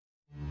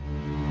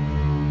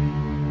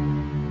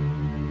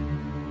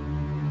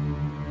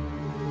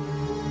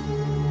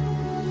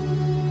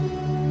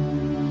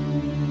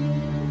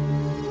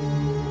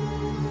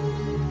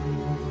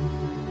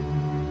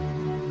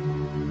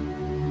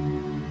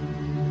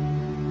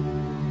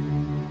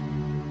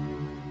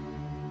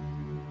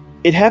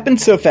It happened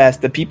so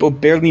fast that people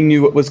barely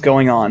knew what was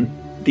going on.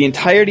 The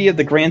entirety of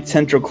the Grand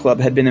Central Club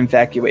had been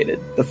evacuated,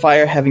 the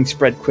fire having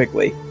spread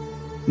quickly.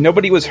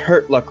 Nobody was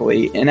hurt,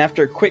 luckily, and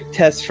after quick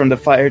tests from the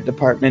fire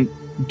department,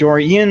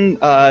 Dorian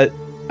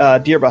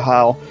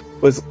Dierbahal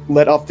was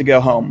let off to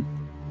go home.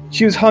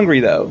 She was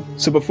hungry, though,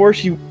 so before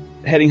she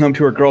heading home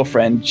to her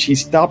girlfriend, she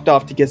stopped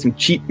off to get some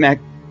cheap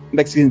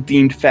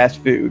Mexican-themed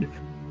fast food.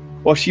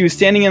 While she was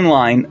standing in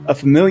line, a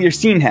familiar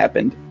scene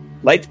happened.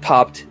 Lights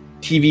popped,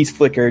 TVs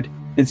flickered,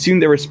 and soon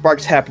there were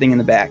sparks happening in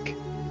the back.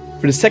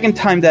 For the second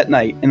time that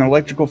night, an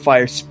electrical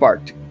fire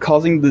sparked,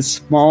 causing the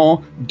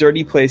small,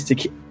 dirty place to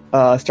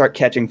start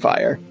catching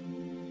fire.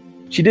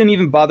 She didn't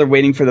even bother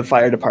waiting for the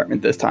fire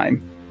department this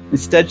time.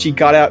 Instead, she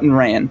got out and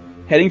ran,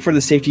 heading for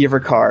the safety of her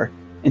car,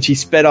 and she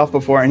sped off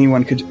before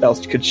anyone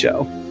else could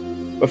show.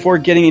 Before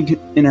getting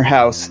in her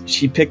house,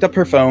 she picked up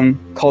her phone,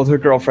 called her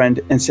girlfriend,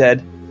 and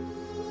said,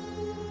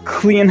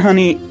 "Clean,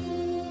 honey,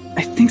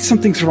 I think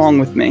something's wrong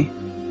with me."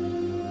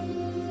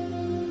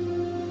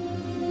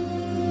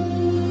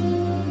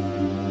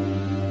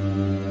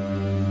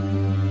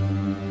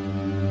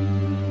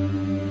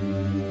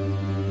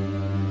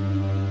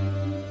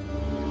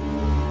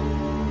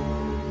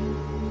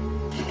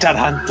 Dun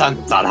dun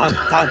dun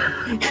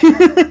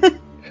dun.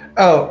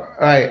 Oh,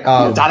 right.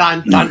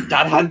 Dun dun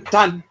dun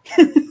dun.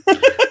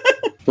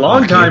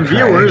 Longtime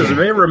viewers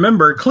may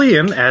remember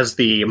Clean as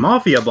the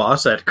mafia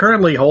boss that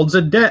currently holds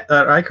a debt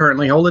that I am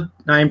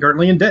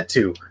currently in debt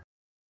to.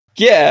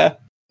 Yeah.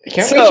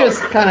 Can't we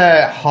just kind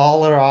of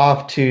haul her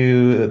off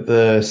to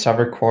the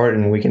summer court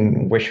and we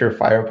can wish her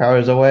fire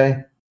powers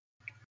away?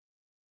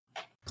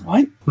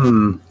 What?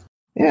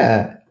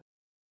 Yeah.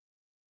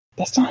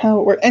 That's not how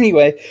it works.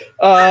 Anyway,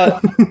 I'm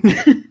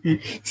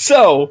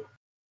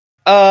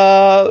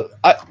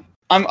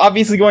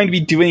obviously going to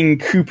be doing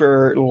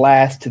Cooper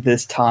last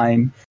this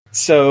time.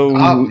 So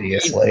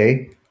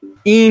obviously,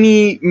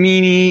 eeny,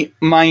 meeny,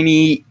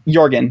 miny,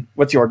 Jorgen.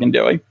 What's Jorgen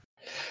doing?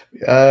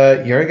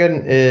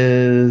 Jorgen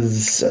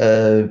is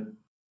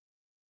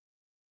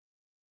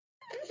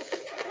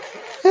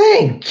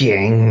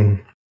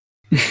thinking.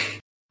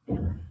 Okay.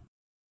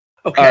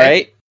 All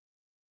right.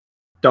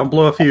 Don't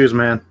blow a fuse,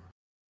 man.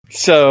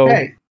 So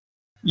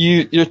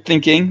you're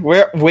thinking.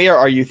 Where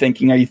are you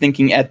thinking? Are you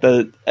thinking at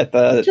the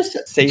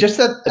safe? Just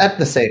at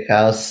the safe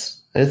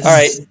house? All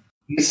right.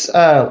 These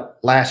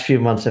last few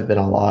months have been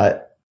a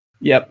lot.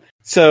 Yep.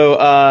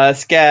 So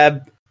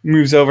Scab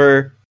moves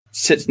over,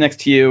 sits next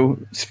to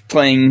you,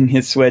 playing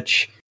his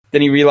Switch.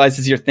 Then he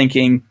realizes you're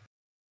thinking,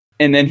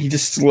 and then he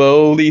just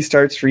slowly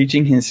starts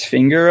reaching his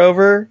finger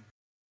over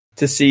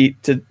to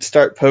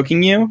start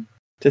poking you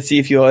to see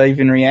if you'll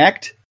even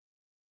react.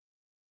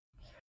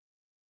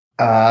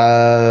 You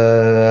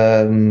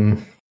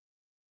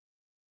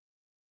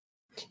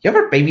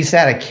ever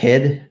babysat a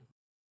kid?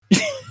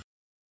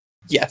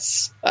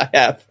 Yes, I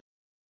have.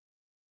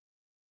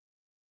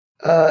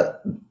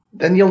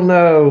 Then you'll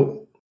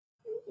know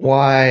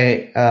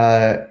why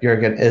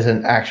Jorgen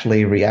isn't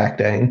actually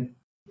reacting.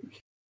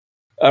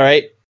 All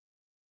right.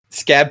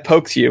 Scab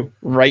pokes you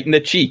right in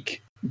the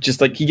cheek. Just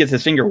like he gets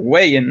his finger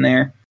way in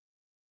there.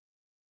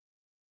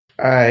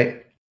 All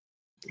right.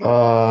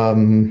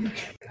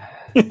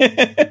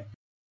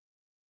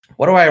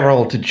 What do I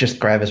roll to just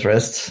grab his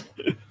wrists?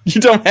 You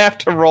don't have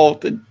to roll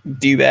to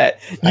do that.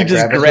 You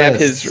just grab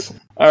his.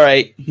 All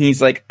right.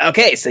 He's like,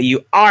 okay, so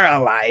you are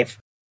alive.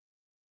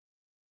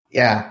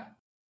 Yeah.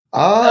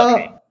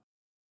 Okay.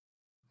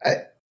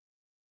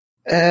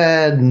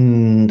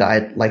 And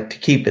I'd like to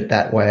keep it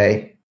that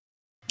way.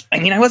 I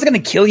mean, I wasn't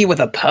going to kill you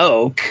with a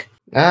poke.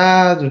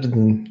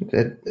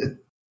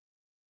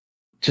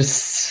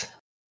 Just,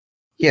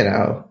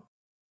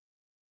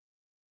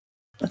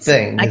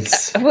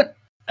 things.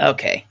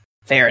 Okay,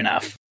 fair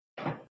enough.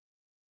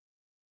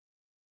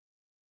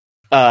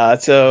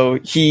 So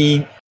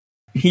he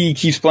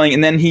keeps playing,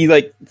 and then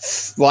he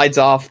slides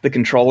off the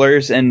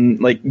controllers and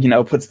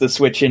puts the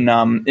Switch in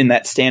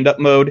that stand up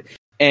mode,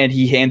 and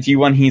he hands you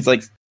one. He's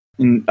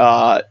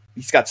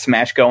he's got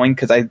Smash going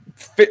because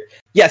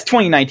yes,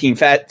 2019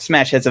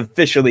 Smash has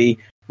officially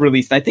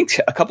released. And I think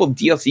a couple of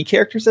DLC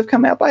characters have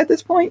come out by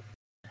this point.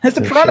 Has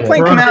the Piranha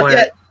Plant come out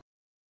yet?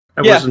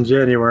 That was in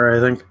January,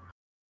 I think.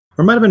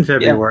 Or it might have been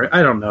February. Yeah.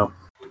 I don't know.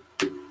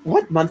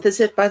 What month is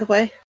it, by the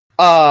way?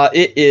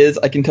 It is,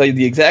 I can tell you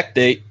the exact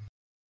date.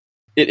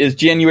 It is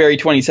January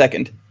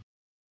 22nd.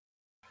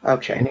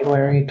 Okay.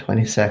 January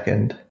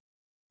 22nd.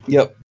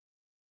 Yep.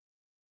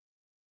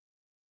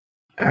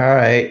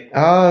 Alright.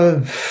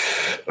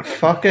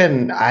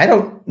 Fucking, I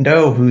don't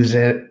know who's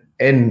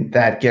in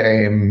that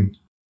game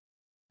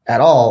at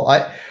all.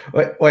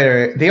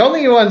 Wait, the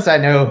only ones I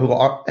know who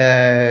are,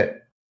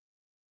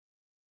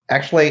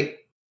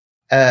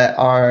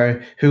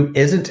 are who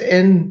isn't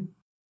in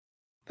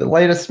the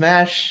latest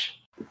Smash.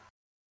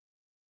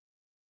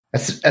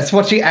 That's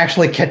what you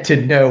actually get to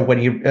know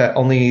when you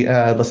only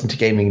listen to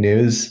gaming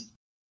news,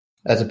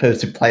 as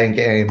opposed to playing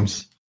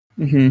games.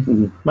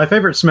 Mm-hmm. My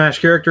favorite Smash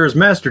character is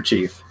Master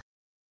Chief.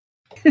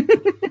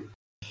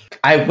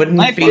 I wouldn't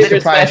My be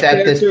favorite surprised Smash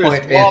at this character is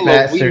point if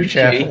Master Waluigi.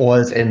 Chef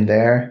was in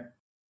there.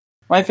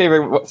 My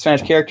favorite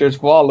Smash character is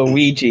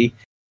Waluigi.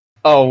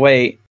 Oh,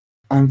 wait.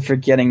 I'm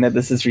forgetting that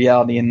this is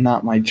reality and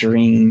not my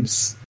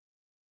dreams.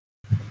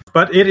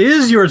 But it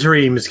is your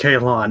dreams,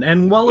 Kalon,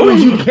 and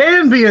Waluigi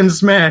can be in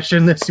Smash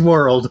in this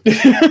world.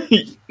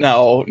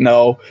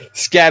 No.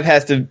 Scab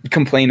has to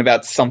complain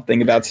about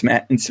something about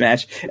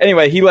Smash.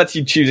 Anyway, he lets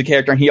you choose a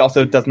character, and he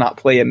also does not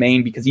play a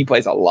main because he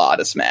plays a lot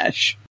of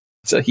Smash.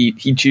 So he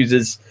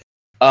chooses,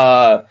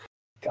 Mr.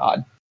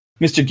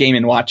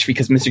 Game & Watch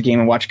because Mr.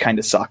 Game & Watch kind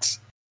of sucks.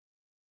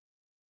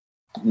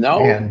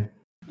 No. Man.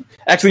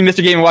 Actually,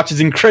 Mr. Game & Watch is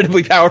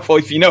incredibly powerful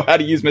if you know how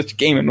to use Mr.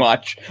 Game &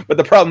 Watch. But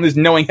the problem is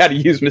knowing how to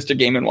use Mr.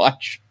 Game &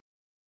 Watch.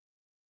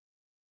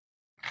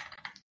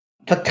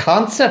 The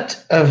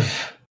concept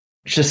of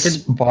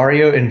just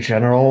Mario in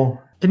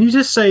general. Can you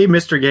just say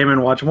Mr. Game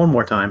 & Watch one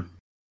more time?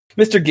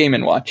 Mr. Game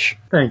 & Watch.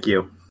 Thank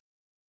you.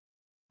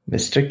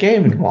 Mr.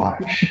 Game &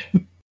 Watch.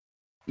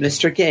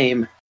 Mr.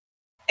 Game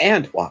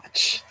and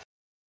Watch.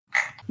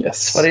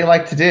 Yes. What do you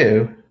like to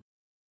do?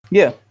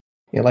 Yeah.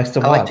 He likes to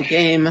I watch. like to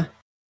game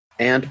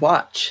and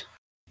watch.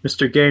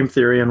 Mr. Game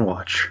Theory and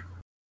Watch.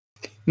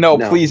 No,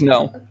 No. please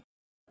no.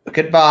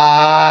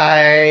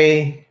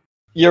 Goodbye.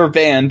 You're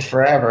banned.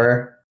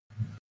 Forever.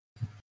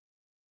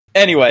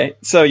 Anyway,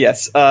 so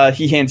yes,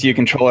 he hands you a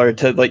controller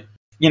to,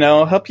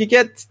 help you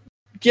get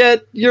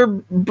your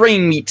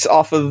brain meats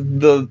off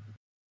of the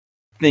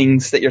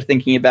things that you're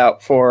thinking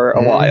about for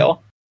a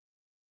while.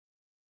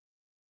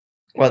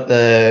 What,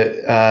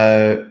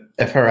 the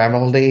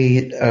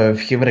ephemerality of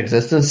human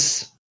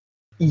existence?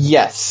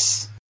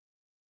 Yes.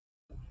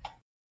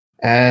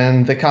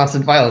 And the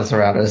constant violence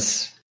around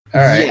us.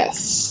 Alright.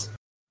 Yes.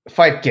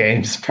 Fight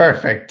games.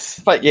 Perfect.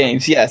 Fight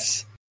games,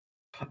 yes.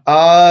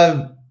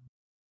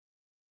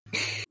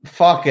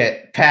 Fuck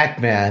it.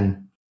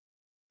 Pac-Man.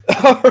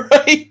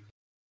 Alright.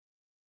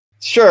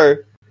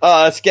 Sure.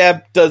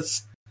 Scab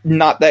does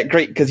not that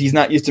great because he's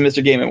not used to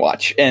Mr. Game &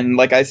 Watch. And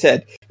like I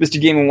said, Mr.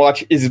 Game &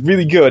 Watch is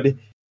really good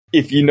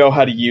if you know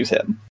how to use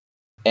him.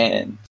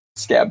 And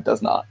Scab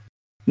does not.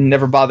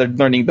 Never bothered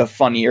learning the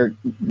funny or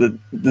the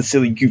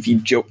silly, goofy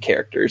joke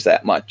characters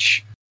that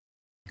much.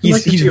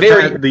 He's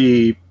very... Had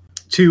the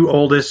two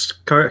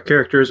oldest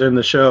characters in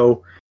the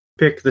show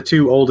pick the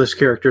two oldest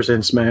characters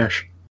in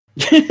Smash.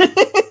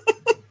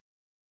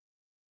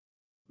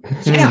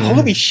 Yeah,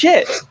 holy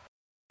shit.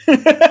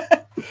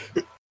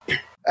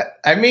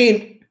 I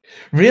mean,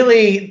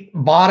 really,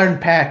 modern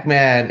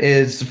Pac-Man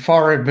is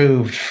far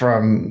removed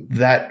from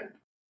that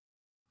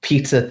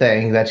pizza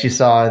thing that you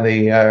saw in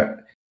the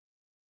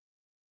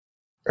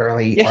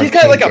early. Yeah, he's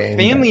got like a game.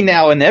 family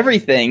now and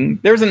everything.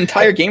 There was an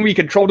entire game where you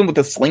controlled him with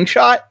a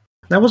slingshot.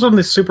 That was on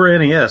the Super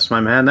NES, my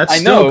man. That's I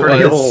still know it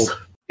pretty was.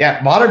 old. Yeah,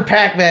 modern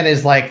Pac-Man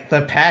is like,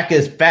 the pack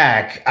is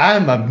back.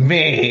 I'm a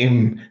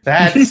meme.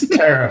 That's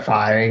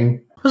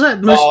terrifying. Was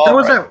that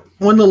that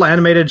one little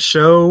animated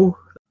show?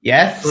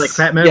 Yes. Like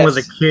Pac-Man was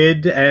a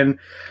kid, and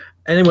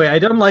anyway, I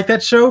don't like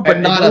that show, but But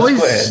not it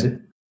always, a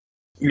squid.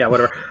 yeah,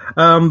 whatever.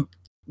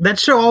 That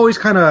show always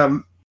kind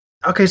of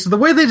okay. So the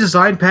way they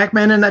designed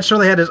Pac-Man in that show,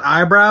 they had his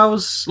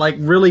eyebrows like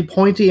really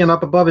pointy and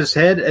up above his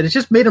head, and it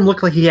just made him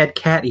look like he had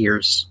cat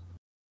ears.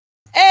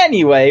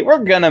 Anyway,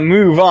 we're gonna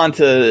move on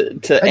to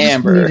I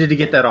Amber. just needed to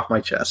get that off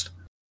my chest.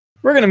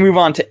 We're gonna move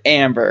on to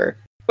Amber.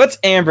 What's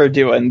Amber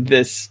doing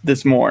this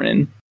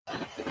morning?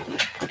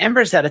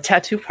 Amber's at a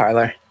tattoo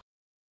parlor.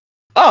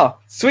 Oh,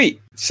 sweet.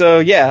 So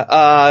yeah,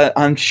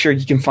 I'm sure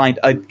you can find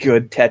a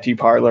good tattoo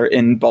parlor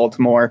in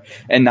Baltimore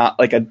and not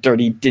like a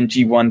dirty,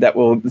 dingy one that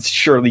will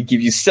surely give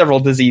you several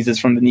diseases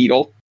from the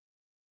needle.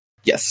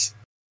 Yes.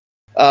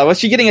 What's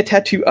she getting a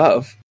tattoo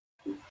of?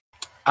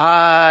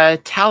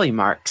 Tally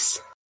marks.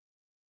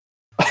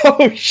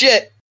 Oh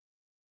shit!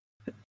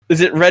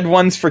 Is it red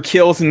ones for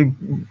kills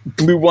and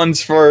blue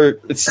ones for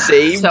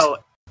saved? So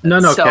No,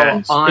 So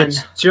Kaz. on-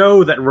 It's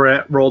Joe that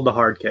rolled the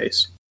hard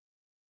case.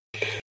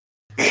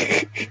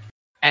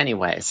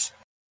 anyways.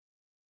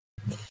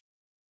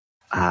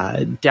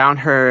 Down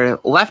her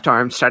left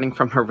arm, starting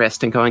from her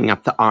wrist and going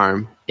up the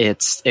arm,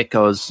 it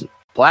goes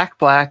black,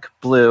 black,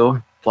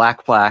 blue,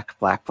 black, black,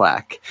 black,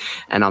 black.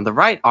 And on the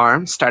right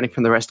arm, starting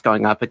from the wrist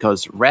going up, it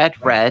goes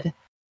red, red,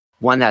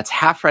 one that's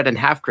half red and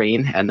half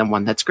green, and then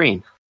one that's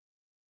green.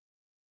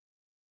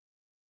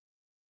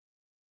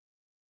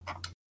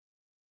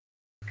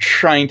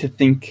 Trying to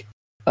think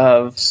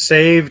of...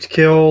 Saved,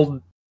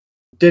 killed,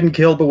 didn't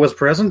kill, but was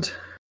present.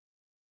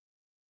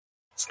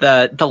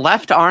 So the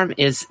left arm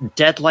is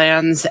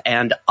Deadlands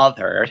and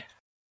Other.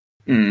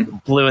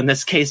 Blue in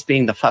this case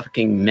being the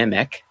fucking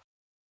Mimic.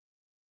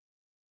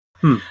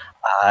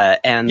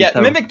 And Yeah,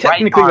 the Mimic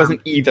technically right arm-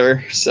 wasn't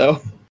either,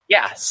 so...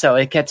 Yeah, so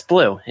it gets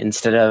blue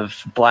instead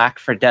of black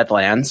for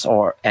Deadlands,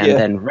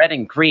 then red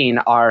and green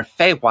are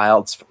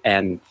Feywilds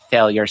and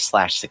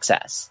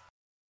failure/success.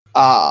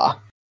 Ah.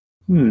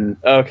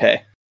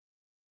 Okay.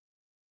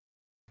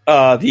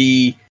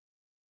 The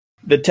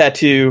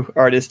tattoo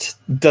artist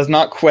does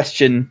not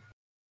question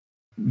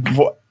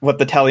what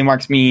the tally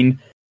marks mean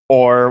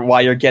or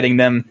why you're getting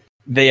them.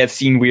 they have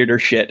seen weirder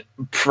shit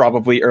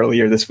probably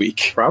earlier this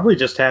week. Probably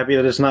just happy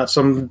that it's not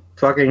some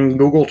fucking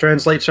Google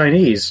Translate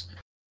Chinese.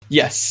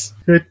 Yes.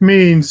 It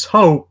means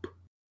hope.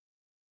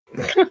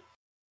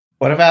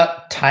 What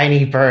about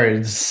tiny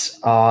birds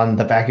on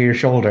the back of your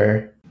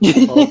shoulder?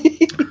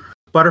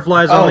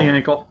 Butterflies on the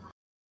ankle.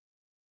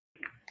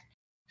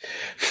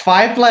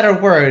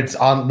 5-letter words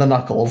on the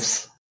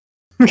knuckles.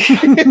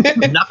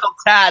 Knuckle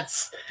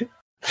tats.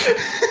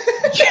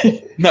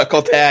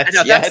 Knuckle tats,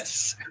 I know,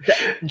 yes.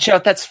 Joe,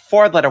 that's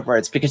 4-letter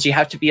words because you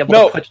have to be able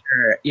to put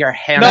your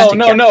hands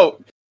together. No.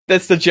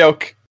 That's the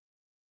joke.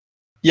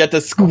 You have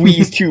to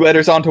squeeze 2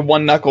 letters onto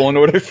one knuckle in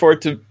order for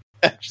it to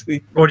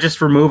actually... Or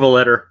just remove a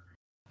letter.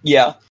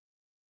 Yeah.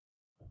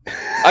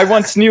 I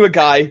once knew a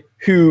guy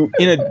who,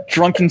 in a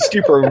drunken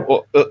stupor,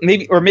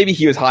 maybe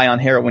he was high on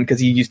heroin because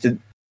he used to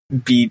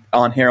be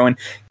on heroin.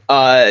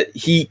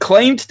 He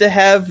claimed to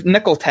have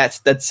knuckle tats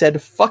that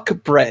said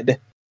 "fuck bread."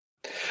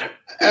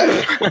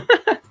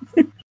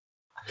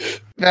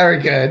 Very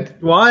good.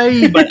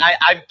 Why? But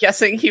I'm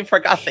guessing he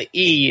forgot the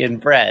E in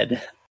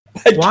bread.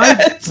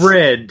 Why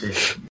bread?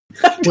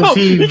 Was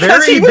he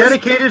very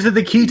dedicated to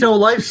the keto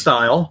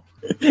lifestyle?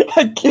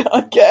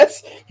 I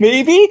guess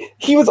maybe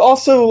he was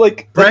also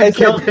like Bread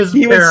killed his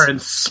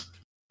parents.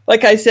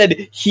 Like I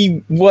said,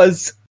 he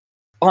was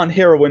on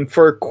heroin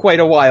for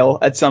quite a while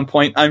at some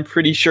point. I'm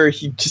pretty sure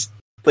he just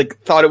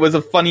thought it was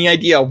a funny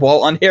idea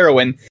while on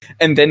heroin,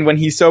 and then when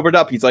he sobered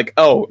up, he's like,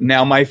 "Oh,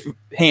 now my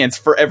hands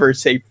forever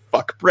say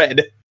fuck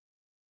bread."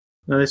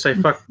 No, they say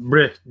fuck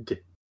bread.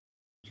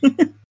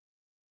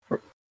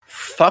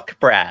 Fuck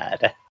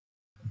Brad.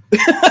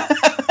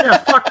 Yeah,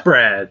 fuck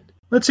Brad.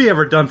 What's he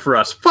ever done for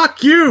us?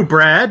 Fuck you,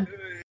 Brad.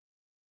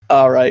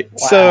 All right.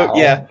 Wow. So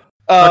yeah.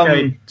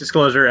 Okay.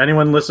 Disclosure: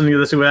 anyone listening to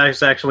this who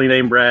is actually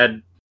named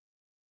Brad,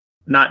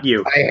 not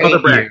you. Other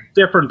Brad,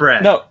 different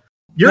Brad. No,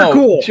 you're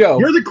cool. Joe.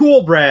 You're the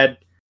cool Brad.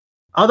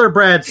 Other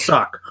Brads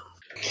suck.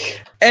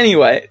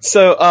 Anyway,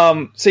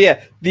 so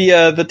yeah,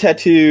 the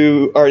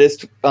tattoo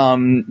artist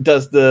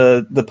does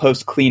the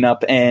post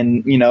cleanup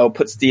and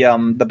puts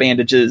the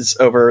bandages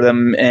over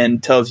them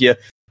and tells you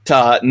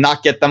to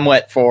not get them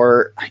wet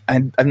for.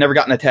 I've never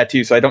gotten a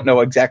tattoo, so I don't know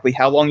exactly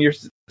how long you're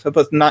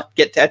supposed to not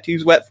get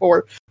tattoos wet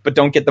for, but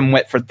don't get them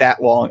wet for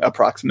that long,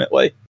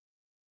 approximately.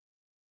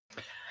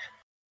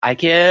 I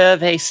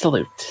give a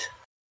salute.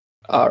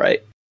 All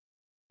right.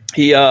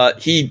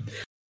 He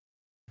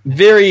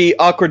very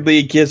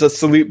awkwardly gives a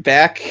salute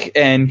back,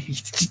 and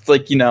he's just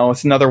like,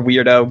 it's another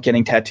weirdo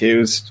getting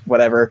tattoos,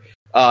 whatever.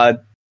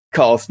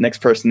 Calls the next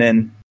person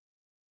in,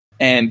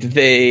 and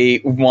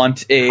they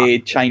want a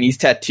Chinese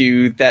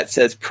tattoo that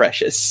says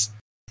precious.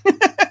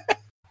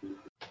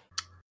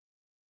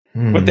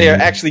 What they are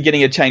actually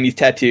getting a Chinese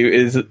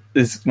tattoo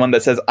is one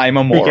that says I'm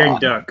a moron. Peking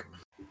duck.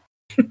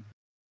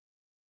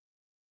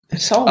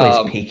 It's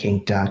always Peking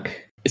duck.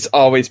 It's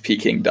always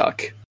Peking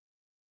duck.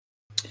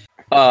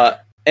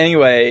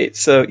 Anyway,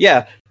 so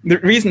yeah, the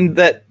reason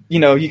that,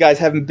 you guys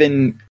haven't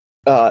been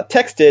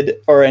texted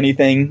or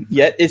anything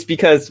yet is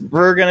because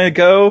we're going to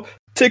go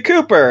to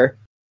Cooper.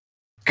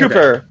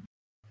 Cooper,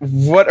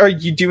 what are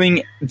you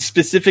doing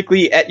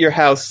specifically at your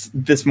house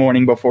this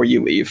morning before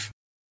you leave?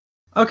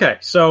 Okay,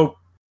 so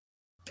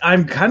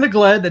I'm kind of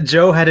glad that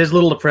Joe had his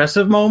little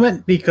depressive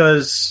moment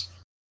because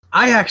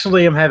I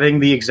actually am having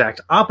the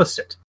exact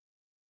opposite.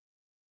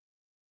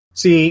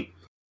 See,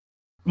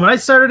 when I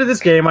started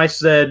this game, I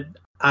said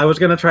I was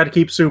going to try to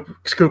keep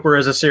Cooper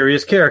as a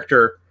serious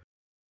character.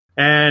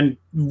 And,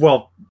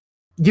 well,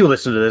 you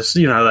listen to this,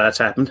 you know how that's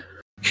happened.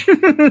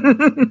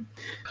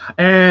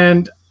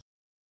 And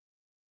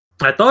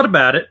I thought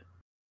about it,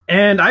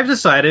 and I've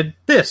decided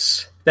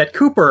that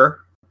Cooper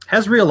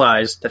has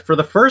realized that for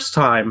the first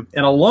time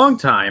in a long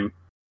time,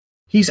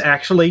 he's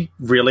actually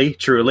really,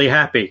 truly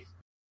happy.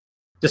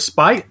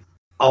 Despite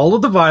all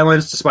of the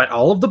violence, despite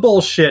all of the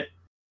bullshit,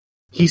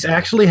 he's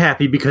actually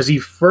happy because the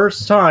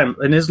first time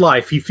in his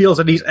life, he feels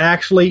that he's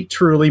actually,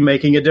 truly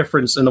making a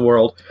difference in the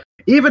world.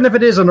 Even if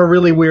it is in a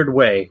really weird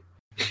way.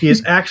 He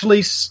is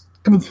actually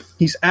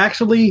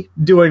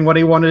doing what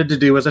he wanted to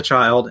do as a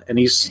child, and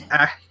he's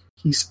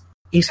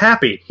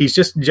happy. He's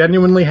just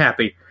genuinely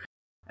happy.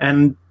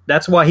 And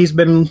that's why he's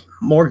been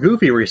more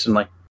goofy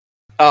recently.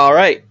 All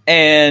right.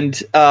 And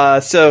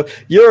so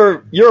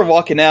you're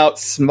walking out,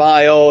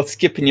 smile,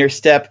 skipping your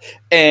step,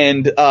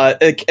 and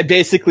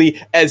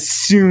basically as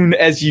soon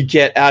as you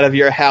get out of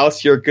your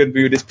house, your good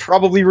mood is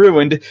probably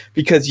ruined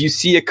because you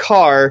see a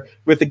car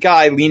with a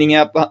guy leaning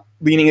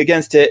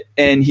against it,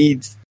 and he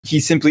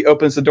simply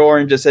opens the door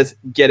and just says,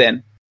 "Get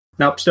in."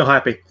 Nope, still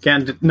happy.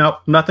 Nope,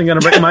 nothing gonna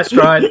break my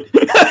stride.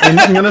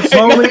 I'm gonna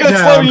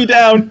slow you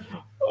down.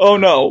 Oh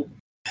no.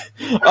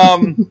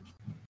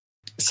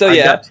 So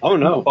yeah. Oh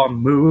no. I'm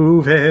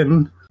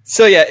moving.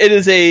 So yeah, it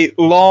is a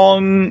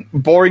long,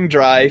 boring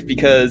drive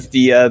because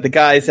the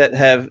guys that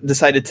have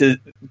decided to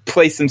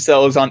place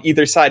themselves on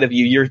either side of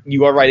you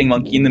are riding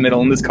monkey in the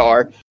middle in this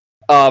car.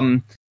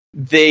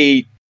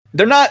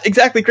 They're not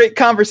exactly great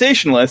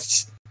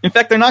conversationalists. In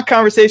fact, they're not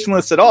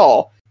conversationalists at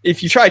all.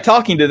 If you try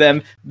talking to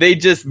them, they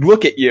just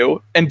look at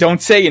you and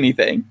don't say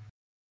anything.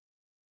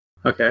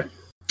 Okay.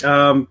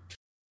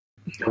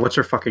 What's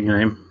her fucking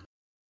name?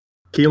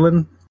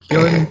 Keelan?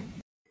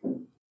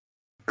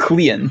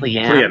 Clean.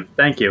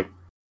 Thank you.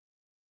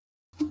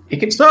 You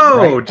can So,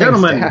 write things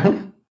gentlemen,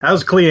 down.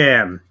 how's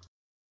Cleanne?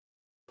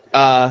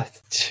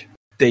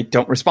 They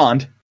don't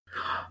respond.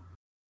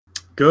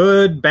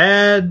 Good,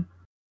 bad,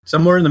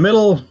 somewhere in the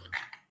middle?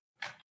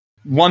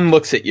 One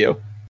looks at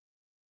you.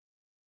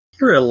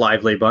 You're a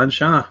lively bunch,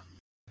 huh?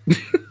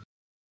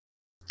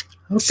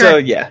 Okay. So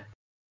yeah,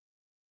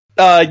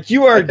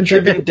 you are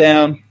driven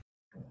down.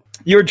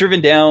 You're driven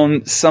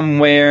down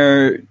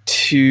somewhere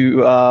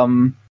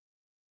to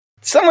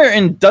somewhere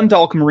in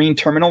Dundalk Marine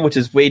Terminal, which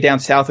is way down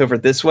south over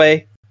this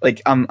way.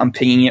 Like I'm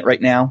pinging it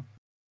right now.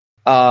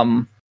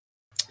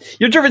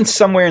 You're driven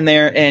somewhere in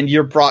there, and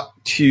you're brought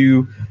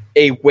to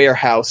a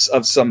warehouse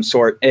of some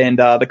sort. And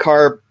the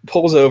car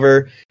pulls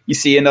over. You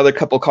see another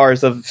couple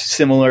cars of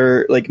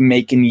similar like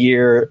make and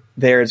year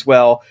there as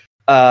well.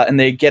 And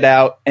they get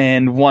out,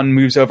 and one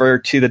moves over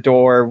to the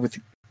door with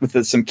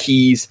some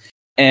keys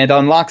and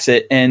unlocks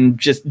it, and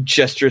just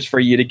gestures for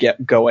you to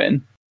go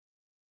in.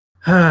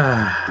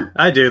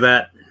 I do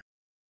that.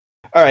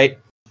 All right,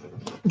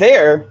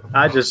 there.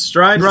 I just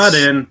stride right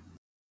in.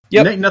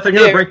 Yep. Ain't nothing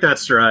gonna break that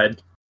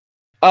stride.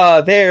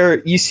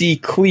 There you see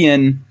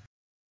Clean.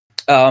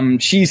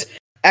 She's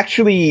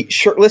actually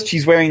shirtless.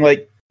 She's wearing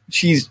like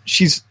she's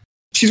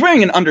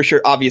wearing an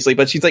undershirt, obviously,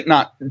 but she's like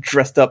not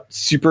dressed up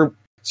super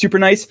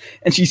nice,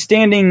 and she's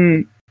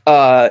standing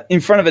in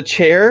front of a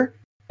chair,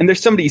 and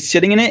there's somebody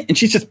sitting in it, and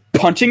she's just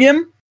punching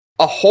him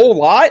a whole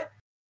lot.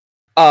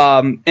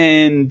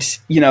 And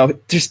you know,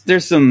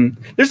 there's no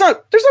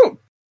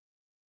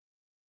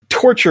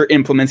torture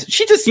implements.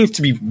 She just seems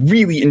to be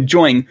really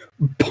enjoying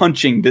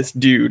punching this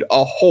dude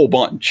a whole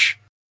bunch.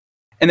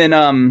 And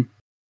then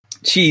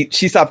she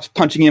stops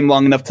punching him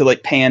long enough to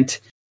like pant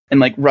and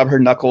like rub her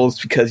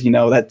knuckles, because you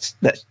know that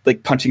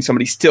like punching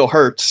somebody still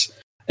hurts.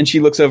 And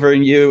she looks over at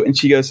you, and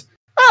she goes,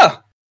 "Oh,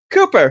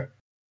 Cooper,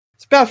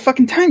 it's about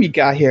fucking time you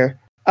got here."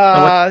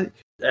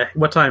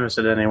 What time is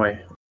it anyway?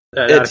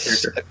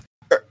 It's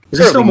is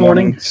it still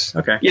morning? Mornings.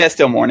 Okay. Yeah, it's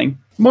still morning.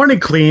 Morning,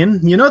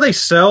 Clean. You know they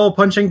sell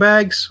punching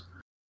bags?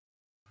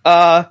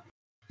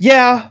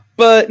 Yeah,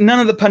 but none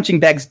of the punching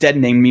bags dead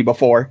named me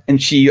before.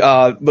 And she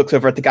looks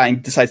over at the guy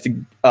and decides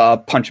to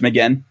punch him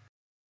again.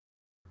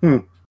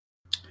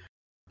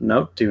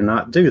 No, do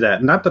not do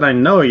that. Not that I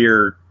know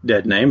your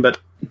dead name, but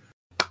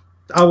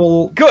I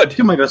will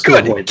do my best to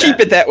avoid that. Keep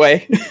it that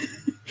way.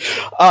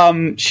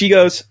 She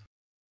goes,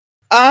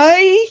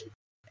 "I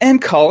am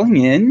calling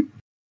in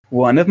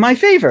one of my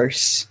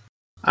favors."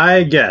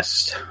 I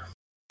guessed.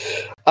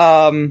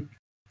 And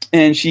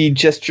she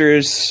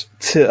gestures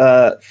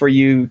to for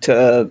you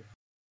to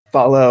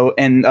follow,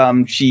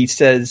 and she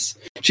says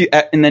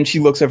and then she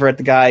looks over at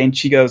the guy, and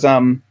she goes,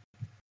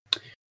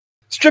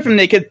 "Strip him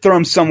naked, throw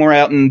him somewhere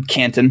out in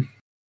Canton."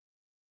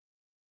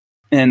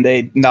 And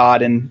they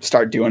nod and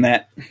start doing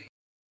that.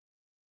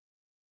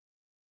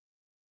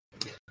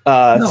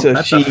 So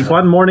that's a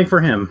fun morning for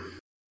him.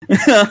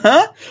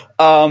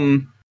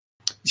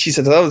 She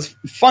says, "That was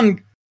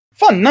fun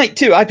night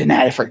too. I've been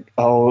at it for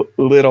a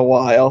little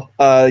while."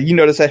 You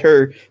notice that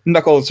her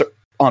knuckles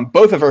on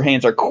both of her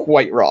hands are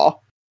quite raw.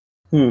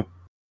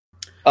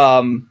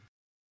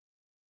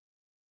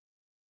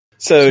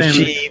 So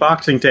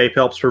boxing tape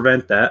helps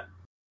prevent that.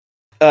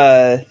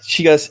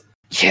 She goes,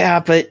 "Yeah,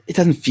 but it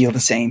doesn't feel the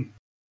same."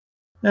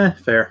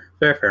 Fair.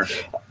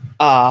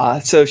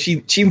 So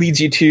she leads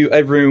you to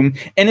a room,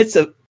 and it's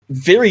a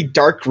very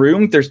dark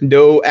room. There's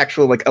no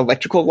actual like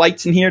electrical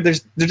lights in here. There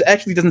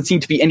actually doesn't seem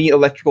to be any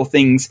electrical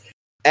things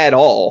at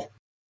all.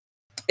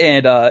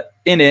 And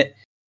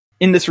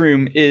in this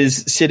room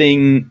is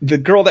sitting the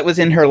girl that was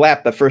in her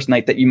lap the first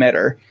night that you met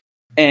her.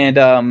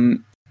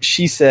 And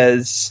she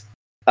says,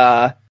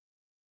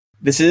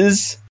 "This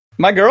is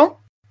my girl.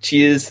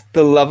 She is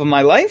the love of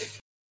my life,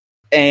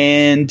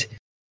 and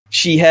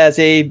she has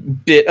a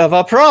bit of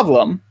a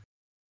problem.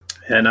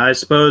 And I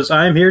suppose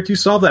I'm here to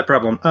solve that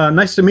problem.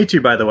 Nice to meet you,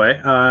 by the way,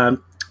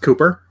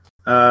 Cooper."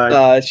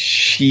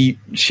 She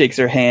shakes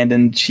her hand,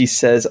 and she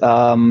says,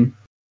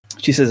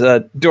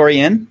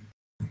 "Dorian."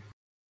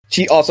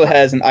 She also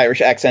has an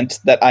Irish accent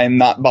that I am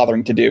not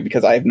bothering to do,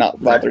 because I have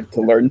not bothered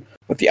to learn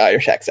what the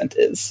Irish accent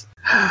is.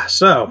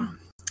 So,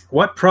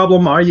 what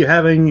problem are you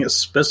having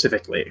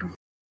specifically?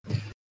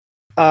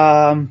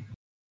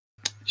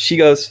 She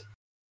goes,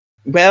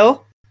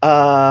 "Well,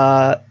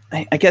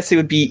 I guess it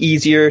would be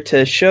easier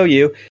to show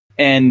you."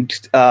 And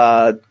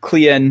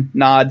Clean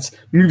nods,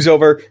 moves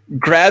over,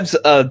 grabs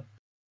a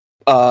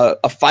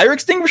fire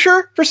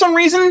extinguisher for some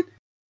reason,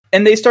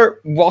 and they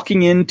start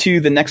walking into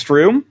the next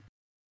room.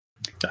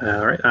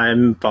 All right,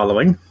 I'm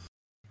following.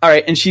 All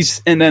right,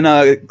 and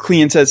then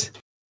Clean says,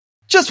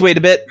 "Just wait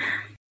a bit."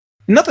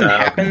 Nothing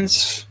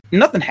happens.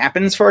 Nothing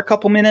happens for a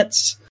couple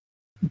minutes,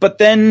 but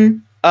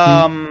then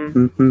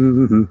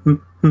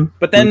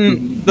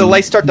the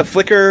lights start to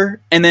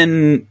flicker, and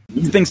then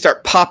things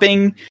start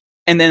popping,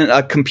 and then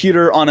a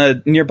computer on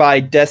a nearby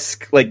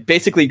desk like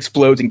basically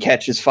explodes and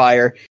catches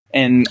fire,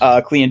 and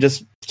Clean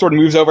just sort of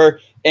moves over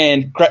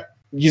and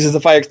uses the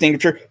fire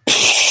extinguisher.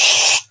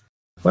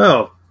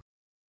 Well,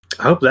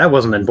 I hope that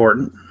wasn't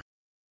important.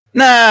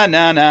 Nah.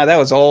 That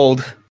was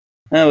old.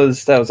 That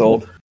was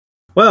old.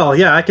 Well,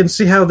 yeah, I can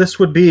see how this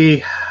would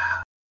be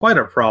quite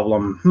a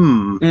problem.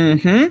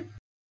 Mm-hmm.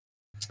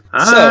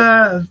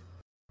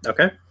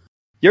 Okay.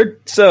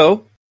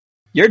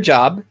 Your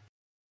job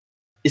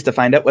is to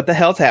find out what the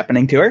hell's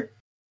happening to her.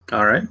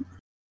 All right.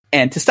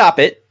 And to stop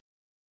it.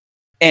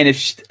 And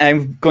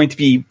I'm going to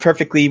be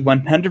perfectly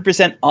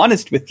 100%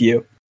 honest with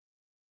you.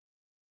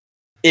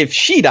 If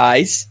she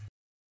dies,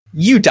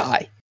 you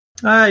die.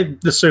 I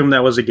assume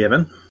that was a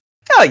given.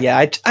 Oh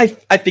yeah, I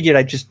figured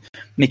I'd just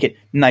make it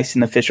nice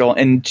and official.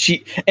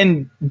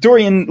 And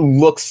Dorian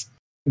looks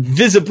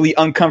visibly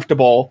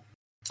uncomfortable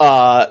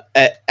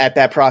at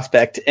that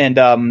prospect, and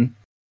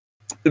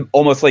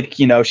almost like,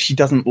 you know, she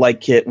doesn't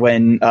like it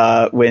when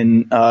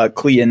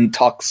Cleon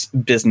talks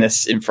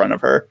business in front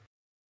of her.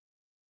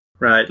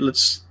 Right.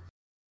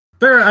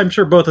 I'm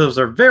sure both of us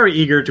are very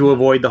eager to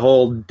avoid the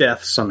whole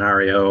death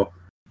scenario.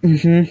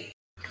 Mm-hmm.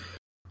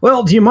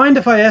 Well, do you mind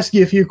if I ask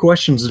you a few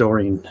questions,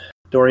 Dorian?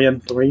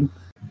 Dorian.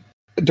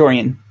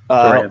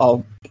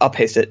 I'll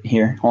paste it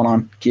here. Hold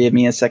on. Give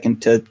me a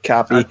second to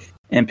copy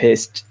and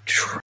paste.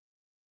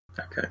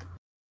 Okay.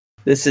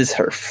 This is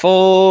her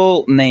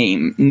full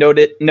name. Note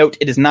it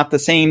is not the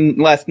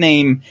same last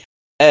name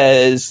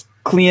as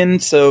Cleon,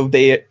 so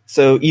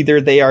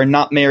either they are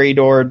not married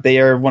or they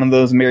are one of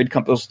those married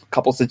couples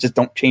that just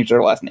don't change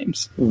their last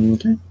names.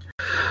 Okay.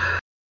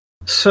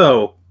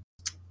 So,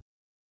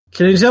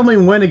 can you tell me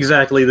when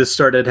exactly this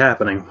started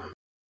happening?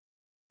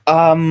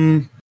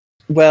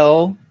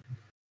 Well,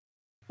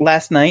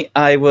 last night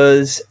I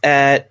was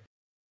at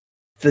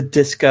the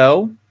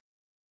disco,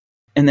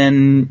 and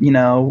then, you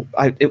know,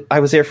 I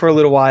was there for a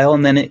little while,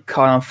 and then it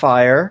caught on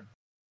fire,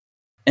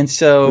 and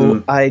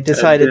so I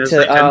decided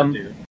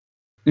to.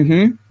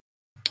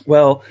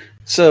 Well,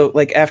 so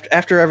like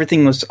after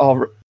everything was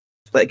all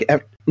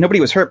nobody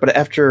was hurt, but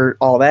after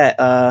all that,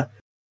 I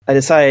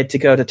decided to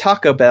go to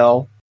Taco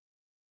Bell,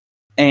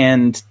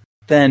 and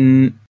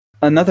then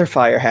another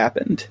fire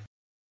happened.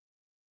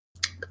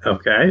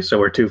 Okay, so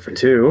we're 2 for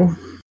 2.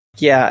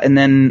 Yeah, and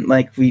then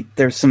like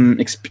there's some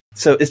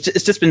so it's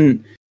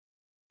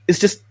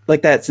just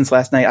like that since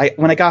last night.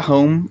 When I got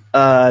home,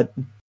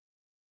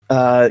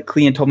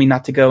 Cleon told me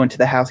not to go into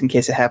the house in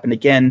case it happened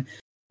again.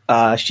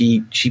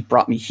 She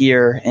brought me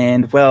here,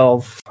 and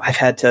well, I've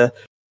had to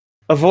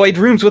avoid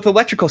rooms with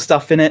electrical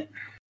stuff in it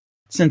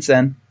since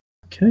then.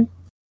 Okay.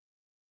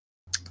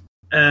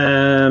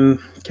 Can't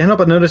help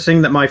but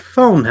noticing that my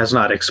phone has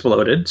not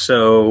exploded.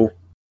 So,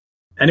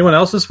 anyone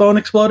else's phone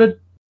exploded?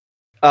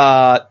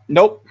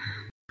 Nope.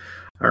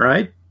 All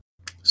right.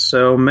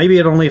 So maybe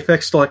it only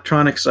affects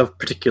electronics of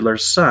particular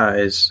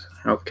size.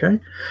 Okay.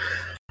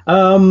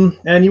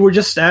 And you were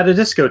just at a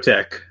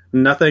discotheque.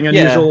 Nothing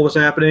unusual was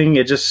happening.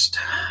 It just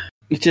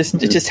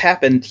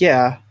happened.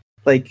 Yeah.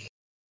 Like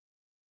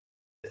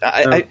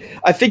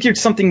I figured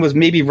something was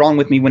maybe wrong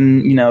with me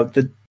when, you know,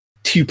 the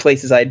 2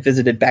 places I had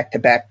visited back to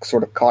back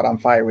sort of caught on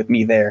fire with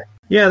me there.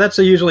 Yeah, that's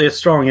usually a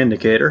strong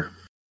indicator.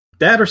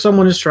 That or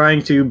someone is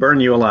trying to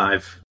burn you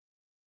alive.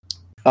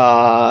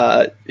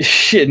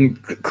 Shit,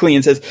 and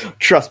Cleon says,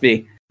 "Trust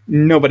me,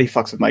 nobody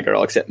fucks with my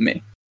girl except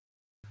me."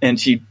 And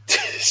she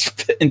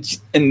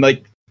and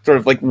like sort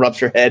of like rubs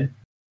her head.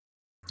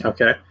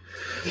 Okay.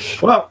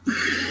 Well,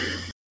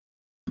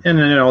 and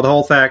you know, the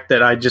whole fact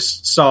that I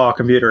just saw a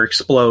computer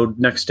explode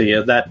next to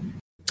you, that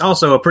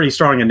also a pretty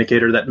strong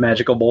indicator that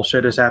magical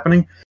bullshit is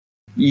happening.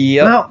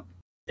 Yep. Well,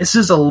 this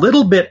is a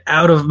little bit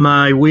out of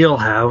my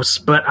wheelhouse,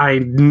 but I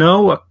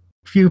know a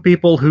few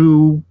people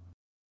who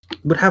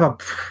would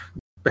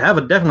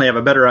definitely have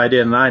a better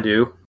idea than I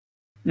do.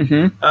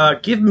 Mm-hmm.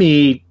 Give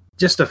me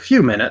just a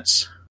few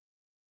minutes.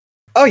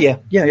 Oh yeah,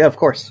 of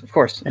course.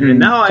 And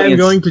now I am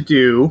going to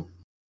do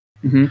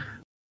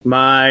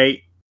my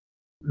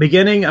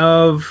beginning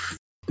of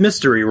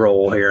mystery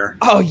roll here.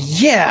 Oh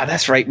yeah,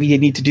 that's right. We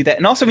need to do that,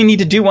 and also we need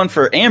to do one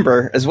for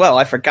Amber as well.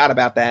 I forgot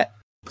about that.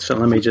 So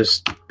let me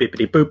just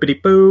bippity boopity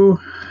boo.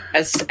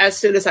 As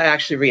soon as I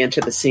actually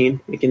re-enter the scene,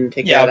 we can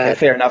take that. Okay,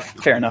 fair enough.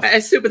 I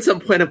assume at some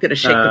point I'm going to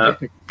shake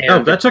the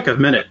Oh, that took a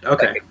minute.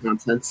 Okay.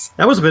 Nonsense.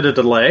 That was a bit of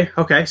delay.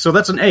 Okay, so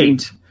that's an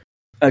 8.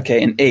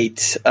 Okay, an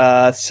 8.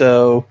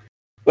 So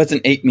what's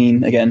an 8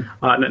 mean again?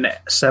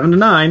 7 to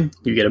 9.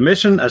 You get a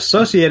mission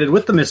associated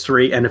with the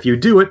mystery, and if you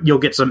do it, you'll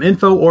get some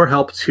info or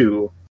help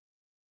too.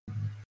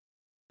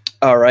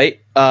 All right.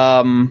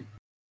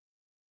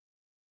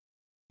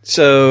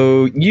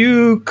 So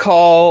you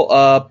call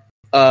up.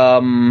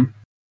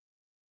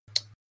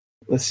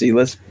 Let's see.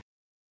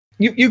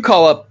 You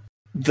call up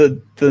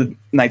the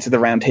Knights of the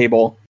Round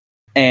Table,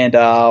 and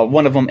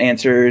one of them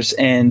answers,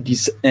 and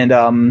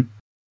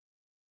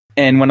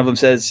one of them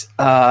says,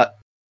 "Yeah,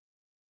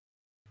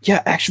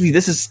 actually,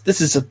 this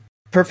is a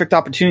perfect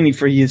opportunity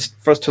for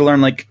us to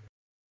learn like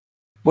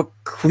what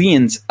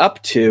Cleon's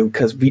up to,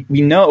 because we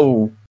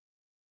know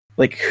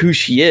like who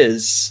she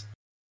is,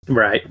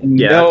 right?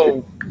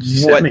 Yeah,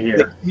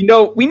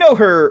 we know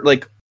her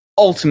like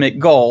ultimate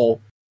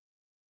goal,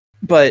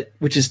 but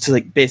which is to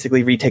like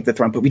basically retake the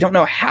throne. But we don't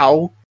know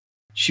how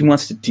she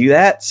wants to do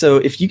that. So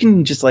if you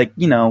can just like,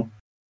 you know,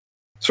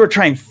 sort of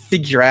try and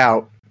figure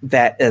out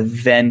that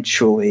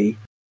eventually,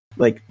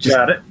 like, just,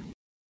 got it.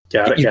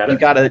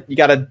 You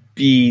gotta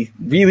be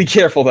really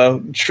careful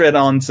though. Tread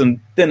on some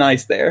thin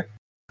ice there.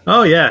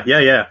 Oh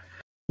yeah.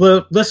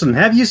 Well, listen,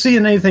 have you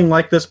seen anything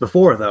like this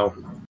before though?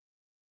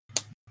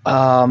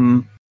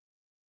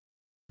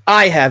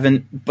 I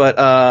haven't, but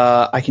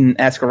I can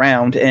ask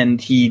around,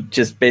 and he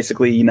just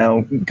basically, you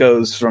know,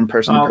 goes from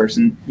person to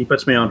person. He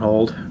puts me on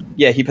hold.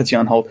 Yeah, he puts you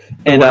on hold.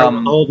 And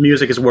old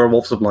music is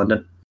Werewolves of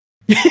London.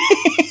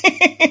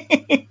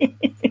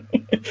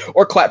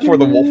 Or clap for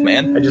the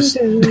Wolfman. I just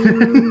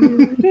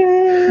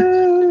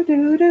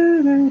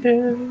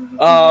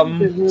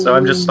so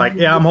I'm just like,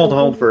 yeah, I'm holding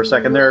hold for a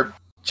second. They're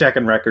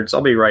checking records.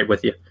 I'll be right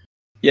with you.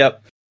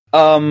 Yep.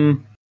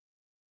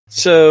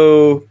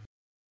 So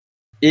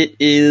it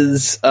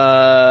is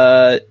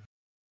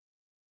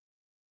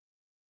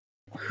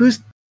who's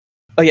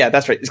oh yeah,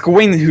 that's right. It's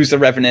Gawain who's the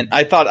Revenant.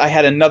 I thought I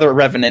had another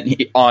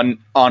Revenant on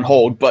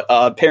hold, but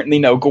apparently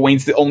no,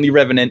 Gawain's the only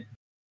Revenant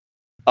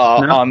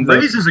on the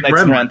Reyes is a Knights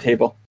gremlin. Round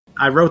Table.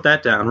 I wrote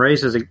that down.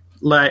 Reyes is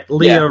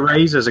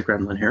Reyes is a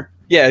gremlin here.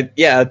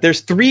 Yeah,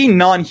 there's 3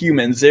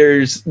 non-humans.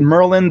 There's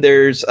Merlin,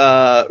 there's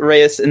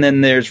Reyes, and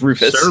then there's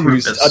Rufus, Sir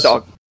who's Rufus. a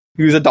dog.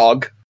 Who's a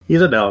dog.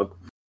 He's a dog.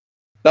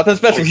 Nothing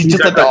special, he's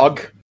just a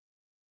dog.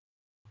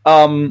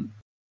 Gawain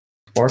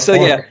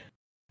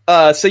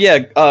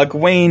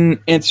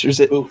answers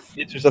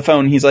the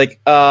phone. He's like,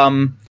 I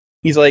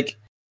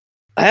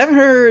haven't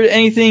heard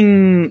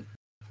anything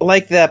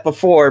like that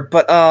before,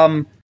 but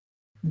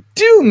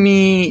do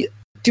me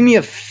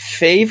a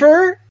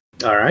favor.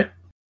 All right.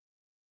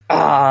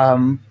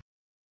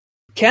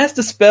 Cast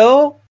a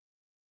spell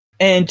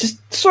and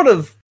just sort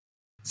of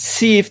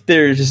see if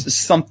there's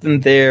something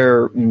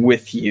there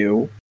with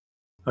you.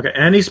 Okay,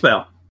 any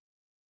spell.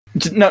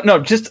 No,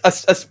 just a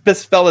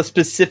spell that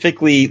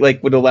specifically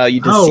like would allow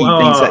you to see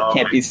things that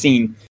can't be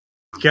seen.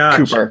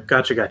 Gotcha. Cooper.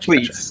 Gotcha.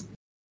 Please,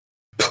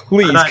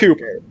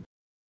 Cooper.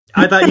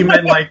 I thought you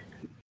meant like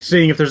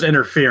seeing if there's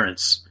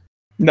interference.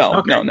 No,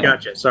 Okay, no.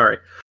 gotcha. Sorry.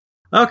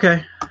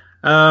 Okay.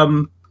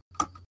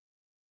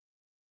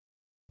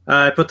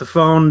 I put the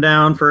phone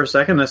down for a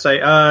second. I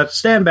say,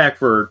 stand back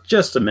for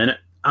just a minute.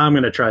 I'm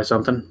going to try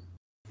something.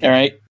 All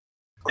right.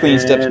 Clean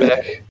steps And-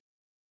 back.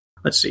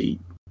 Let's see.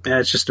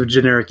 It's just a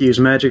generic use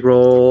magic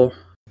roll.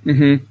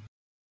 Mm-hmm.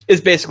 It's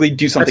basically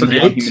do something That's an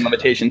beyond 8. human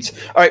limitations.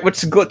 All right,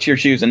 what's the glitch you're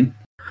choosing?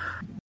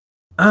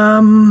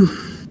 I'm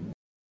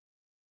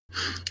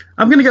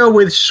going to go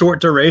with short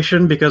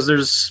duration because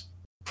this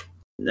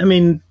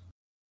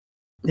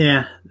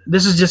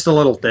is just a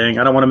little thing.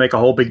 I don't want to make a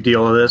whole big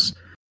deal of this.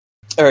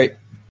 All right.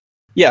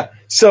 Yeah.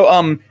 So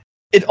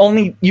you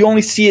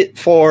only see it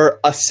for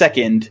a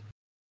second,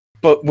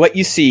 but what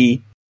you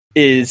see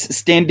is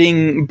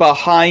standing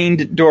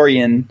behind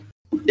Dorian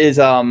is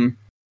a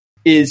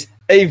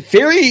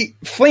very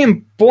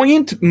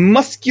flamboyant,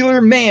 muscular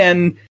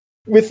man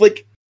with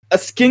like a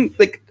skin,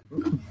 like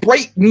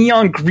bright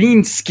neon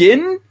green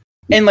skin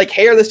and like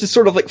hair that's just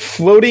sort of like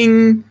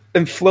floating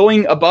and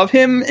flowing above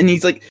him, and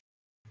he's like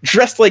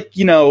dressed like,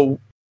 you know,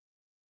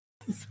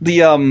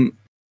 the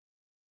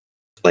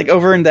like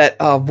over in that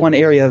one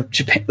area of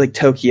Japan, like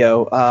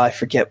Tokyo, I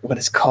forget what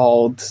it's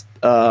called.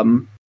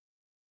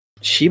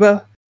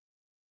 Shiba?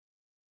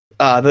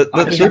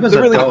 Akihaba's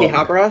really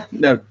Akihabara?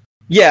 No.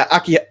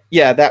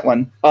 Yeah, that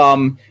one.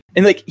 And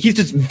like he's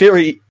just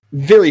very,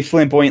 very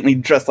flamboyantly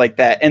dressed like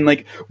that. And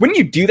like when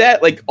you do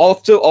that, like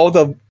also all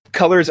the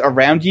colors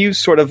around you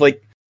sort of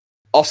like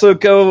also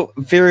go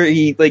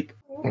very like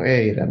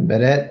Wait a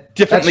minute.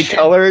 differently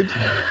colored.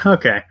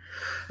 Okay.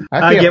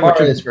 I get get what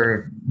what you- is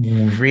for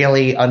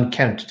really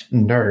unkempt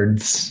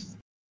nerds.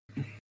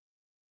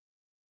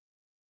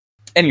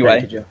 Anyway.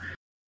 Thank you,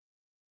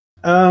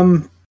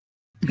 Joe.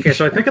 Okay,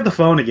 so I pick up the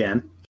phone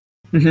again.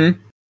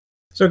 Mm-hmm.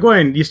 So,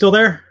 Gwen, you still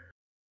there?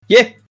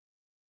 Yeah.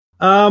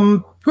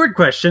 Quick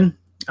question.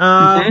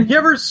 You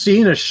ever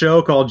seen a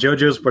show called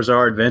JoJo's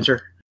Bizarre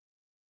Adventure?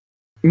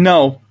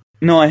 No,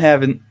 I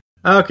haven't.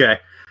 Okay.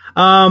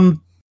 To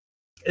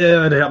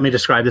help me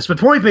describe this, but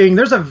point being,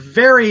 there's a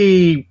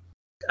very,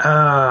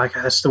 I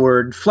guess the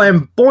word,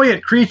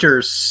 flamboyant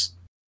creatures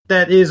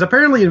that is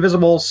apparently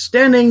invisible,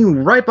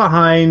 standing right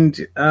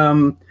behind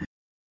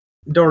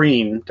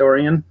Dorian.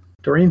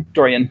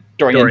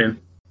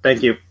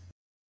 Thank you.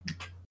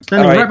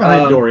 Standing All right right,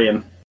 behind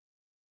Dorian.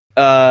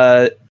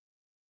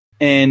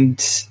 And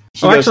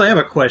he goes, Actually, I have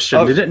a question.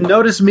 Oh. Did it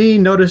notice me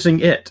noticing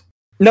it?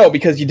 no,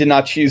 because you did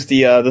not choose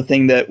the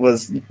thing that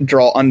was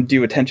draw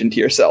undue attention to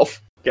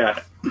yourself. Got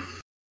it.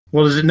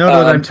 Well, does it know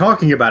that I'm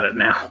talking about it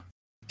now?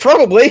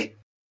 Probably.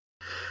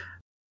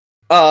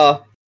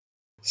 So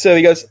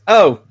he goes,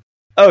 oh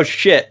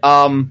shit.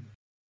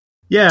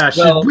 Yeah,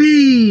 should Well-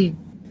 we...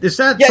 Is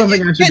that Yeah,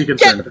 something I should be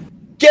concerned about?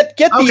 Get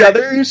the Okay.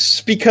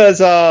 others because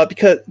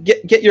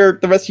get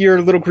the rest of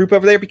your little group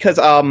over there because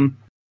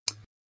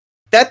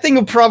that thing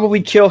will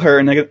probably kill her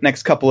in the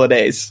next couple of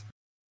days.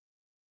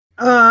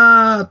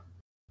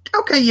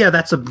 Okay, yeah,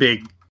 that's a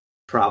big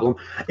problem.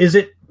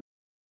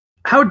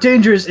 How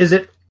dangerous is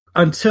it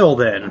until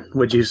then,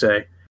 would you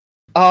say?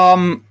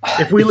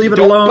 If we leave it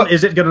alone,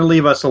 is it going to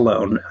leave us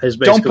alone? Is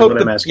basically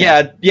what I'm asking.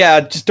 Yeah,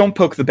 just don't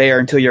poke the bear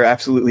until you're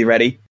absolutely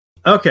ready.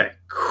 Okay,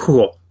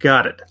 cool.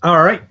 Got it.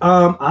 All right.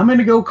 I'm going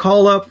to go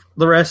call up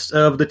the rest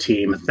of the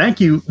team. Thank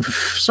you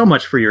so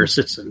much for your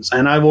assistance,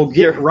 and I will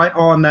get right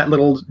on that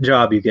little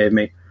job you gave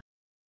me.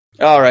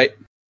 All right.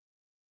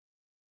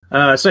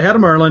 Say hi to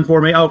Merlin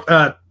for me.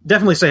 Oh,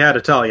 definitely say hi to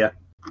Talia.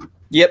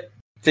 Yep,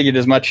 figured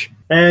as much.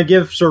 And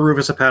give Sir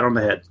Rufus a pat on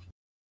the head.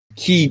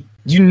 He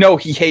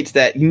hates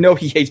that.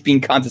 He hates being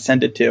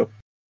condescended to.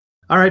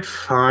 All right,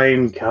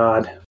 fine.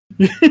 God.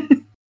 Give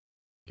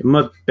him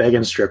a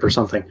begging strip or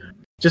something.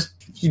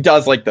 He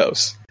does like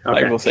those.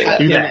 Okay. I will say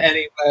that. Yeah.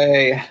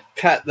 Anyway,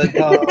 pet the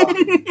dog.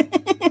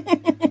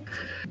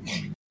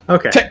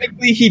 Okay.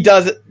 Technically, he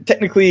does it.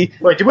 Technically,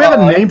 Wait, do we have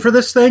a name for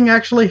this thing,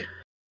 actually?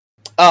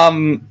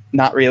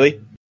 not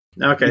really.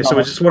 Okay, No. so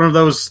it's just one of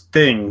those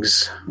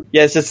things.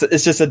 Yeah, it's just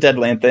a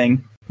Deadland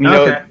thing.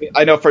 Okay.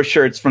 I know for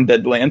sure it's from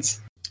Deadlands.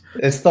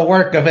 It's the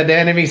work of an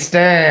enemy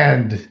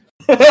stand.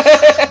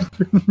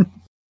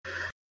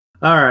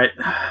 All right.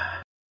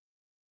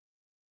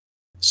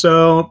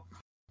 So,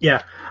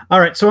 yeah. All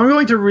right, so I'm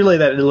going to relay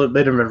that little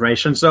bit of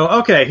information. So,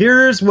 okay,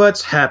 here's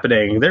what's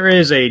happening. There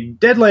is a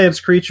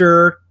Deadlands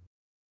creature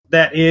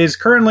that is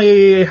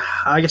currently,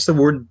 I guess the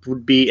word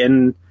would be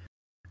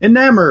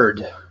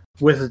enamored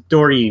with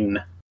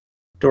Dorian.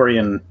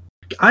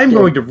 I'm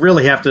going to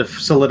really have to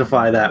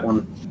solidify that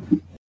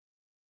one.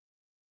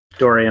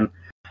 Dorian.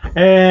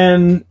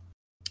 And,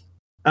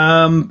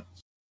 they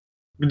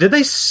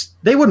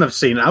wouldn't have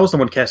seen it. I was the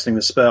one casting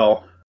the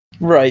spell.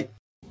 Right.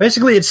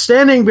 Basically, it's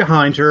standing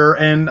behind her,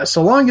 and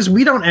so long as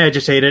we don't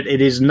agitate it,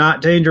 it is not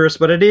dangerous,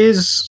 but it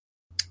is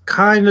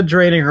kind of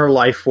draining her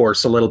life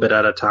force a little bit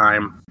at a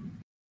time.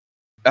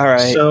 All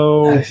right.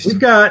 So we've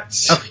got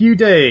a few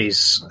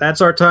days.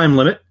 That's our time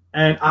limit,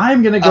 and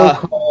I'm going to go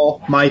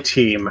call my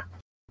team.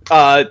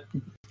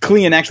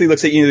 Clean actually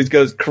looks at you and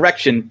goes,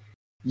 "Correction,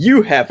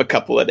 you have a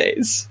couple of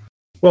days."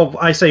 Well,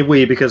 I say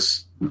we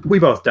because we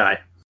both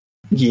die.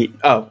 Yeah.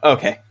 Oh,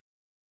 okay.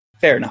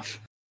 Fair enough.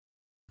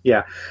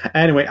 Yeah.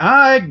 Anyway,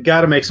 I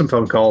gotta make some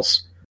phone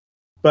calls.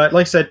 But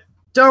like I said,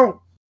 try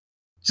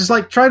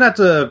not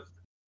to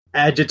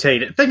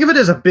agitate it. Think of it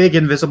as a big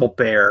invisible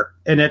bear,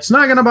 and it's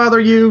not gonna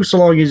bother you so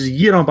long as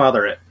you don't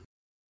bother it.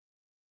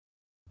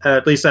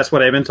 At least that's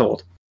what I've been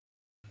told.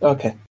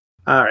 Okay.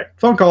 Alright,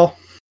 phone call.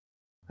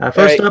 First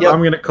All right, up, yep.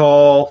 I'm gonna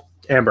call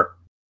Amber.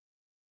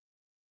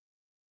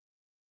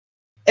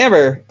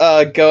 Amber,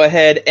 go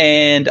ahead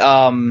and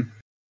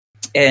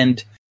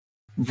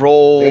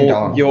roll Ding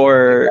dong.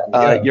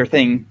 your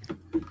thing.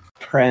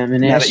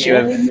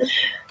 Premonition.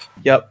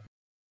 Yep.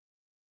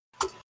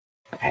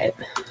 Alright.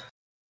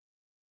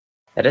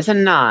 That is a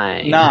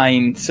 9.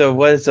 9. So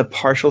what does a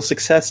partial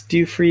success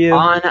do for you?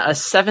 On a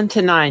 7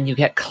 to 9, you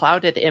get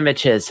clouded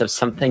images of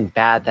something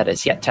bad that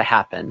is yet to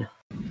happen.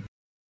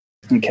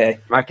 Okay.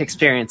 Mark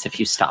experience if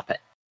you stop it.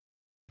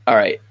 All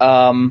right.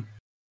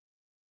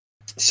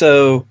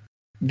 So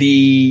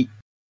the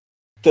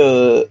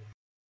oh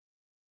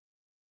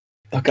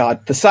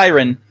god, the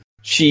siren.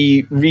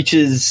 She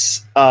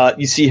reaches.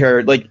 You see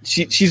her like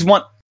she's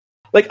one.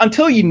 Like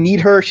until you need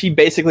her, she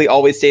basically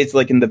always stays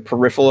like in the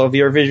peripheral of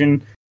your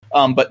vision.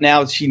 But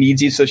now she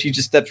needs you, so she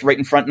just steps right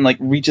in front and like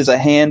reaches a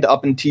hand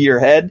up into your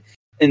head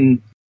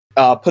and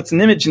puts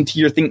an image into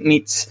your think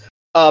meets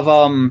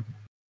of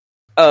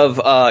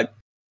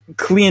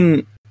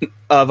clean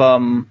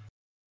of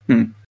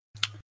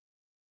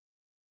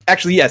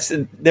Actually, yes,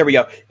 there we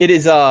go. It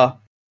is the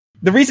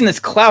reason it's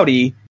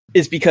cloudy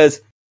is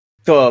because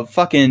the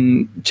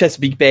fucking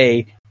Chesapeake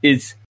Bay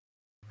is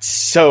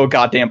so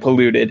goddamn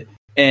polluted,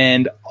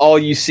 and all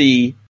you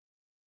see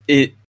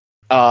it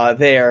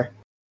there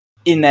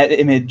in that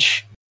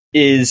image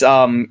is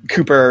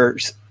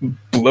Cooper's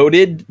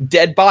bloated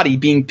dead body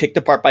being picked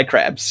apart by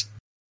crabs.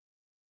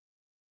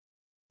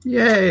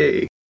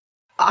 Yay!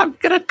 I'm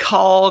gonna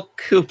call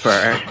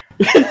Cooper.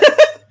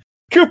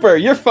 Cooper,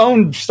 your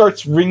phone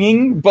starts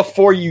ringing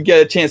before you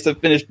get a chance to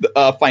finish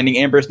finding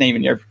Amber's name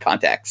in your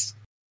contacts.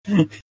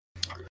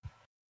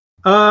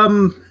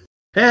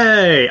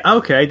 Hey,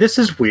 okay, this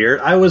is weird.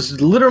 I was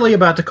literally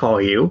about to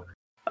call you.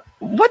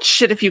 What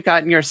shit have you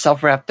gotten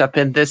yourself wrapped up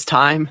in this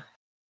time?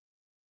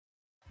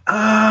 You're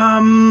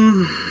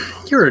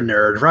a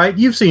nerd, right?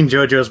 You've seen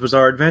JoJo's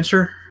Bizarre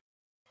Adventure.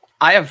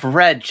 I have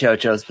read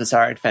JoJo's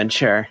Bizarre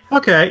Adventure.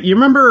 Okay, you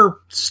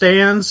remember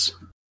Stans?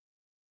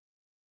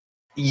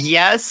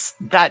 Yes,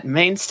 that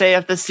mainstay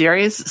of the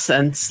series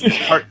since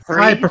part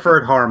 3. I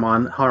preferred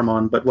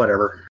Harmon, but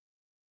whatever.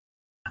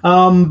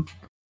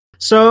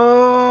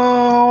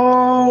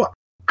 So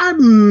I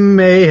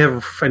may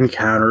have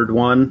encountered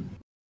one.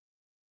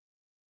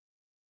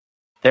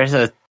 There's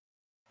a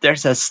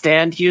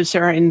stand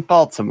user in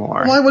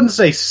Baltimore. Well, I wouldn't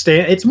say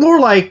Stan. It's more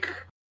like,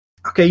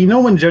 okay, you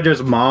know when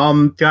JoJo's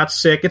mom got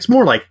sick? It's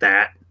more like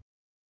that.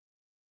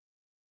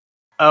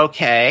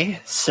 Okay,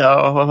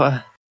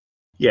 so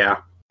Yeah.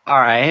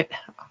 All right.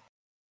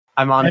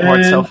 I'm on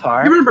board so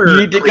far. You remember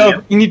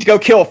You need to go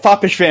kill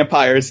foppish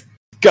vampires.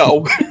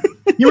 Go.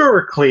 You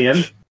remember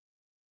Clean?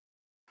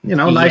 You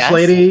know, nice Yes.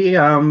 lady,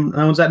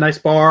 owns that nice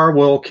bar,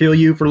 will kill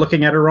you for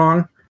looking at her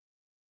wrong.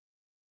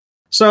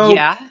 So,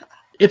 Yeah.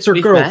 it's her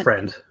we've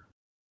girlfriend.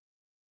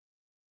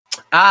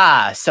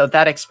 Ah, so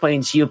that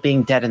explains you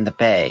being dead in the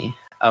bay.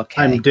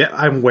 Okay.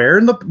 I'm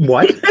wearing the...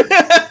 What?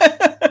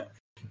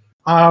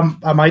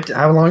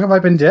 How long have I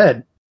been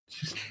dead?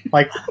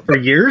 Like, for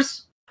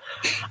years?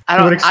 I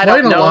It would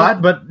explain a know.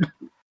 lot, but...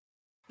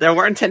 There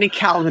weren't any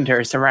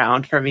calendars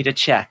around for me to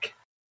check.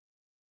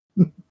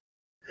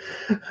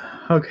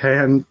 Okay,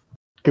 and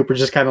Cooper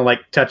just kind of like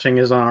touching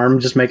his arm,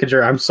 just making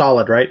sure I'm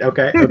solid, right?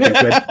 Okay, good.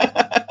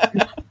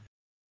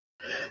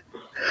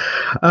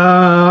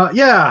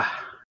 Yeah,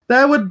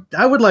 I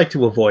would like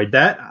to avoid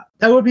that.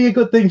 That would be a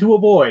good thing to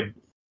avoid.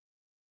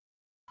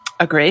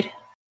 Agreed.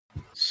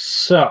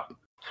 So,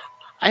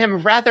 I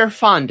am rather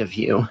fond of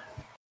you.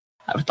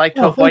 I would like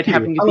to Oh, avoid thank you.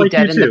 having you I be like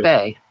dead you in the too.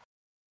 bay.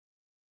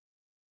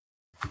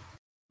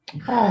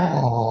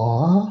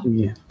 Aww.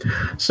 yeah.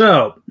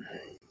 So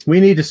we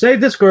need to save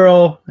this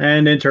girl,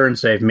 and in turn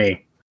save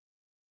me.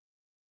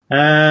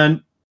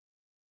 And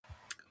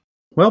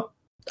well,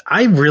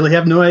 I really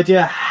have no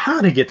idea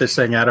how to get this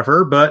thing out of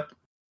her, but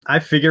I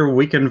figure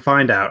we can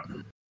find out.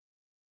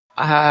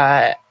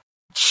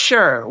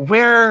 Sure.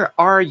 Where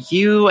are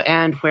you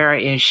and where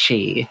is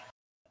she?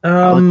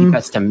 How would be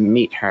best to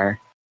meet her?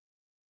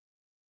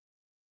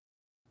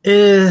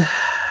 I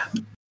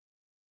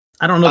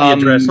don't know the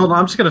address. Hold on,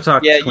 I'm just going to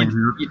talk. Yeah, to Quinn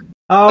here. you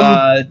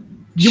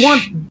You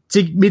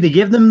want me to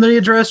give them the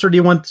address, or do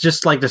you want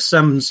just like to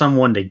send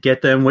someone to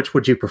get them? Which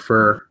would you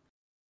prefer?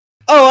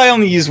 Oh, I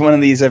only use one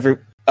of these every.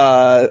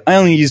 I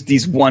only used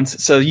these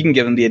once, so you can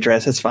give them the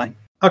address. That's fine.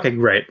 Okay,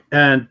 great.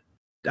 And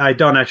I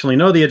don't actually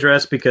know the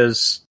address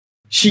because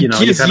She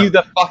gives you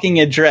the fucking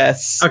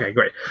address. Okay,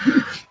 great.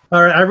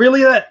 All right, I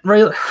relay that.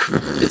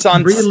 It's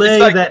on. Relay it's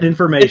like, that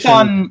information. It's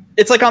on.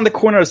 It's like on the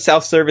corner of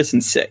South Service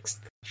and 6th.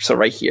 So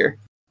right here.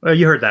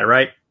 You heard that,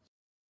 right?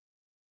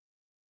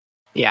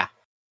 Yeah,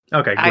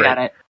 Okay, great. I got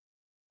it.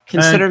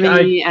 Consider And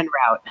me en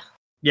route.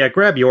 Yeah,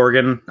 grab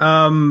Jorgen.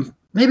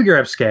 Maybe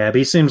grab Scab.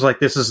 He seems like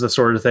this is the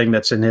sort of thing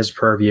that's in his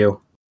purview.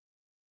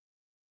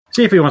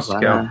 See if he wants to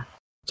go.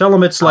 Tell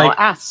him it's I'll like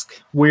ask.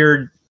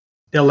 weird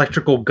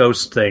electrical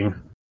ghost thing.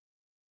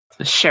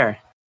 Sure.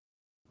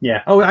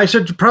 Yeah. Oh, I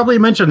should probably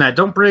mention that.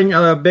 Don't bring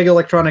big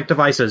electronic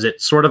devices.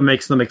 It sort of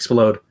makes them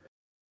explode.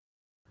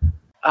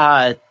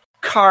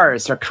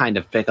 Cars are kind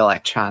of big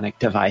electronic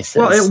devices.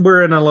 Well,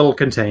 we're in a little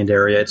contained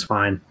area. It's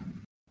fine.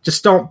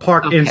 Just don't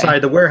park Okay. inside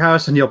the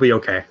warehouse and you'll be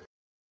okay.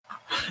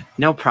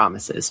 No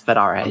promises, but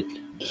all right.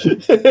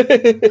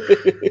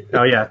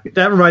 Oh, yeah.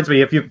 That reminds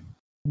me, if you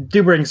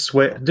do bring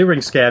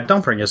Scab,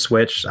 don't bring a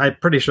Switch. I'm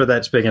pretty sure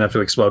that's big enough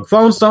to explode.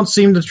 Phones don't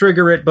seem to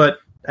trigger it, but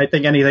I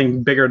think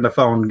anything bigger than the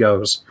phone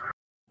goes.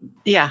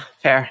 Yeah,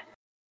 fair.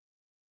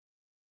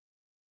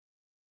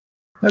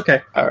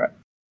 Okay. All right.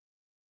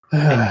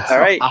 All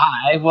right.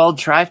 I will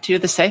drive to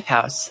the safe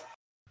house.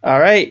 All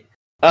right.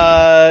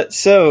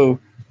 So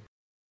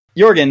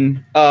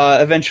Jorgen,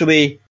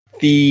 eventually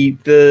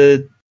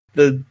the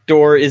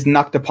door is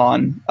knocked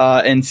upon,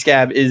 and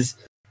Scab is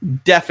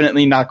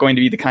definitely not going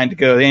to be the kind to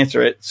go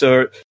answer it.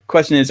 So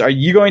question is, are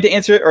you going to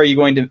answer it, or are you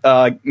going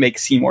to make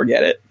Seymour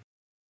get it?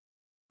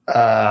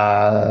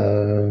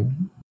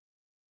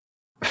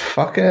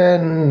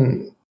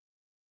 Fucking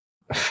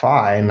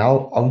fine.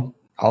 I'll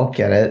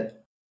get it.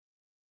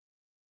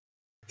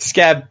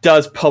 Scab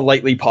does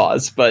politely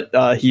pause, but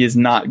he is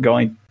not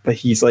going. But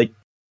he's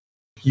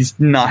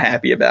not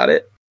happy about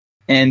it.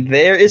 And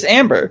there is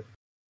Amber.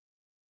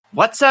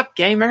 What's up,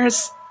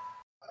 gamers?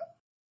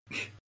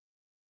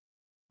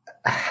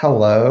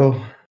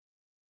 Hello.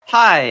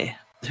 Hi.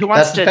 Who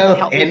wants That's to both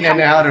help me? in and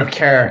out of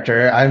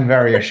character. I'm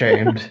very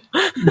ashamed.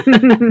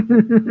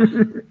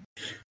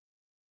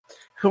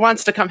 Who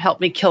wants to come help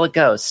me kill a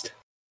ghost?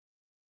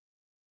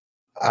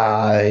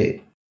 Well,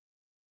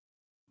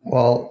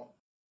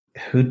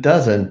 who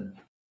doesn't?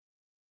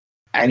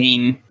 I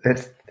mean,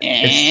 It's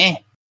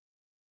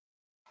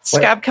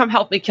Scab, come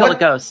help me kill a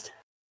ghost.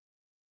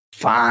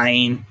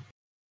 fine.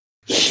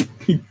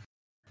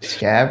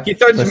 Scab. He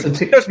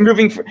starts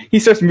moving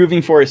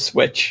for his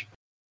Switch.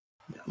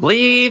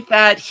 Leave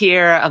that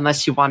here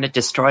unless you want it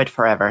destroyed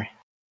forever.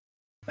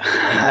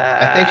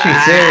 I think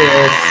she's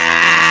serious.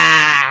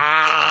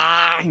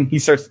 He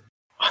starts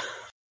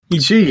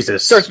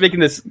Jesus. starts making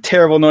this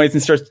terrible noise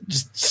and starts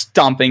just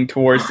stomping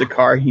towards the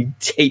car. He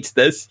hates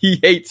this. He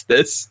hates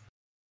this.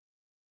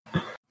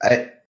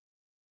 You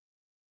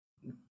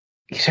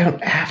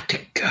don't have to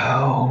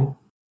go.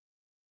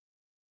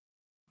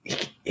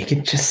 You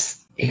can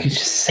just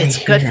stay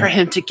It's good here. for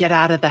him to get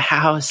out of the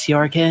house,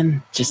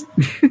 Jorgen. Just,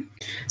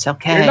 it's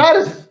okay.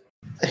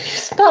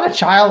 He's not a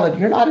child, and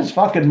you're not his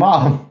fucking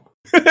mom.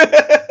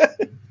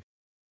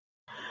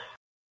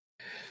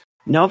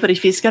 No, but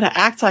if he's going to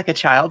act like a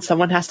child,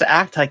 someone has to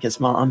act like his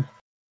mom.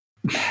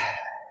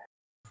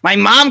 My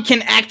mom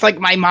can act like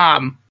my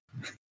mom.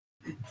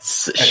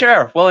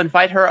 Sure, we'll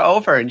invite her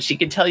over and she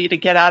can tell you to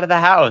get out of the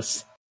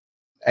house.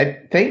 I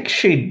think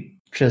she'd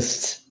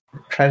just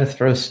try to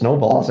throw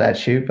snowballs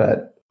at you,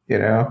 but,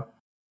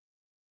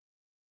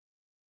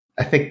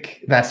 I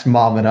think that's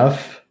mom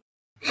enough.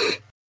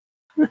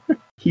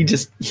 He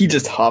just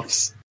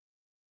huffs.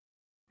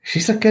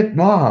 She's a good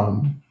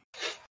mom.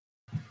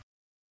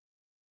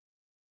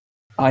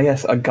 Ah,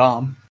 yes, a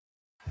gom.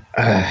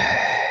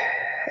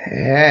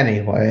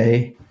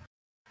 Anyway,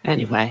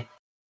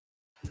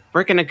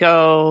 we're gonna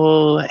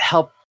go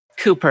help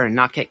Cooper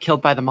not get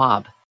killed by the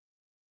mob.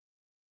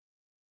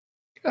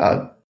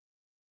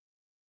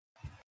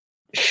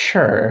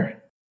 Sure.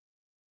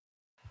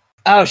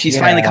 Oh, she's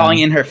finally Yeah. calling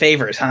in her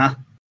favors, huh?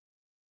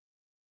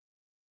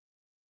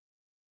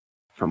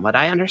 From what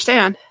I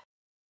understand.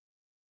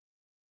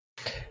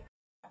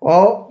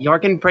 Well,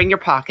 Jorgen, bring your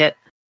pocket.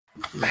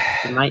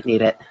 You might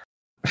need it.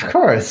 of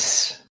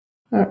course.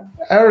 I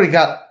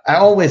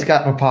always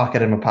got my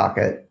pocket in my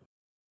pocket.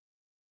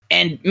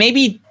 And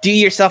maybe do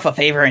yourself a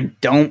favor and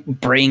don't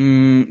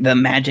bring the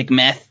magic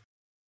meth.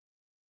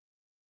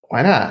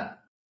 Why not?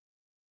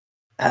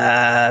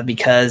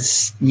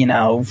 Because,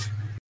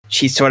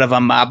 she's sort of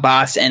a mob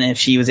boss, and if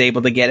she was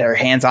able to get her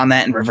hands on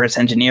that and reverse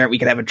engineer it, we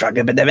could have a drug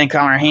epidemic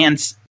on our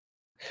hands.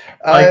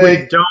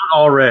 We don't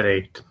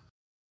already.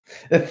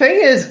 The thing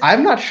is,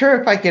 I'm not sure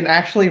if I can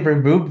actually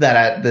remove that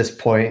at this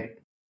point.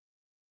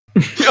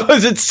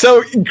 Because it's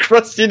so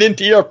encrusted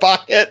into your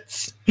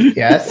pockets.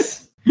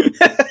 Yes.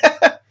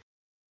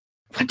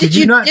 What did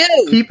you not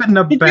do? keep it in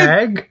a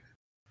bag?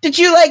 Did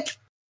you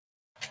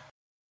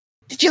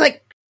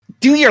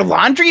do your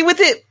laundry with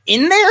it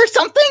in there or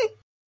something?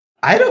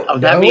 I don't know.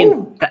 That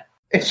means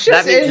it's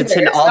just it's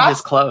in there. all not-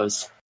 his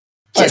clothes.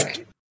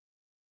 Just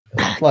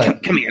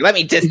Look, come here. Let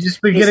me just. He's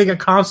just been getting a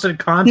constant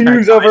contact. He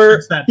moves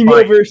over. since that He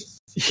fight.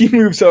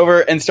 moves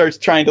over and starts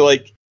trying to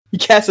he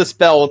casts a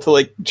spell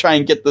to try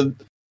and get the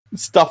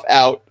stuff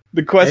out.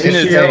 The question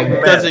is,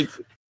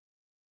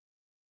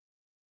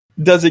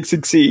 does it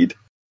succeed?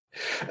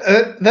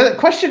 the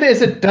question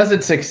isn't does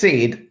it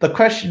succeed? The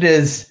question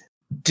is,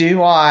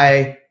 do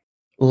I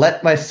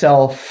let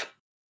myself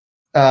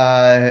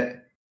agree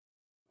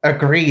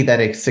that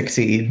it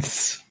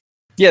succeeds?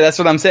 Yeah, that's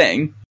what I'm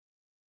saying.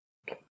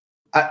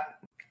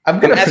 I'm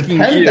going to asking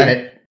pretend you. that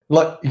it...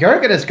 Look,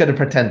 Jorgen is going to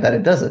pretend that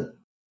it doesn't.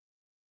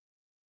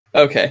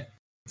 Okay,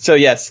 so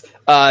yes,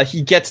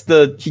 he gets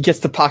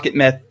the pocket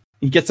meth.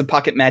 He gets the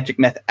pocket magic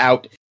meth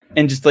out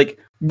and just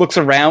looks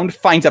around,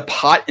 finds a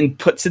pot and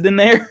puts it in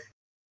there.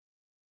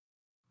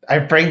 I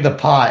bring the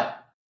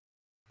pot.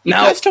 You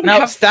guys don't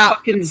have stop.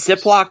 fucking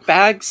Ziploc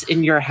bags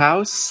in your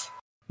house?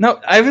 No,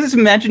 I was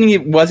imagining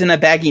it wasn't a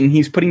baggie and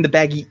he's putting the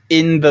baggie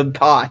in the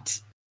pot.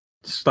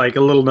 It's like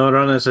a little note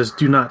on it that says,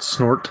 "Do not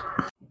snort."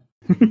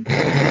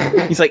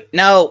 He's like,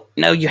 no,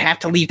 you have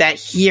to leave that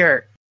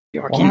here.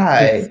 Jorgen.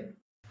 Why?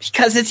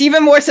 Because it's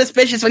even more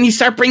suspicious when you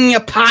start bringing a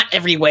pot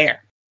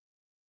everywhere.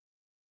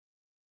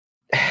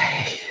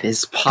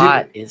 This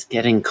pot is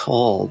getting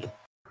cold.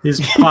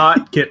 His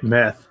pot get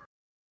meth.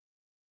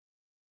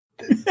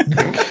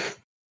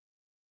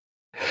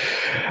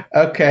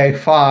 Okay,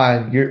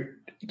 fine. You're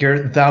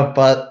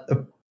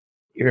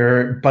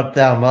but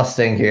thou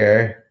Mustang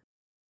here.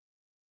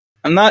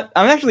 I'm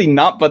actually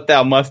not but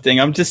thou Mustang.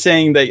 I'm just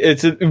saying that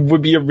it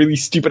would be a really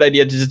stupid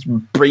idea to just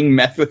bring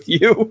meth with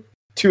you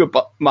to a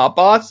mob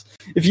boss.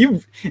 If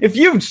you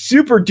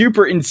super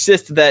duper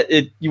insist that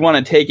you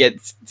want to take it,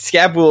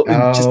 Scab will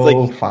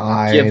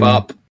Fine. give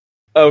up.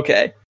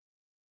 Okay.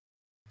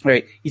 All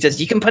right. He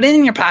says you can put it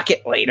in your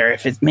pocket later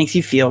if it makes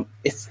you feel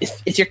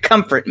it's your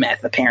comfort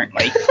meth,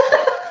 apparently.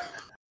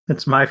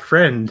 That's my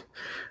friend.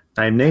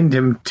 I named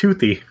him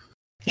Toothy.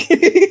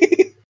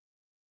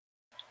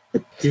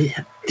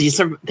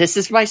 This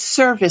is my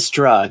service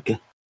drug.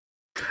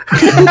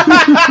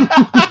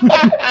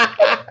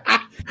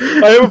 I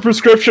have a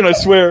prescription, I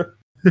swear.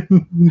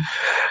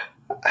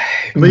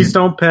 Please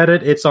don't pet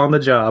it. It's on the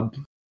job.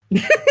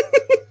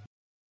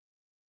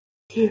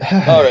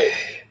 All right.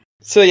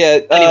 So yeah.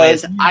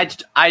 Anyways,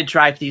 I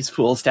drive these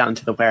fools down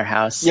to the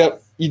warehouse.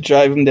 Yep. You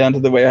drive them down to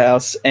the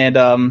warehouse,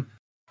 and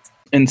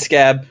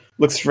Scab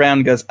looks around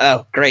and goes,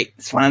 "Oh, great!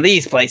 It's one of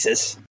these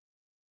places."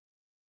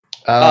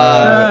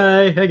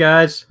 Hey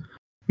guys.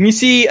 You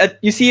see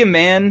a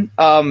man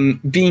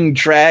being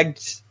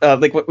dragged.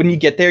 When you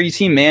get there, you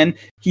see a man.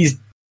 He's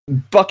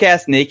buck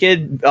ass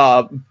naked.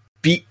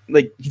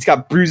 He's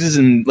got bruises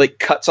and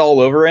cuts all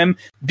over him,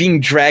 being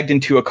dragged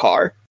into a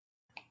car.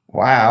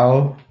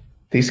 Wow.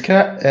 These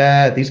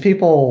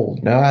people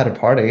know how to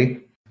party.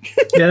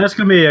 Yeah, that's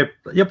gonna be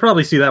you'll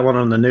probably see that one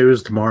on the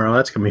news tomorrow.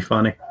 That's gonna be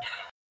funny.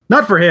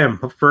 Not for him,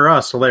 for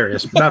us,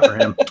 hilarious. But not for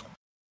him.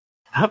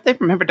 I hope they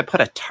remember to put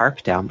a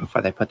tarp down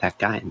before they put that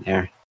guy in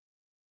there.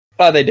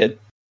 Oh, they did.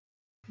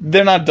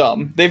 They're not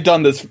dumb. They've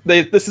done this.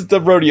 This is the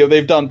rodeo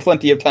they've done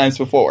plenty of times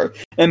before.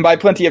 And by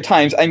plenty of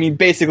times, I mean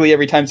basically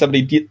every time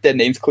somebody dead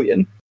names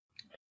Clean.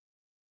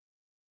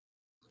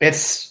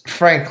 It's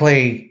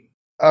frankly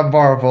a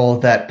marvel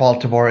that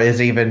Baltimore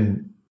is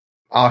even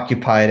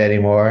occupied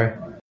anymore.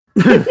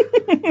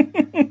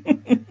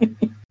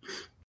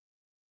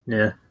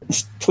 Yeah.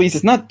 Please,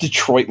 it's not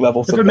Detroit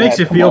levels. If of it makes bad.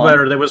 you Come feel on.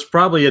 better, that was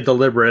probably a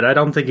deliberate. I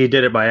don't think he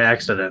did it by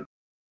accident.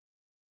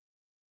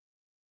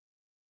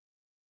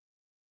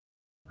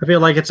 I feel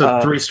like it's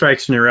a 3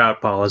 strikes and you're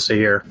out policy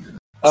here.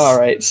 All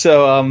right,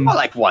 so More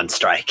like 1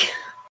 strike.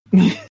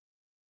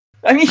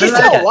 I mean, he's I still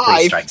get 3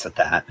 alive. strikes with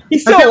that.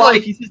 He's I still feel alive.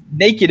 like- He's just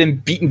naked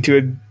and beaten to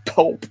a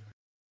pulp.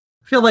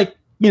 I feel like,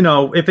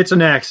 if it's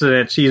an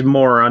accident, she's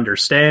more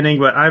understanding,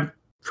 but I'm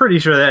pretty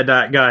sure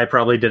that guy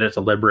probably did it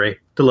deliberately.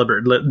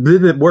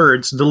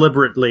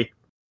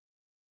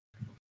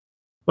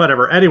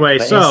 Whatever. Anyway,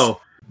 But so,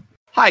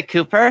 Hi,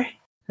 Cooper.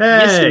 You seem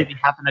to hey, be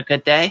having a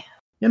good day.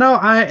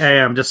 I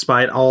am,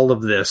 despite all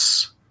of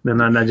this. And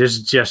then I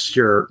just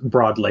gesture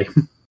broadly.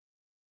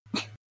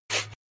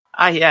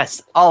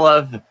 Yes, all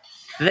of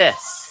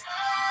this.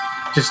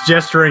 Just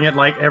gesturing at,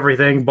 like,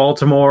 everything.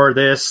 Baltimore,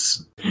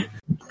 this,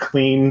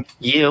 clean,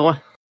 You.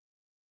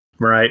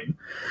 right?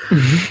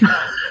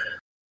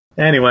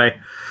 Anyway,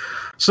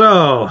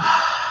 so,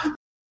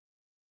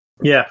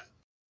 yeah.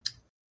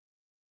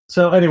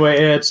 So,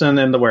 anyway, it's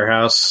in the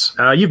warehouse.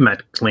 You've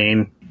met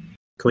Clean.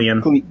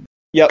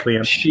 Yep.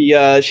 Clean.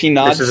 She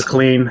nods. This is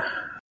Clean.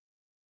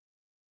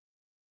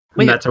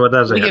 We- And that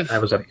was we it. have-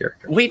 That was out of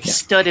character. We've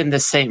stood in the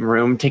same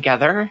room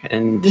together,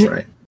 and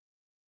Right.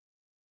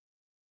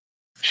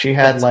 She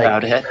had that's like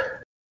about it.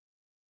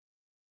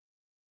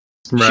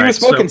 She Right, was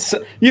smoking.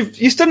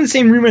 You stood in the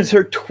same room as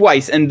her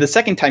twice, and the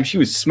second time she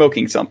was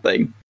smoking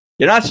something.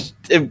 You're not.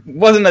 It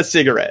wasn't a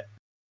cigarette.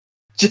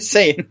 Just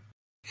saying.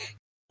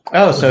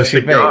 oh, so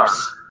she Cigar.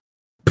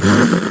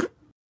 vapes.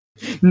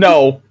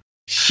 No,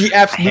 she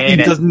absolutely hate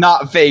it. does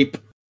not vape.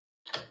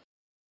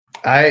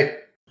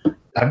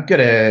 I'm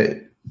gonna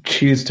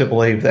choose to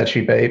believe that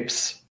she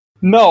vapes.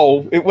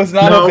 No, it was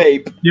not No. a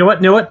vape. You know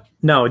what?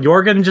 No,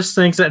 Jorgen just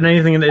thinks that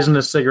anything that isn't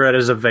a cigarette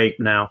is a vape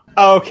now.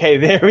 Okay,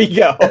 there we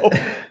go.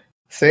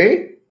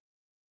 See?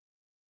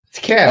 It's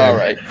canon. All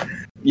right.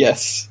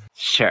 Yes.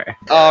 Sure.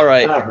 All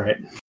right. All right.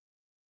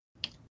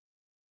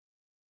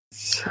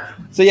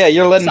 So yeah,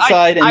 you're led So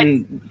inside,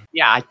 and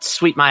Yeah, I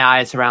sweep my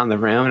eyes around the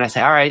room, and I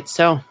say, all right,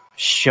 so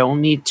show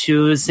me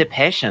to the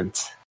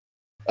patient.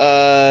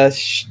 they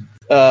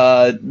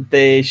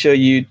show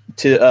you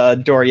to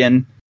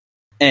Dorian,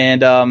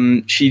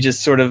 and she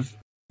just sort of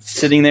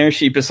sitting there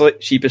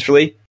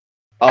sheepishly,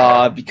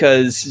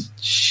 because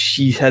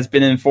she has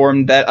been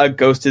informed that a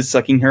ghost is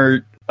sucking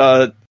her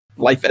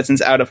life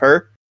essence out of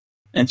her,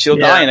 and she'll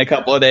Yeah. die in a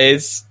couple of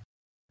days.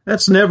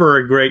 That's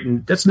never great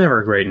news. That's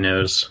never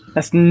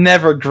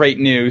great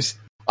news.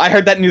 I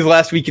heard that news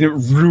last week, and it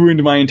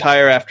ruined my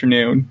entire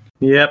afternoon.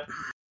 Yep.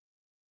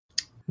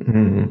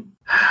 Mhm.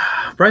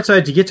 Bright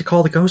side, you get to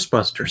call the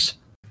Ghostbusters.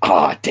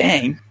 Aw,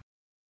 dang.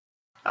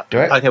 Do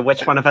I? Okay,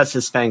 which one of us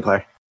is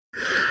Spangler?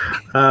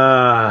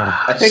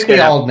 I think we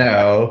all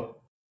know.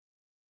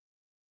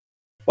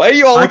 Why are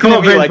you all I looking call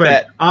at me like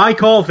that? I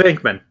call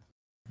Venkman.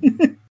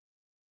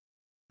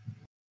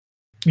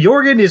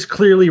 Jorgen is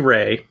clearly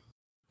Ray.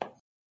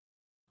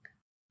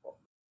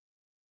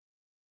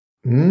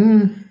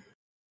 Mm.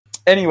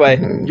 Anyway,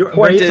 Mhm.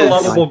 What Ray's a is-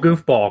 lovable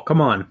goofball.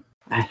 Come on.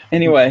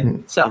 anyway.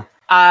 So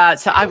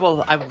I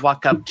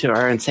walk up to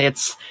her and say,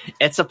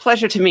 it's a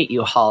pleasure to meet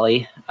you,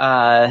 Holly.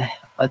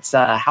 Let's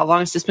how long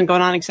has this been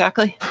going on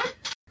exactly?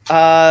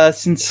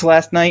 Since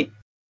last night.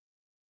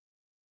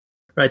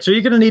 Right, so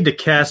you're going to need to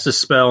cast a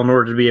spell in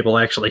order to be able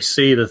to actually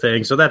see the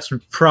thing. So that's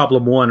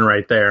problem 1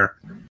 right there.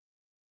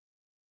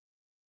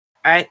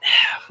 All right.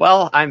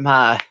 Well, I'm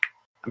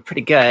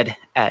pretty good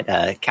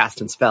at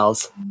casting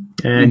spells.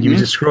 And you Mhm.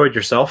 destroyed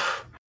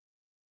yourself.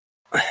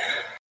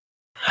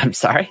 I'm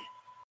sorry.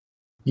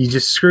 You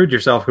just screwed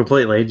yourself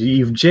completely.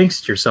 You've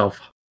jinxed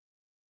yourself.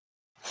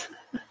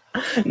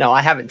 No,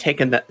 I haven't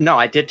taken that. No,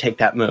 I did take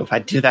that move. I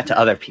do that to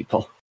other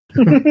people.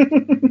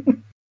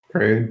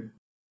 Rude.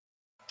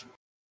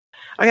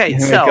 Okay, Anyway,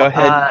 so go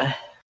ahead.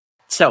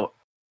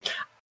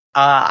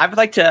 I would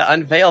like to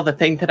unveil the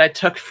thing that I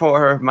took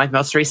for my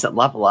most recent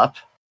level up.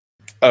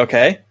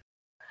 Okay.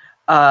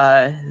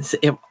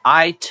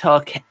 I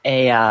took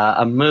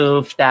a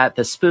move that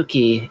the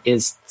spooky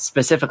is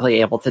specifically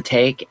able to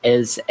take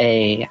is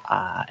an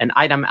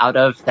item out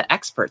of the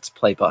expert's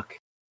playbook.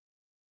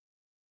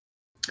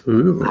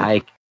 Ooh.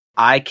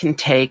 I can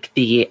take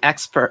the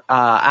expert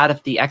out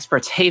of the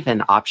expert's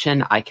haven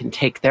option. I can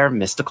take their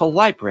mystical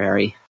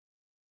library,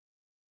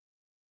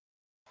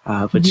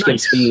 which Nice.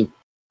 gives me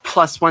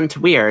 +1 to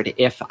weird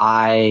if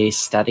I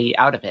study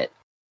out of it.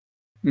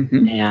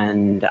 Mm-hmm.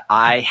 And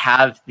I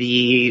have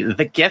the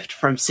gift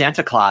from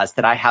Santa Claus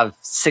that I have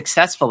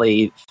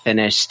successfully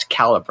finished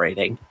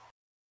calibrating.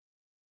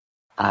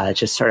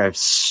 Just sort of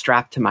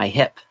strapped to my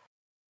hip.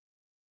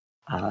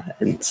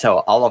 And so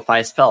all of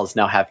my spells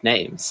now have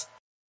names.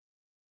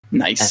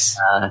 Nice.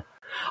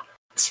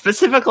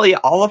 Specifically,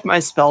 all of my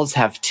spells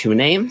have 2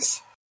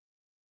 names.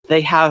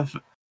 They have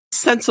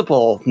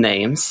sensible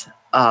names,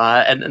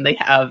 and then they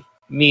have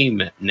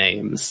meme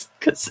names,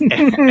 because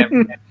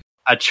I'm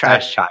a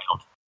trash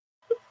child.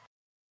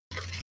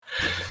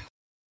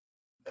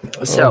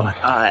 So,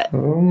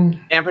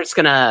 Amber's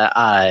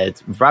gonna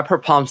rub her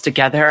palms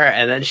together,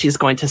 and then she's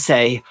going to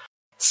say,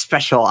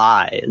 "Special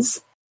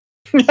eyes."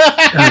 All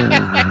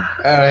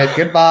right,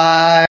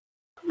 goodbye.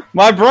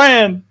 My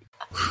brand.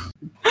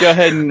 Go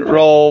ahead and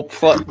roll.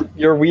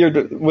 You're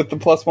weird with the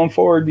 +1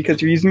 forward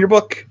because you're using your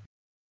book.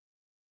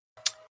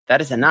 That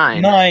is a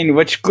 9. 9.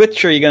 Which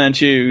glitch are you gonna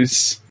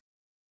choose?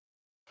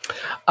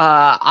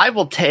 I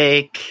will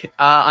take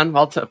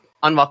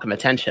unwelcome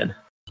attention.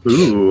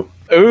 Ooh,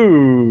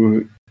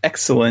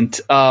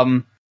 excellent.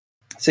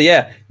 So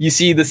yeah, you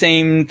see the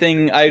same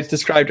thing I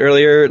described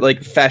earlier,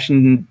 like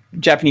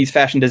Japanese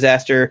fashion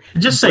disaster.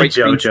 Just say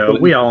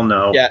JoJo. We all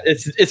know. Yeah,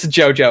 it's a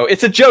JoJo.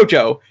 It's a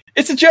JoJo.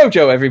 It's a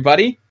JoJo.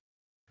 Everybody,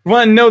 you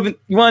want to know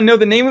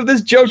the name of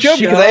this JoJo?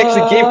 Because I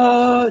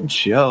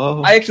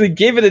actually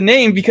gave it a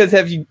name because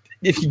if you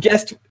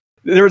guessed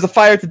there was a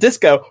fire at the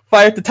disco,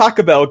 fire at the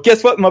Taco Bell.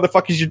 Guess what,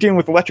 motherfuckers? You're doing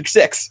with Electric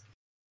Six.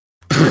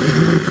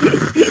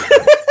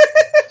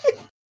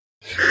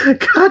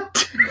 God,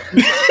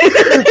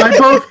 I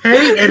both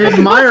hate and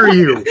admire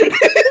you.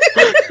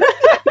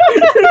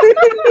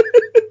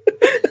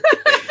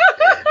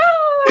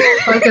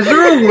 Like, is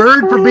there a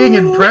word for being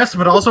impressed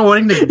but also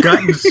wanting to gut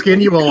and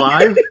skin you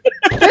alive?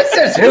 This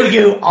is who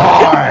you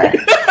are.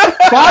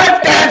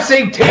 5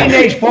 dancing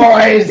teenage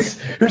boys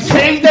who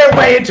sing their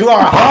way into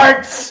our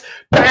hearts.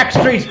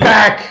 Backstreet's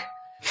back.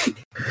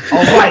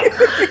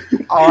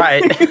 All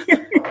right.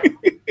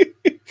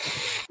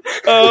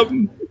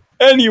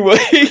 Anyway,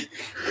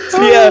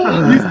 so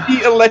yeah, you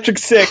see Electric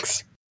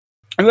Six.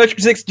 Electric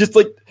Six just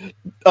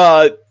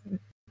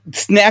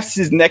snaps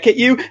his neck at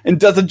you and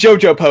does a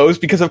JoJo pose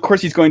because of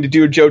course he's going to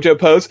do a JoJo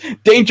pose.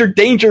 Danger,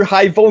 danger,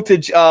 high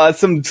voltage.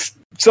 Some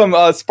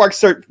sparks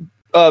start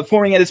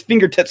forming at his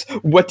fingertips.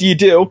 What do you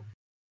do?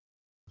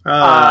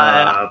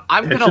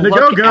 I'm gonna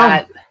look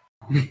at.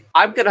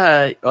 I'm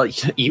gonna. Well,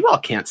 you all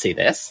can't see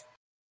this.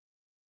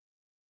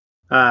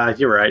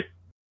 You're right.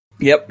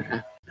 Yep.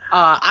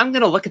 I'm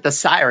gonna look at the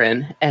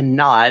siren and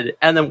nod,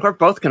 and then we're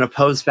both gonna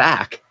pose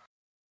back.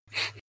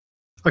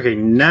 Okay,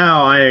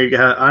 now I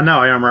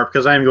armor up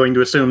because I am going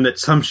to assume that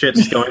some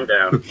shit's going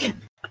down.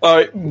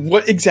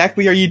 What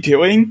exactly are you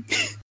doing?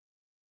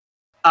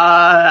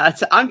 I'm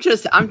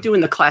doing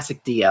the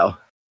classic Dio.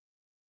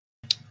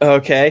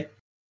 Okay.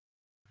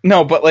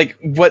 No, but like,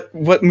 what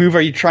move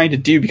are you trying to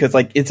do? Because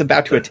like, it's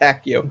about to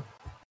attack you.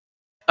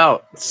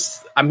 Oh,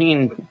 I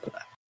mean,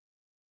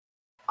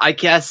 I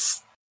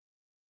guess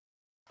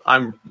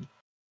I'm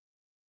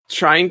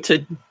trying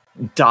to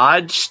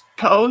dodge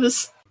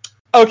pose.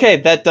 Okay,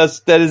 that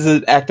is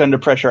an act under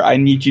pressure. I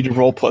need you to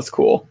roll plus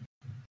cool.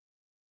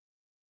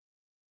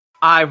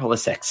 I roll a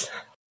 6.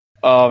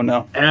 Oh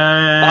no.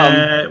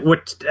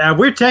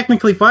 We're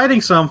technically fighting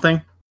something.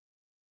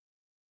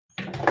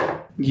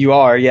 You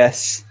are,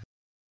 yes.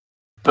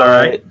 All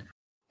right.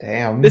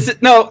 Damn. This is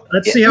no.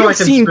 Let's see how I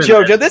can seen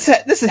spin JoJo.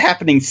 This is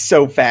happening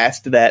so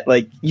fast that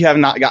like you have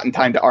not gotten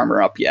time to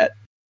armor up yet.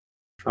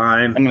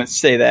 Fine. I'm going to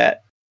say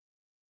that.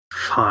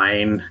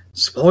 Fine.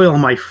 Spoil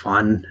my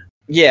fun.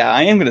 Yeah,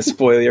 I am going to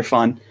spoil your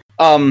fun.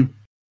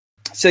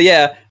 So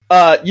yeah,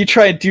 you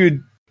try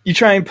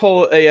and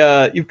pull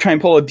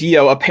a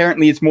Dio.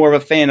 Apparently, it's more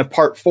of a fan of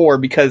Part 4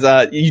 because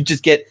you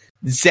just get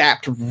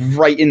zapped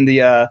right in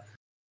the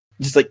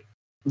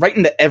right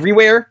into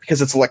everywhere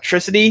because it's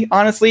electricity.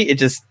 Honestly, it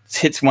just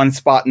hits one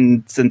spot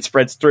and then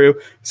spreads through.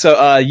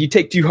 So you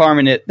take 2 harm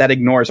in it. That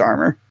ignores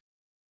armor.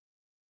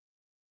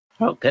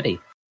 Oh, goody.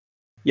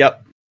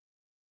 Yep.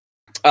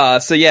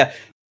 So yeah,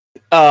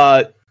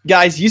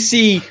 guys, you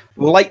see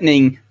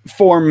lightning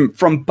form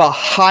from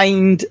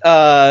behind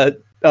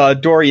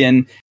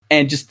Dorian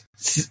and just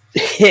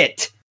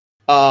hit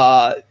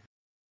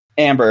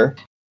Amber,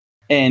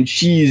 and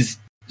she's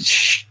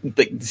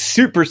like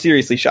super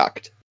seriously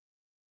shocked.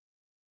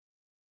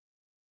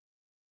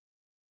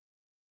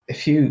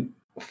 If you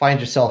find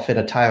yourself in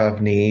a time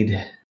of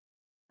need,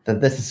 then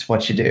this is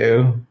what you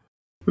do.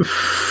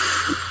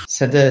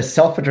 Send a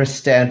self-addressed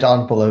stamped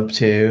envelope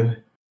to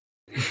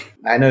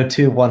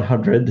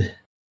 902-100.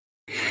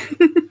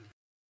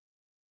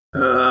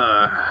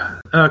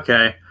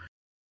 Okay.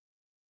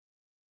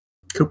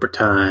 Cooper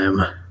time.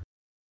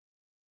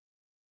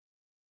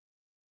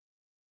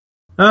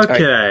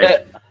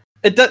 Okay.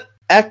 It does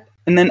act,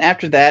 and then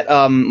after that,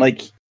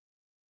 like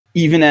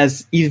even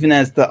as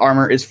the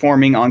armor is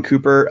forming on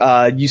Cooper,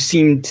 you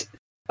seemed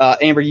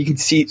Amber. You can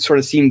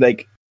seemed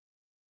like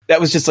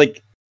that was just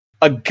like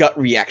a gut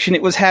reaction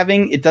it was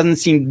having. It doesn't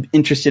seem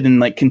interested in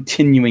like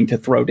continuing to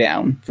throw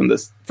down from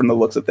the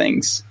looks of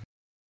things.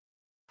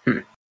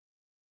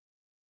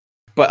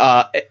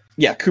 But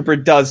yeah, Cooper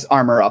does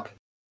armor up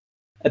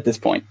at this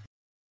point.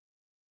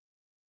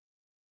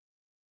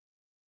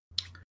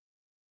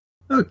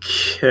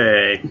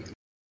 Okay.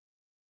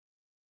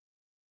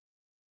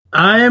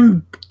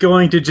 I'm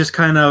going to just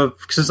kind of,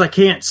 since I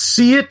can't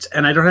see it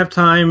and I don't have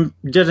time,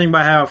 judging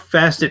by how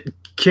fast it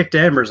kicked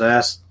Amber's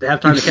ass, to have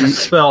time to cast a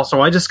spell,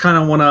 so I just kind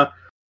of want to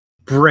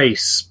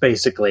brace,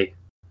 basically.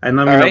 And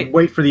I'm going to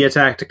wait for the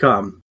attack to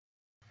come.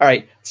 All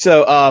right,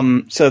 so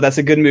that's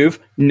a good move.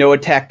 No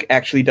attack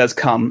actually does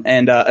come,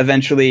 and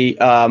eventually,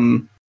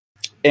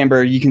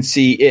 Amber, you can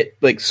see it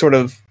like sort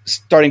of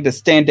starting to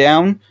stand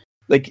down,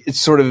 like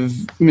it's sort of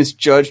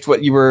misjudged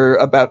what you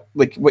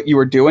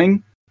were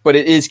doing, but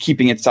it is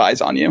keeping its eyes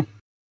on you.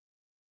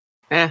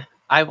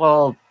 I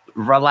will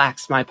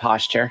relax my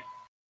posture.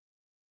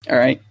 All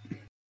right.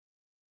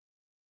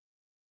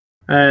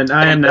 And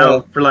I am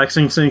now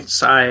relaxing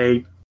since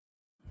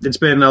it's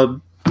been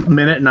a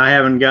minute and I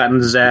haven't gotten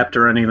zapped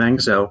or anything,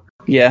 so.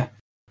 Yeah.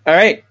 All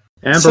right.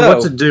 Amber,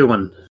 what's it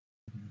doing?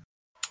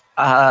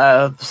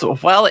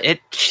 Well, it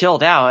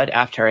chilled out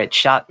after it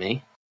shot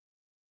me.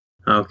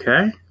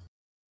 Okay.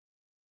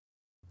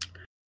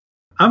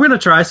 I'm going to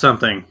try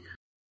something.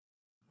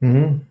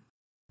 Mm-hmm.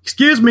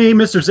 Excuse me,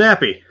 Mr.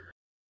 Zappy.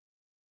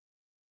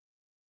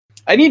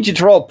 I need you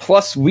to roll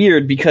plus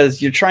weird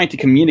because you're trying to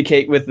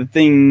communicate with the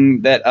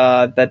thing that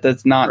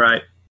does not.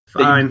 Right.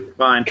 Fine.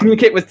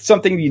 Communicate with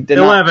something you did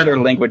 11. not share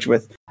language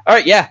with. All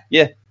right. Yeah.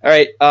 All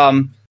right.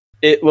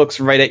 It looks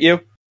right at you.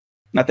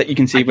 Not that you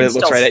can see, but it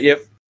looks right at you.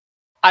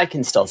 I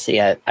can still see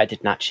it. I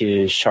did not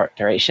choose short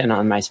duration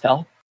on my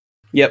spell.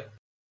 Yep.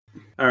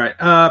 All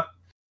right.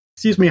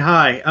 Excuse me.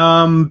 Hi.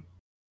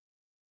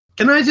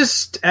 Can I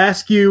just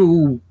ask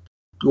you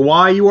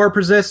why you are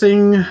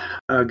possessing?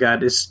 Oh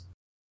God, is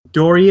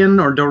Dorian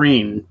or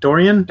Doreen?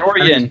 Dorian.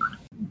 Dorian.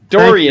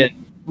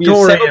 We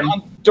Dorian. settled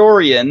on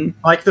Dorian.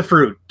 Like the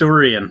fruit.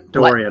 Dorian.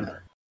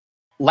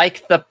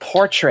 Like the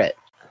portrait.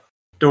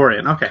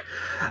 Dorian. Okay.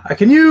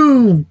 Can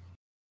you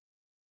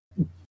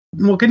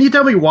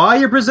tell me why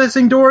you're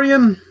possessing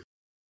Dorian?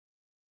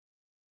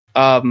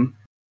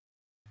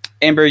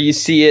 Amber, you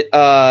see it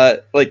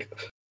like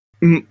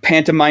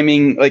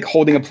pantomiming, like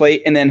holding a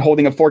plate and then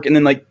holding a fork and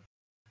then like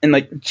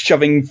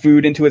shoving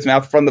food into his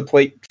mouth from the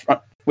plate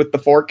with the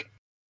fork.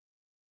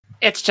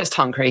 It's just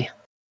hungry.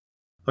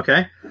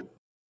 Okay.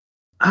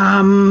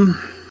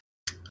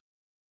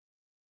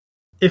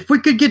 If we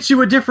could get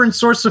you a different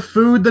source of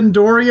food than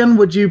Dorian,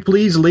 would you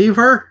please leave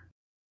her?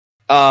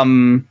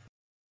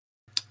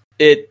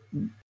 It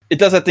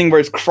does that thing where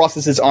it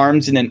crosses his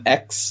arms in an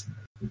X.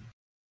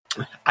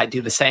 I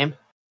do the same.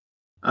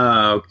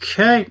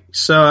 Okay,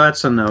 so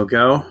that's a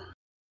no-go.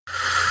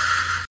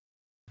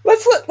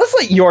 Let's let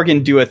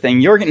Jorgen do a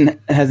thing. Jorgen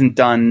hasn't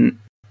done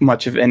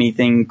much of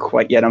anything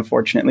quite yet,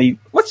 unfortunately.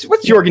 What's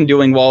Jorgen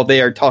doing while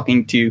they are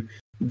talking to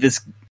this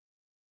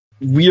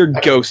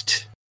weird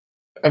ghost?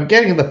 I'm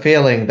getting the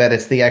feeling that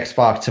it's the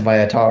Xbox to my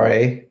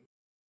Atari.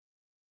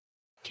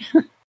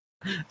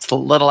 It's a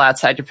little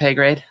outside your pay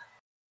grade.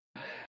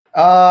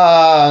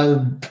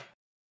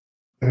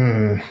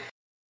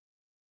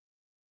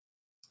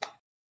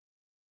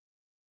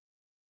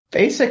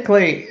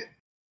 Basically,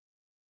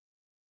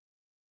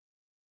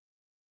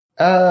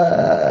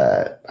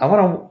 I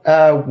want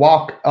to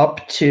walk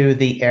up to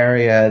the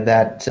area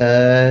that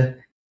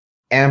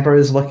Amber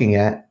is looking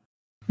at.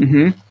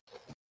 Mm-hmm.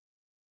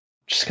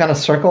 Just kind of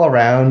circle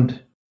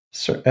around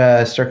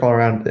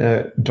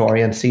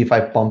Dorian, see if I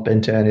bump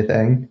into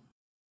anything.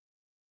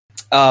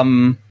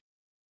 Go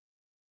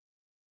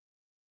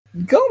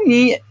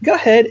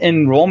ahead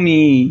and roll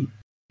me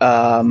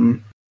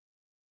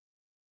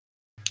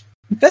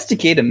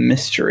investigate a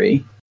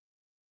mystery.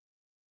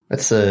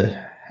 That's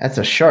a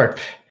sharp.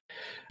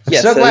 I'm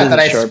Yes, so glad that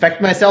I sharp.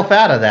 spec'd myself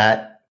out of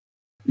that.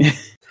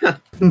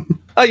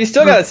 Oh, you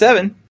still got a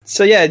 7.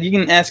 So yeah, you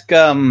can ask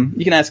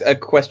a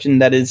question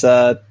that is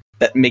that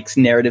makes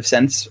narrative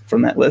sense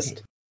from that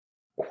list.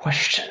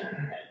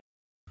 Question.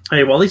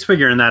 Hey, while he's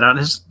figuring that out,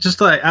 it's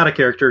just like out of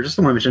character, just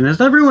want to mention,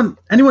 has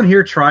anyone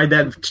here tried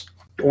that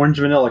orange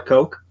vanilla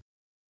Coke?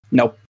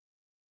 Nope.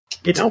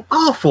 It's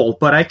awful,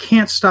 but I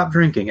can't stop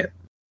drinking it.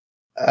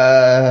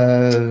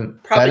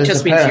 Probably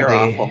just means you're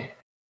awful.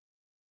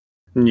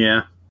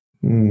 Yeah.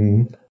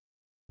 Hmm.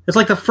 It's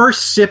like the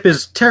first sip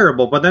is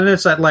terrible, but then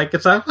it's like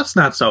that's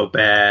not so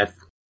bad.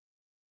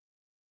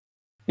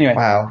 Anyway,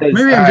 Wow.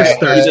 Maybe I'm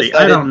just Alright, thirsty.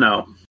 I don't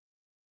know.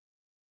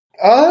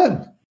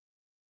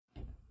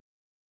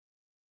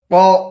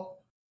 Well,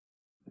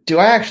 do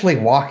I actually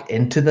walk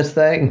into this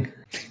thing?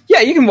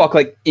 yeah, you can walk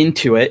like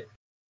into it.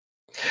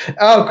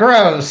 Oh,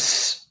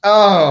 gross.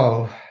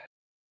 Oh.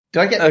 Do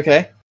I get...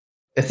 Okay.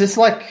 Is this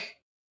like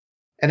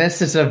an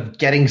instance of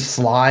getting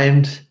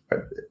slimed?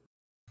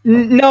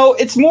 No,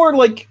 it's more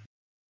like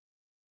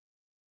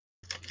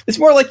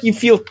you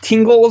feel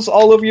tingles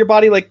all over your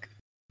body, like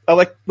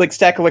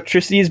static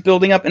electricity is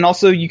building up, and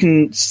also you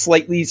can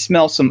slightly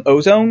smell some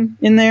ozone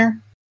in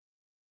there.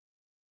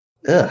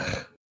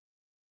 Ugh.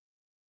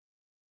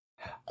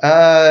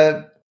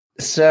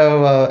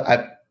 So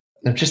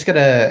I'm just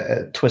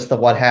gonna twist the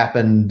what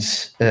happened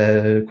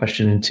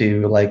question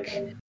into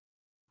like,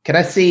 can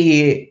I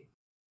see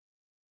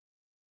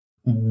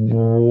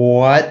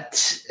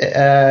what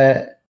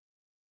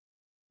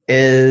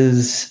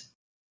is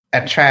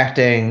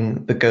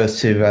attracting the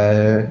ghost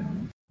to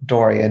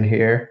Dorian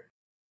here?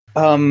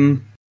 Besides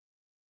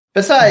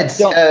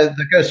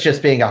the ghost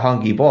just being a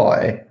hungry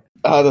boy.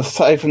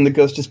 Aside from the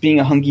ghost just being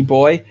a hungry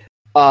boy,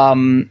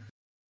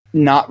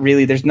 not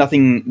really. There's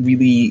nothing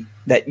really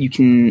that you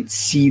can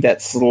see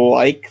that's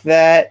like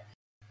that.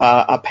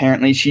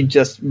 Apparently, she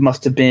just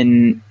must have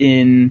been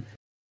in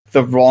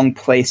the wrong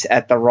place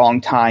at the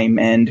wrong time,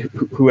 and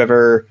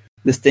whoever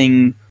this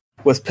thing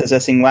was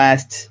possessing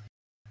last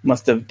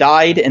must have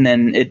died, and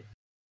then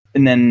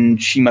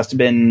she must have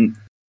been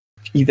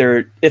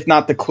either, if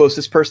not the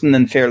closest person,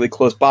 then fairly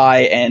close by,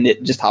 and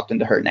it just hopped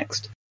into her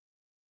next.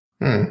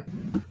 All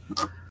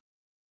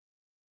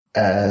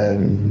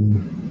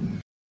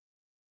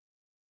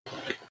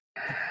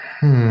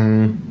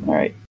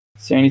right.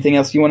 Is there anything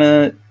else you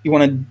wanna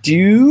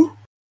do?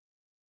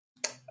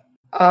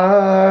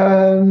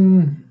 I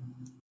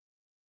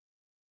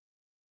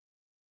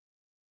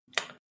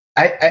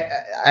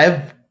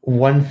have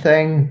one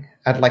thing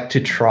I'd like to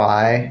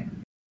try.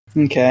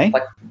 Okay.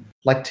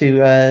 Like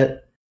to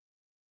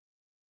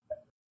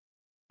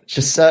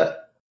just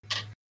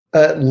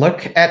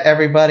look at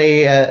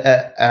everybody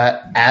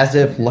as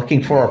if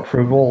looking for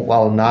approval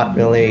while not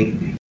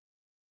really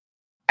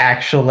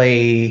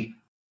actually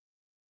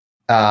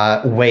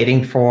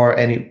waiting for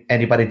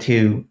anybody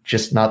to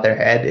just nod their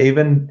head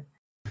even.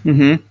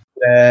 Mm-hmm.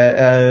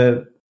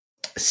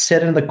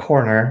 Sit in the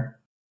corner,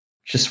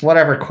 just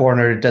whatever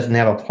corner doesn't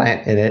have a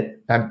plant in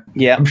it.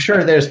 I'm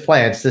sure there's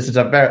plants. This is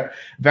a very,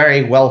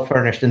 very well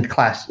furnished and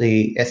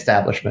classy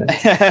establishment.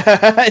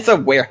 It's a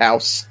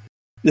warehouse.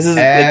 This is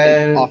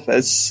an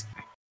office.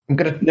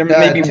 There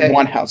may be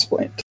one house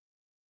plant.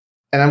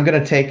 And I'm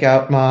gonna take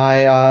out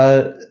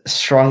my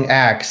strong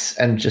axe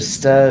and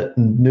just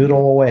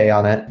noodle away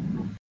on it.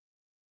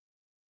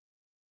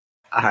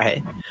 All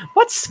right.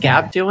 What's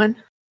Scab doing?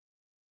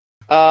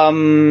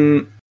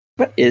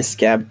 What is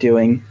Scab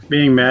doing?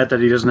 Being mad that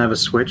he doesn't have a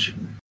switch.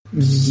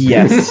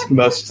 Yes,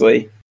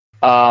 mostly.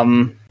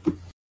 But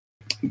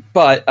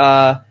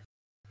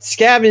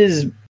Scab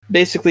is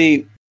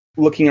basically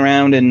looking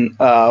around and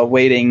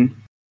waiting,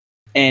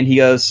 and he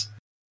goes,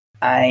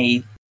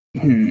 I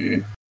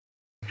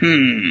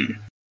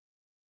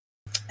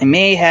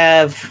may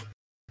have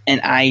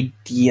an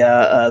idea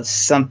of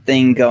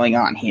something going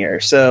on here.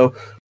 So,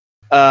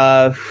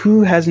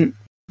 who hasn't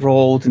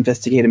rolled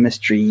Investigate a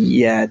Mystery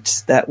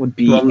yet? That would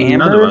be Amber.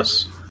 None of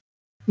us.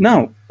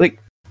 No,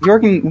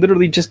 Jorgen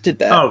literally just did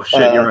that. Oh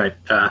shit, you're right.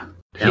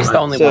 He's the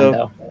only one,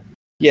 though.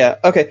 Yeah,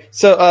 okay.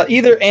 So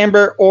either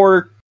Amber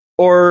or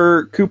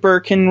Cooper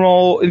can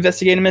roll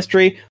Investigate a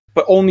Mystery,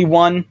 but only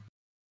one.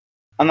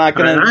 I'm not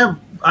gonna. Right,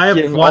 I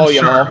have one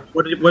sharp.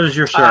 What is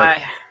your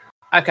sharp?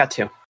 I've got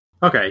two.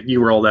 Okay,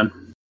 you roll then.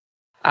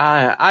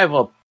 I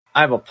will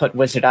put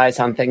wizard eyes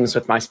on things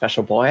with my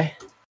special boy.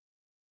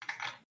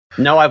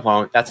 No, I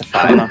won't. That's a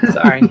 5.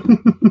 Sorry.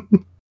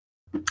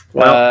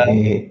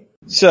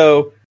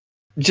 So,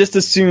 just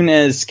as soon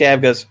as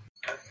Scab goes,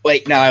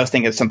 wait, no, I was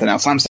thinking of something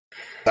else. I'm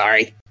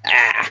sorry.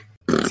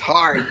 It's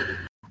hard.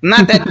 I'm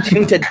not that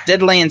tuned to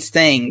Deadlands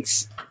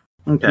things.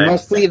 Okay. I'm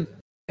mostly a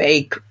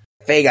fake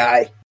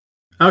eye.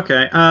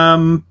 Okay.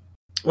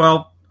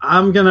 Well,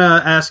 I'm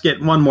gonna ask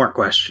it one more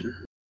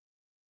question.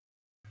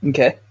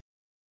 Okay.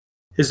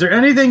 Is there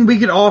anything we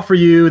could offer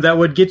you that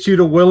would get you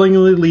to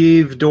willingly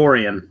leave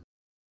Dorian?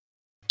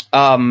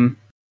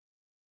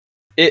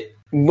 It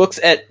looks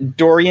at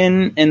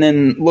Dorian and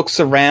then looks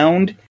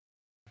around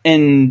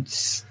and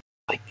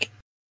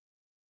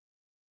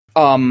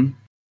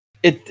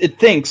it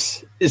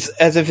thinks it's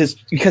as if it's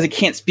because it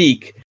can't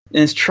speak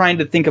and is trying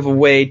to think of a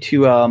way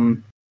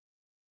to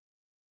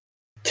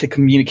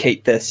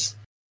communicate this.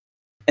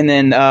 And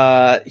then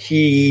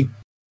he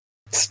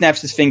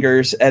snaps his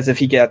fingers as if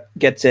he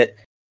gets it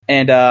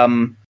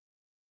and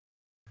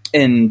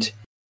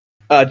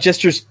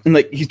gestures and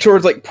he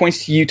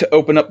points to you to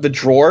open up a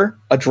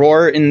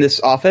drawer in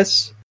this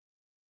office.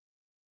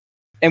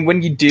 And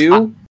when you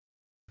do,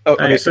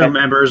 I assume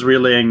Amber is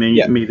relaying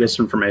me this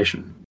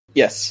information.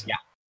 Yes. Yeah.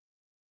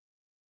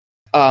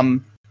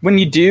 When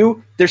you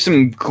do, there's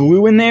some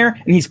glue in there,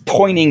 and he's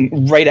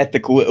pointing right at the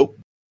glue.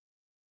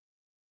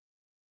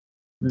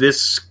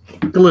 This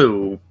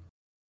glue,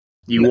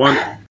 you want?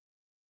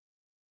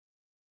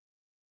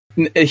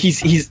 When you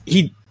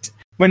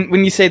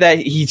say that,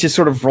 he just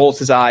sort of rolls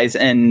his eyes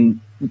and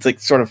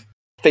it's sort of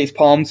face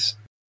palms.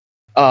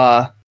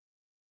 And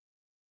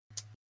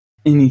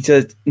he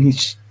says, and he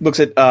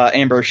looks at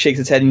Amber, shakes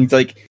his head, and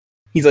takes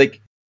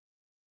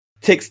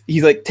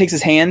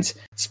his hands,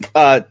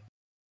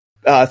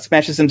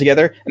 smashes them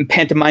together, and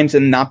pantomimes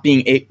them not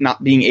being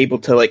able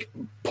to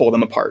pull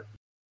them apart.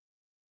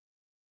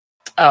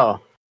 Oh,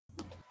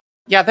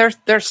 yeah,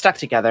 they're stuck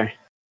together.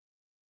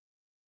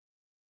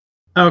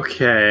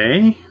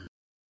 Okay.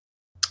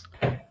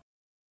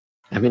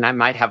 I mean, I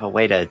might have a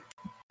way to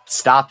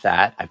stop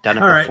that. I've done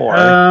it All before.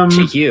 Right,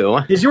 to you.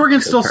 Is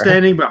Jorgen still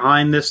standing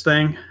behind this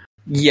thing?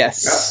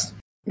 Yes.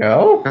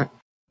 No.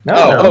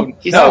 No.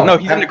 He's in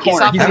the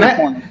corner. He's in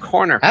the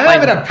corner. I'm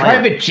having a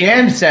private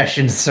jam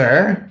session,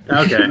 sir.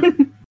 Okay.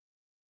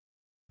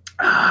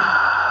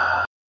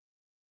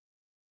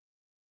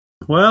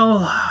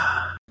 Well,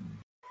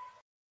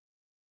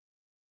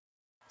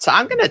 So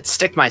I'm going to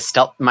stick my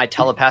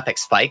telepathic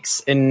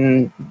spikes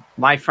in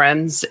my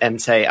friends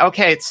and say,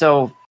 okay,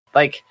 so,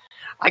 like,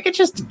 I could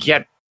just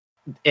get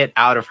it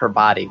out of her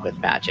body with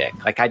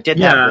magic. Like, I did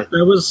that with...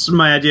 that was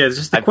my idea. It's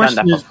just the I've done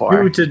question that is before.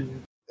 who to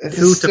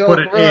put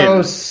it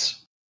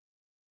gross.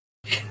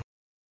 in.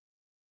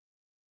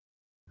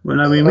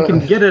 Well, I mean, we can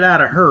get it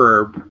out of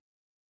her.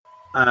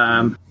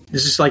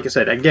 It's just like I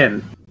said,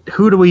 again,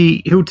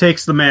 who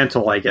takes the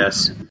mantle, I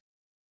guess?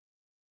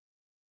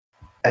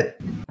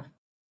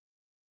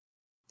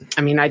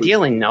 I mean,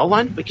 ideally, no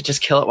one. We could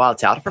just kill it while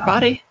it's out of her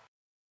body.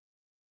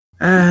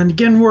 And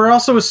again, we're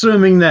also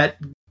assuming that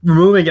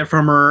removing it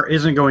from her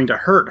isn't going to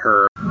hurt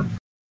her,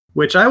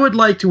 which I would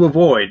like to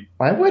avoid.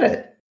 Why would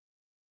it?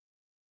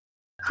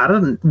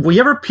 Will you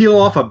ever peel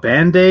off a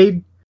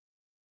Band-Aid?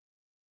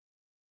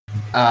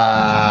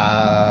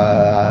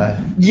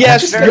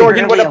 Yes, very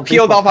Jorgen would rarely have a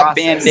peeled lethal off a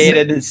process. Band-Aid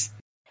and his...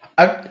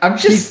 I'm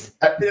just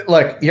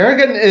look.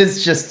 Jurgen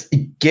is just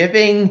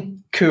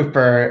giving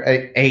Cooper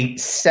a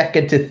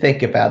second to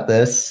think about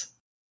this.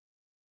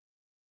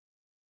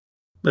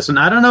 Listen,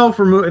 I don't know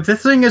if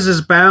this thing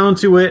is bound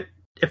to it.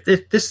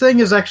 If this thing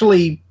is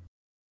actually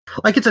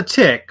like it's a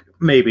tick,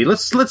 maybe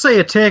let's say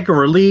a tick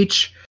or a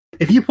leech.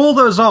 If you pull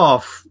those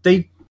off,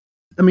 they're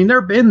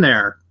in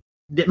there.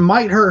 It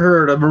might hurt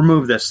her to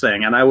remove this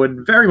thing, and I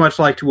would very much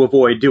like to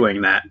avoid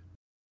doing that.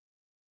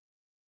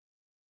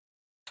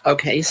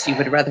 Okay, so you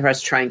would rather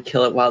us try and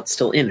kill it while it's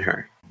still in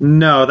her?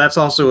 No, that's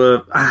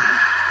also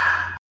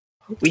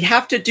We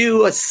have to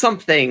do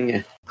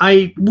something.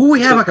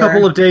 We have a Super.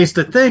 couple of days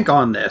to think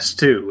on this,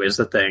 too, is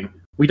the thing.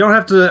 We don't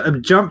have to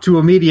jump to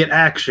immediate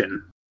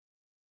action.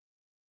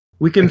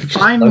 We can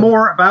find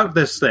more about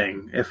this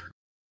thing.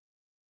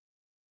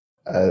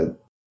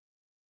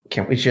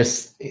 Can't we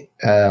just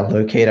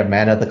locate a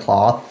man of the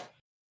cloth?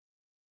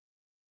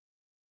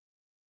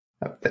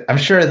 I'm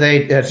sure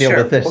they deal Sure.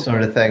 with this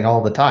sort of thing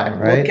all the time,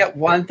 right? We'll get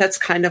one that's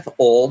kind of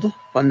old,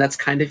 one that's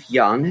kind of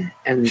young,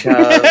 and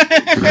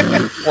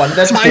One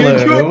that's Tie him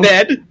to blue. a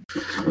bed.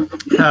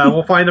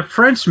 We'll find a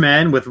French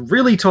man with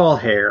really tall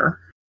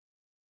hair.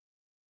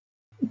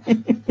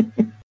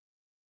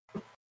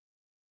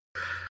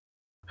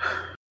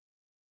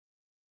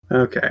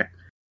 Okay.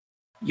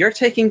 you're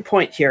taking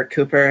point here,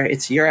 Cooper.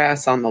 It's your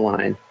ass on the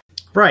line.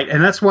 Right,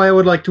 and that's why I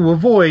would like to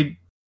avoid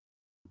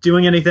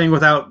doing anything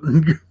without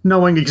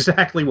knowing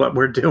exactly what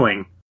we're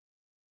doing.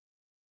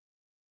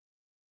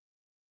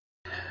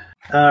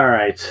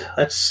 Alright,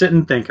 let's sit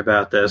and think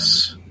about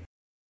this.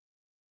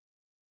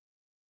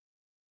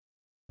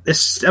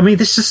 This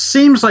just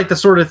seems like the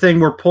sort of thing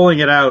where pulling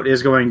it out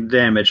is going to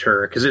damage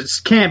her, because it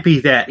can't be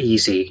that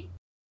easy.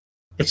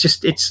 It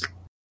just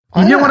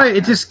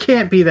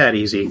can't be that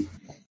easy.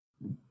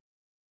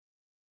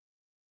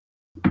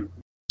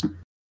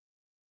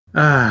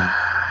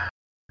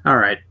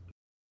 Alright.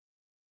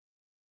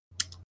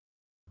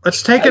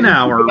 Let's take an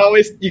hour.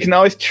 You can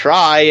always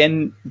try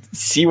and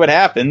see what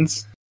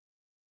happens.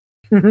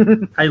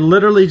 I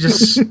literally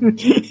just...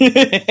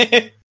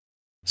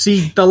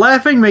 See, the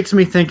laughing makes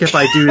me think if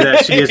I do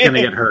that, she is going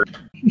to get hurt.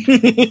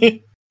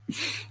 The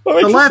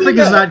laughing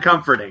is not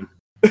comforting.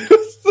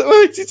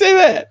 What makes you say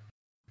that?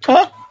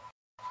 Huh?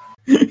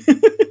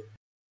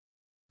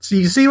 So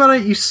you see what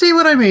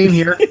I mean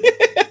here?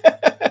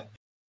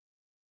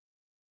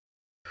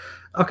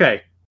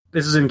 Okay,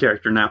 this is in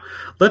character now.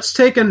 Let's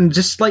take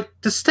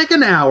take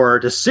an hour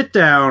to sit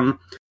down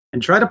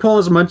and try to pull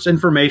as much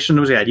information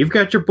as we had. You've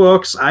got your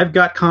books. I've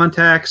got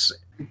contacts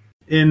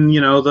in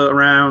the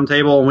round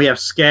table, and we have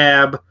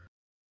Scab.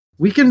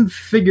 We can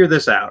figure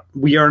this out.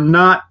 We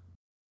have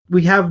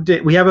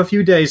a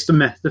few days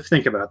to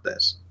think about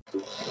this.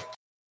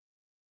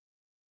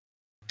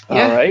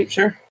 Yeah, All right,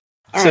 sure.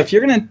 So if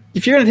you're gonna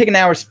take an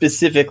hour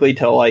specifically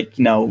to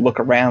look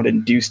around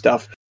and do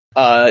stuff,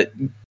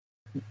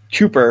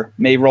 Cooper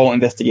may roll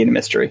investigate a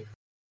mystery.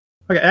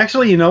 Okay,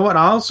 actually, you know what?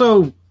 I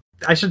feel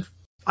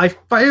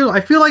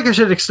like I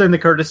should extend the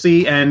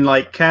courtesy and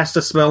cast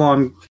a spell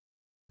on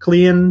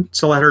Clean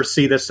to let her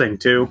see this thing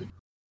too.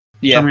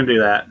 Yeah, So I'm gonna do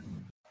that.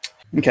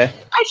 Okay.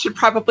 I should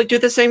probably do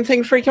the same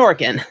thing for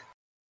Jorgen.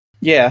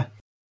 Yeah.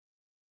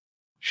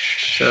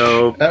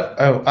 So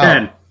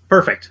 10.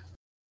 Perfect.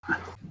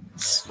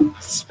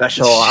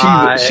 Special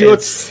eyes.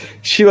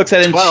 She looks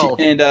at it 12.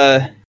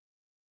 and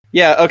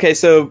yeah. Okay,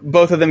 so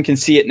both of them can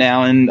see it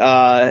now, and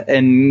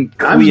I'm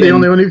the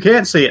only one who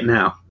can't see it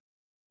now.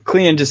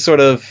 Clean just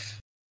sort of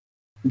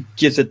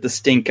gives it the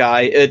stink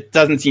eye. It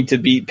doesn't seem to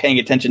be paying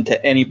attention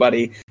to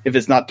anybody if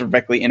it's not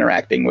directly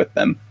interacting with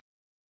them.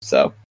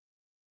 So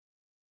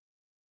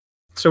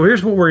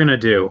here's what we're gonna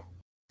do.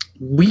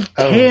 We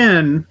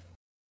can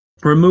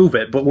remove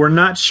it, but we're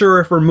not sure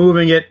if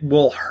removing it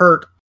will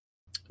hurt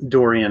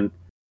Dorian.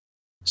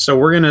 So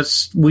we're gonna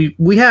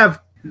we have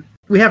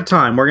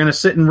time. We're gonna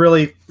sit and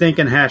really think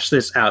and hash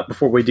this out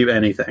before we do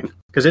anything,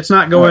 because it's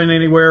not going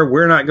anywhere.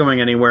 We're not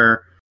going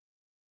anywhere.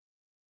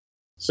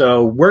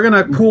 So we're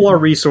gonna pool our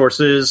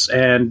resources,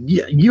 and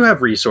you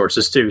have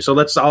resources too. So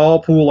let's all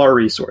pool our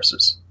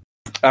resources.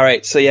 all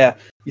right, so yeah,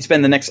 you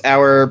spend the next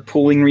hour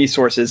pooling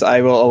resources,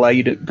 I will allow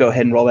you to go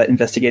ahead and roll that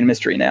investigate a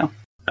mystery now.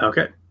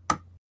 Okay.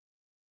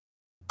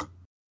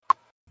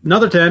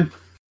 Another 10.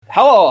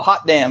 Hello,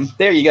 hot damn.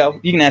 There you go.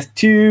 You can ask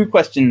 2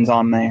 questions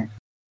on there.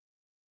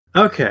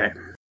 Okay.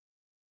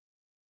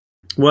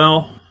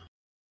 Well,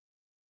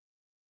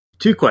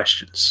 2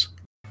 questions.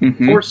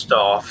 Mm-hmm. First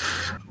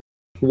off,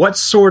 what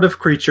sort of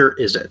creature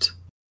is it?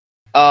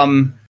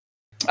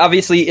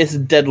 Obviously, it's a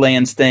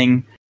Deadlands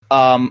thing.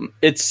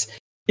 It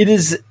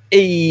is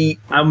a.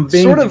 I'm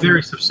being sort of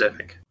very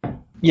specific.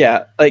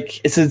 Yeah,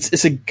 like it's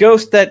a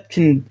ghost that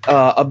can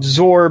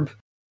absorb.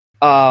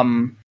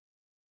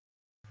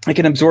 It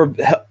can absorb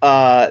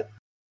that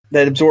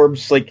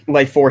absorbs like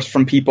life force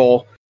from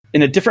people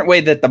in a different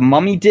way that the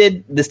mummy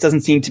did. This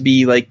doesn't seem to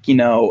be like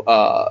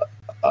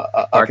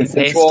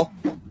consensual.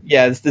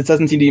 Yeah, this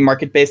doesn't seem to be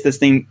market based.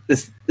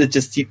 It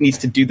just needs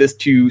to do this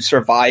to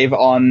survive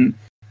on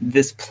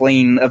this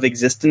plane of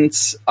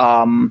existence.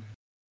 And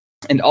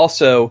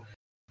also,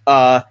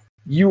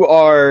 you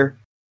are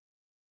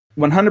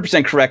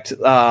 100% correct.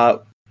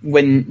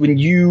 When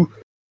you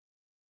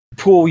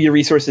pool your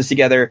resources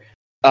together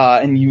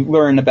and you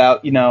learn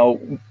about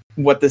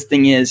what this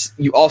thing is,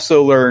 you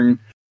also learn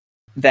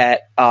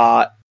that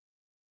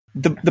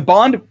the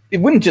bond, it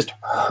wouldn't just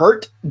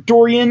hurt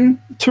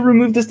Dorian to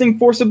remove this thing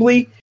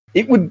forcibly.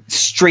 It would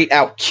straight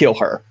out kill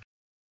her.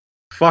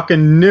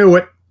 Fucking knew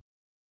it.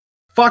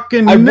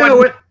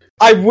 Knew it.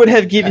 I would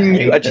have given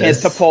you a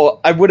chance to pull.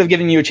 I would have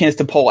given you a chance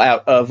to pull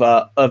out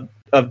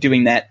of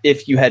doing that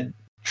if you had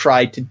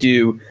tried to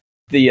do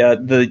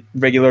the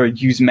regular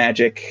use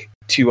magic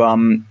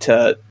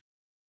to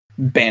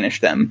banish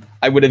them.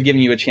 I would have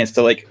given you a chance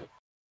to like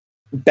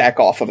back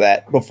off of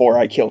that before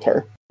I killed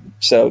her.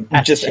 So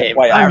That's just I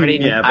FYI. already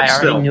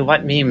still. knew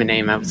what meme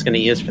name I was going to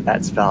use for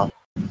that spell.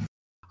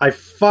 I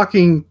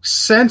fucking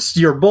sensed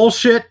your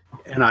bullshit,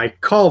 and I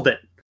called it.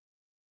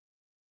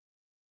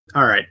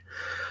 All right.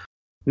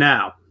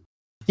 Now.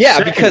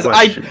 Yeah, because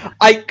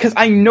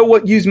I know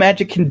what use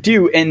magic can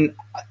do, and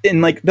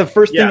like the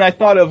first thing I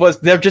thought of was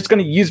they're just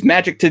going to use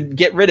magic to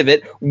get rid of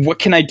it. What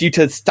can I do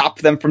to stop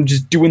them from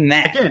just doing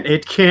that? Again,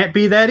 it can't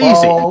be that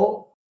easy.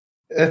 Well,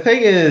 the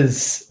thing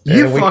is,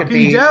 you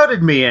fucking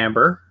doubted me,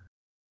 Amber.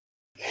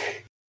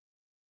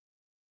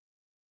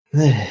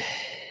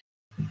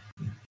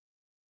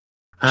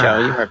 Joe,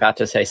 you were about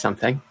to say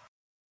something.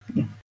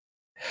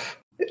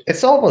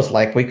 It's almost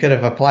like we could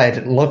have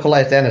applied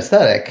localized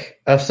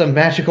anesthetic of some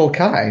magical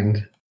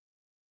kind.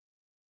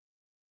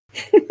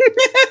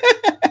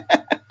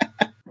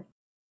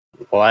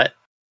 What?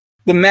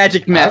 The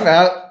magic meth.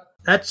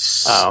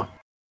 That's... Oh.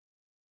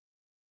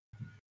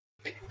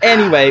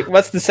 Anyway,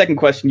 what's the second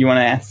question you want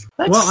to ask?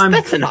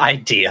 That's an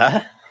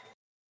idea.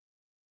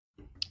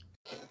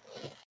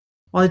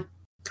 Well,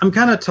 I'm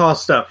kind of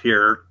tossed up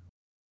here.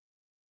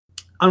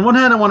 On one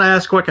hand, I want to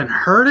ask what can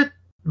hurt it,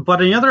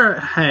 but on the other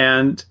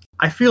hand,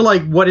 I feel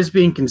like what is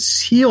being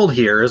concealed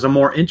here is a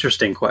more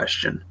interesting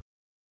question.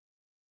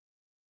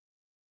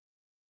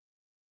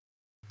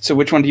 So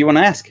which one do you want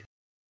to ask?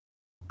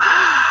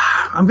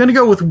 I'm going to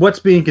go with what's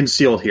being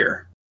concealed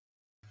here.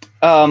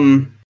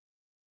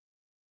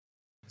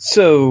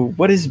 So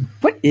what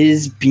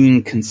is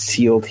being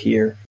concealed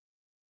here?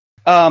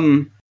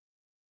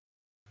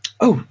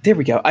 Oh, there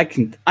we go.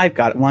 I've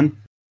got one.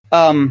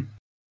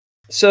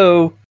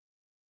 So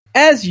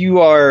as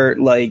you are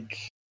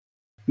like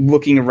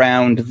looking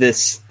around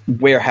this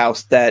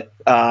warehouse that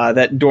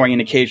Dorian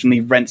occasionally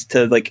rents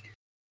to like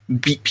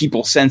beat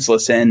people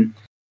senseless in,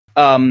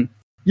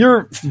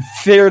 you're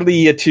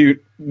fairly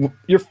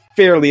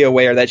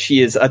aware that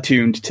she is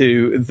attuned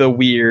to the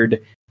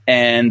weird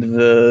and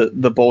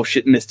the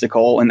bullshit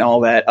mystical and all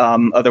that.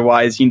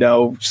 Otherwise,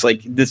 just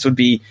like this would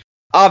be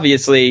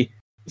obviously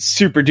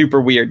super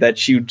duper weird that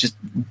she would just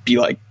be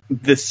like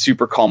this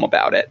super calm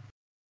about it.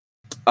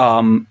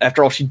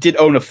 After all, she did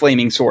own a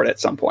flaming sword at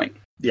some point.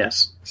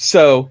 Yes.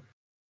 So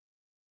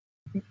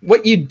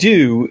what you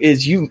do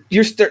is you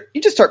just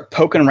start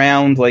poking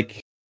around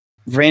like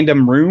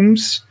random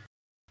rooms,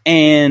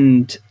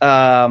 and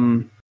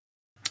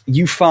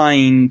you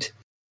find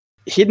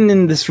hidden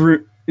in this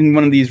room, in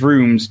one of these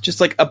rooms, just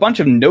like a bunch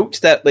of notes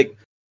that like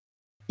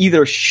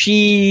either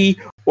she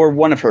or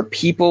one of her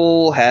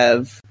people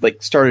have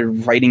like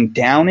started writing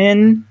down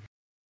in,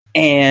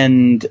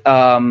 and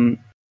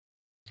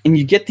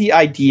you get the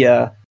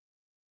idea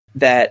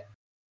that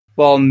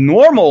while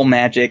normal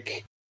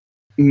magic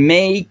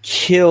may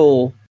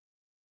kill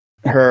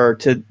her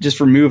to just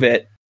remove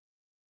it,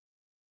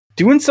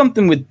 doing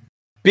something with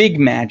big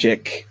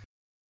magic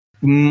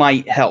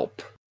might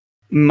help.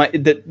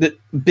 The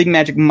big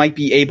magic might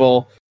be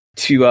able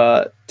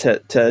to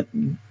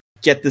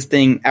get this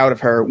thing out of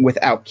her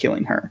without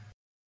killing her.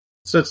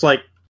 So it's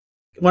like,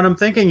 what I'm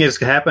thinking is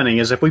happening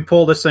is if we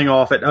pull this thing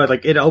off,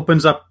 it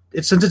opens up.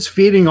 Since it's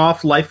feeding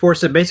off life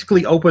force, it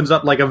basically opens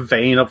up like a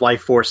vein of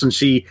life force, and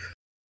she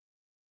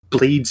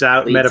bleeds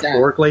out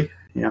metaphorically.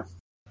 Yeah,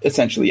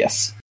 essentially,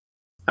 yes.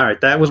 All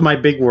right, that was my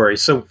big worry.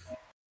 So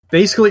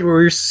Basically, what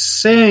we're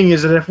saying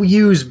is that if we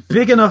use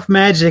big enough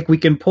magic, we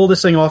can pull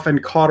this thing off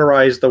and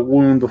cauterize the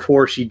wound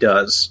before she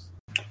does.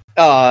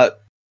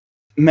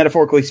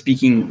 Metaphorically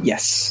speaking,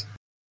 yes.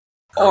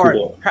 Or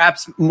Cool.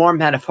 perhaps more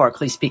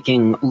metaphorically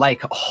speaking,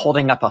 like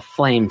holding up a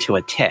flame to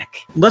a tick.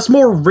 Less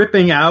more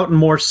ripping out and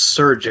more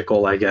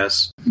surgical, I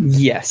guess.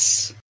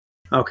 Yes.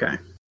 Okay.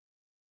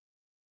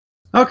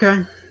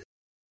 Okay.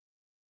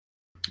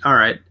 All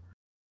right.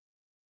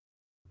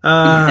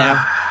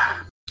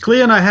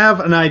 Cleon, I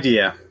have an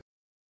idea.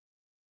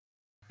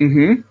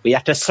 Mm-hmm. We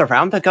have to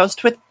surround the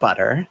ghost with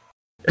butter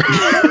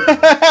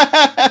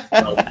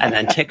and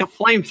then take a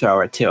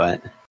flamethrower to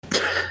it.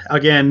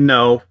 Again,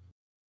 no.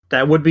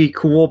 That would be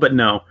cool, but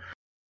no.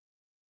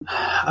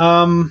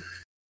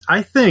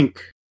 I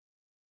think...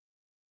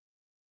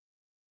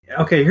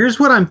 Okay, here's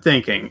what I'm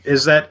thinking,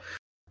 is that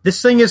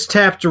this thing is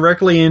tapped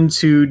directly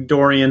into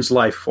Dorian's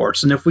life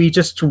force, and if we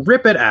just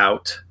rip it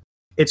out,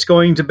 it's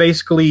going to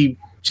basically...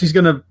 She's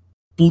going to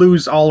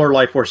lose all her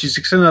life force.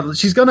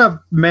 She's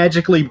gonna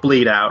magically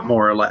bleed out,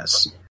 more or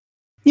less.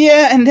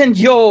 Yeah, and then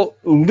you'll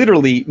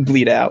literally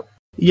bleed out.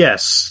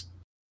 Yes.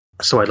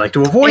 So I'd like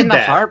to avoid In the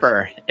that.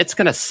 harbor, it's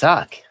gonna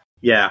suck.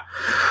 Yeah.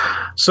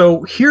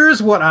 So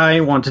here's what I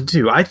want to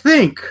do. I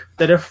think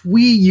that if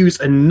we use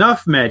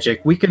enough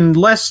magic, we can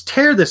less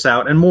tear this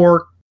out and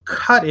more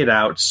cut it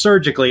out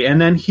surgically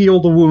and then heal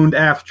the wound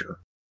after.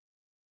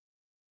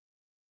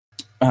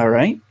 All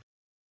right.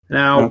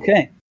 Now,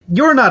 Okay.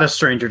 you're not a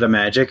stranger to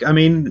magic. I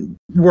mean,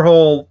 your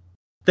whole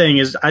thing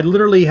is I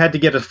literally had to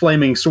get a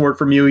flaming sword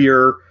from you.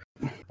 You're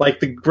like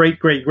the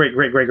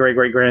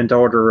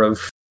great-great-great-great-great-great-granddaughter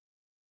of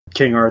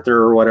King Arthur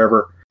or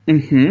whatever.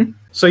 Mm-hmm.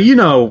 So you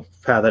know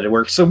how that it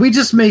works. So we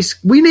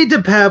need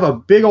to have a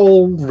big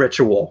old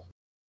ritual.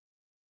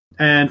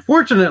 And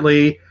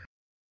fortunately,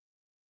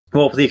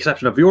 well, with the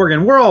exception of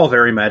Jorgen, we're all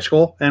very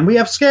magical, and we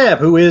have Scab,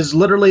 who is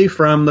literally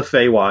from the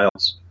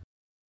Feywilds.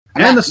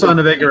 And the son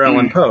of Edgar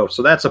Allan Poe,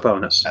 so that's a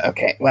bonus.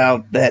 Okay,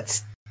 well,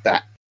 that's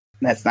not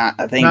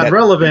a thing. Not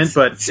relevant,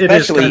 but it is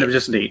especially kind of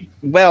just neat.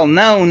 well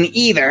known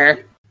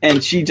either.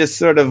 And she just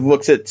sort of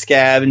looks at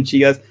Scab and she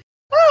goes,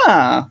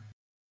 "Ah,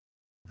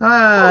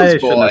 I Rose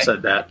shouldn't boy. have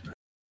said that.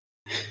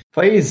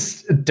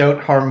 Please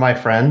don't harm my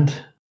friend.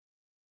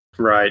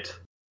 Right.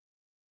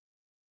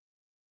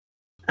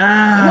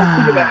 I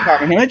don't think about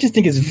harming him. I just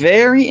think it's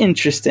very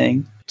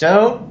interesting."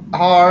 Don't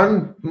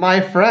harm my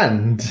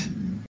friend.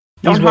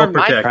 Don't He's well harm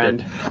my protected.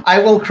 friend. I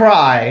will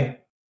cry.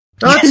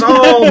 Let's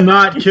all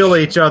not kill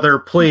each other,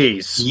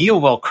 please. You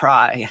will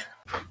cry.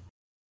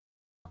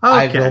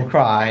 I Okay. will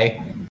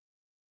cry.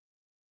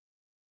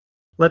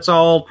 Let's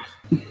all...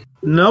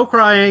 No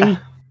crying,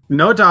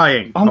 no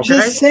dying. I'm okay?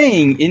 just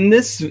saying, in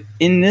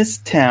this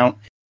town,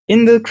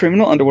 in the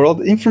criminal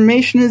underworld,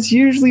 information is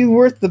usually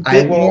worth a I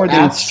bit will more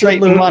than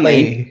straight money.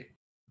 absolutely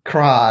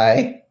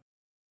cry.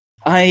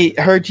 I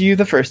heard you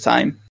the first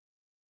time.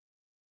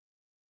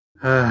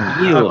 You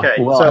okay,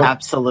 will so,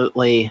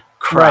 absolutely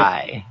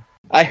cry.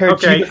 I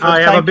heard you okay, the first I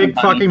have a time, big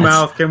honey. fucking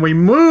mouth. Can we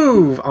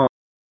move on?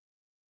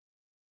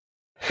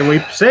 Can we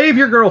save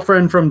your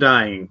girlfriend from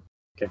dying?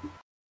 Okay.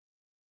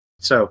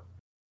 So,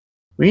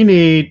 we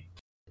need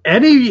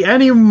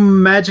any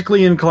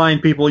magically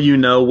inclined people you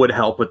know would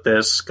help with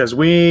this, because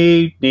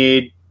we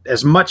need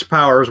as much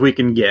power as we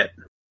can get.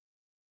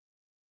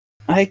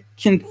 I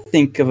can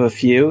think of a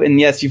few, and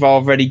yes, you've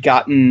already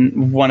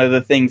gotten one of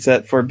the things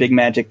that for big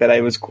magic that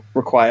I was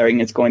requiring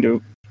is going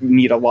to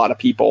need a lot of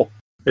people.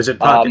 Is it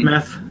pocket Um,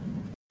 meth?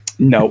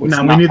 No, it's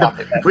No, not we need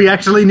pocket meth. we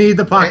actually need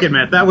the pocket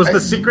meth. That was the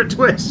secret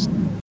twist.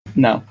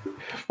 No.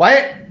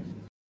 What?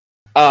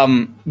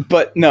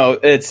 But no,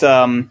 it's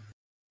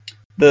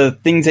the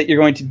things that you're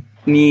going to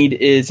need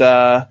is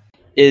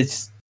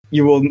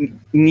you will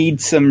need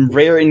some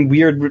rare and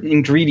weird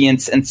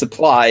ingredients and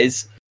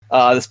supplies.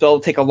 The spell will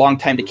take a long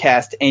time to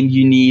cast, and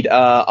you need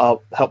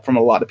help from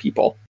a lot of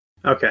people.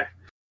 Okay,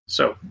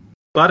 so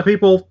a lot of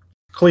people.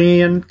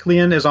 Clean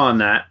is on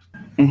that.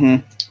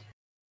 Mm-hmm.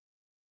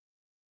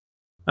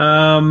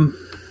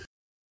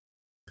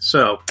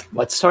 So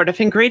What sort of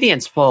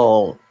ingredients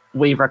will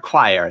we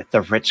require?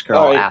 The rich girl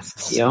Oh,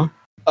 asks you.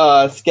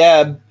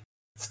 Scab's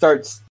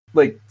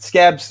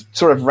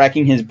sort of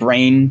racking his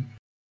brain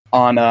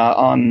on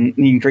the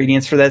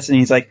ingredients for this, and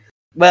he's like,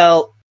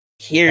 "Well,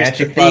 here's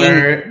Magic the thing.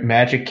 butter,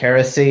 magic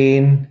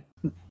kerosene,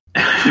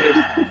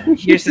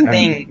 Here's the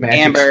thing, magic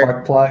Amber.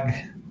 spark plug.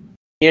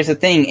 Here's the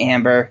thing,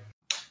 Amber.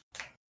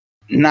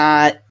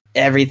 Not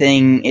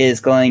everything is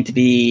going to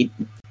be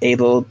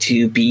able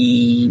to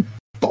be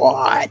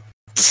bought."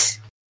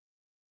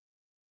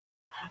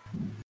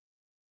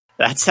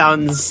 That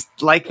sounds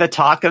like the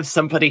talk of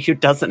somebody who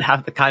doesn't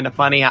have the kind of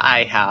money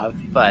I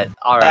have, but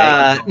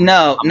alright.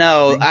 No.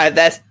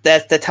 That's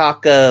the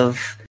talk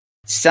of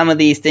some of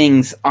these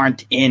things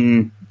aren't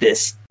in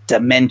this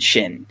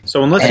dimension.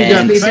 So unless you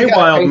And- got These guys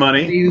Feywild are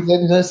money, in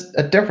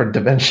a different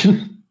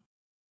dimension.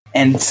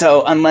 And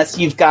so unless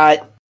you've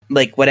got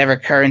like whatever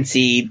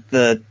currency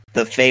the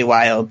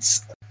Feywilds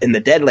in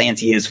the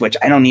Deadlands use, which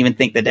I don't even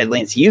think the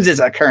Deadlands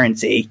uses a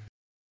currency,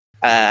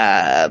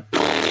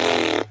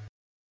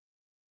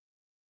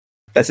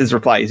 That's his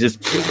reply. He's just,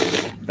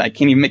 I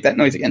can't even make that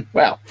noise again.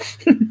 Wow.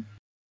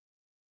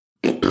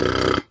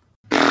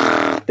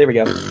 There we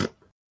go. All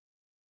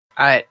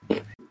right.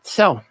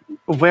 So,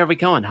 where are we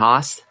going,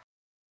 Haas?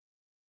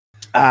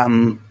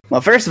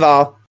 Well, first of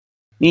all,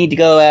 we need to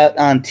go out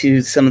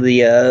onto some of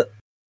the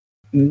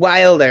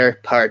wilder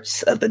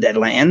parts of the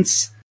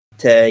Deadlands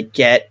to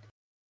get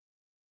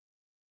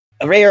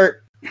a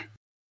rare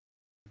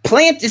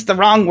plant. Is the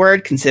wrong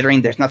word,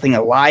 considering there's nothing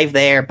alive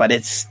there, but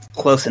it's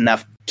close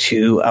enough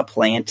to a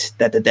plant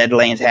that the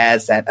Deadlands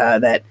has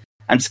that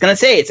I'm just gonna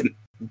say it's a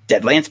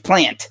Deadlands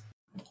plant.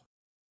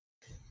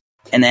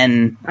 And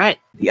then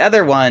the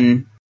other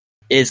one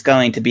is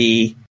going to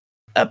be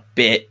a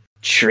bit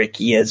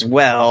tricky as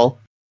well,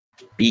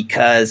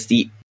 because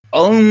the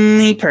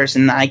only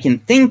person I can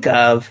think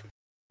of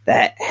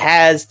that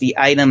has the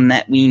item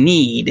that we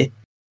need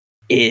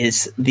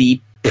is the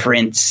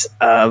Prince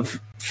of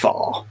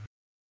Fall.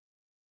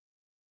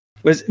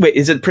 Wait,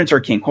 is it Prince or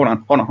King? Hold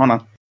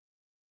on.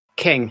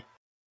 King.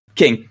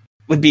 King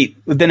would be,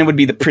 then it would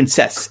be the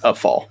Princess of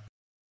Fall.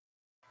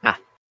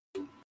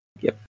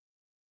 Yep.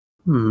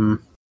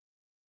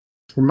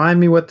 Remind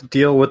me what the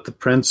deal with the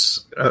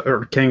Prince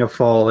or King of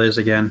Fall is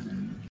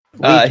again.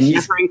 We've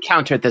never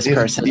encountered this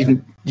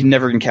person. You've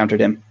never encountered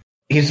him.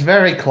 He's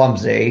very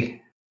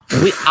clumsy.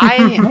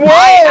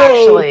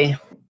 I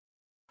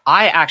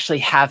actually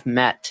have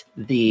met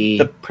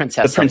the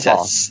Princess of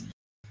Fall.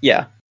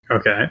 Yeah.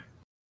 Okay.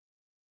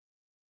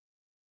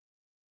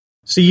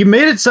 So you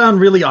made it sound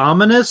really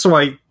ominous, so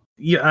I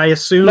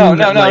assume...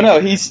 No.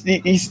 He's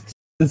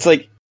it's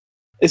like,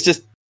 it's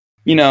just,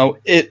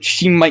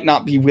 she might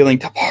not be willing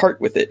to part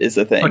with it is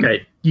the thing.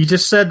 Okay, you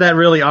just said that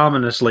really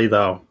ominously,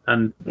 though.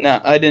 And no,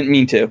 I didn't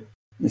mean to.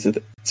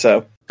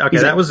 So... Okay,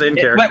 that was in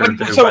character,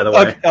 by the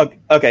way.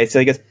 Okay, so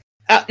he goes,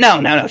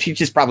 no, she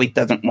just probably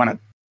doesn't want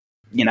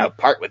to,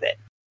 part with it.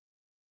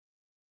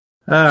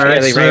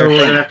 Alright, so we're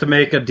going to have to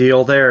make a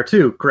deal there,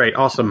 too. Great,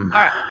 awesome.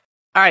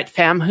 Alright,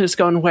 fam, who's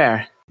going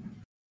where?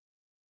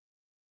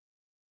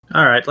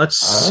 Alright,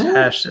 let's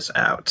hash this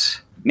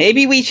out.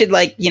 Maybe we should,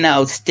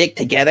 stick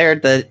together.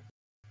 The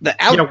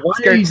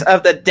outskirts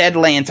of the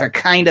Deadlands are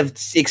kind of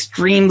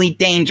extremely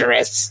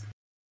dangerous.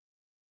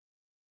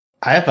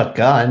 I have a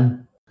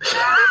gun.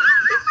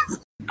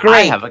 Great.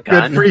 I have a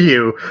gun. Good for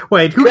you.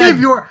 Wait, who gave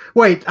your...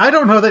 Wait, I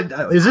don't know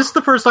that... Is this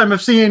the first time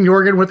I've seen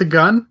Jorgen with a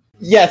gun?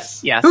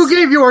 Yes. Who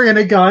gave Jorgen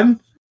a gun?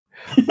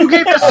 Who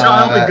gave this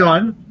child a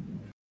gun?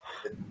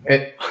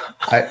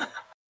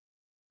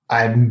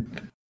 I'm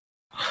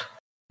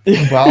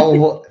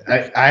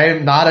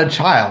not a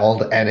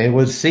child, and it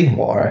was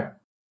Seymour.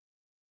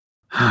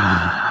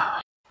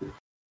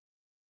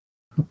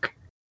 Okay.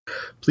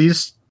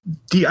 Please,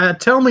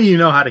 tell me you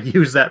know how to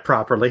use that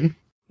properly.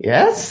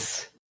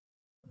 Yes?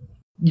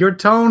 Your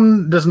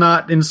tone does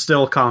not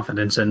instill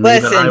confidence in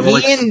me.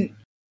 Listen,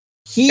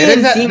 he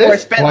and Seymour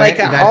spent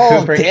a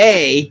whole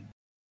day.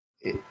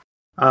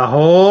 A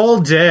whole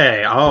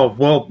day? Oh,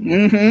 well.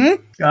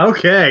 Mm-hmm.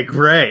 Okay,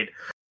 great.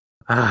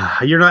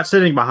 You're not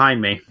sitting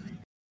behind me.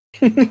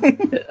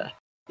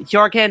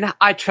 Jorgen,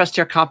 I trust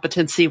your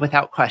competency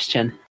without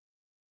question.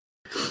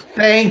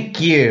 Thank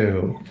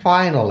you.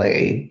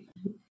 Finally.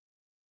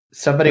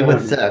 Somebody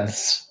with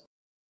sense.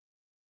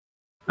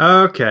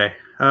 Okay.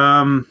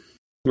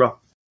 Well,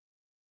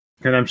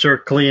 and I'm sure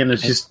Clean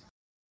is just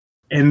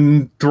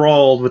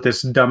enthralled with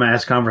this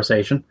dumbass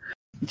conversation.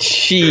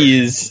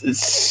 She's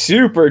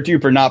super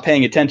duper not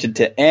paying attention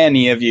to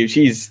any of you.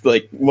 She's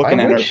looking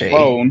at her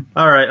phone.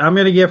 All right, I'm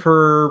going to give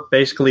her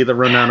basically the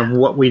rundown of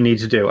what we need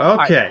to do.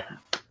 Okay.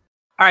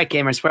 All right,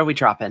 gamers, where are we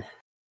dropping?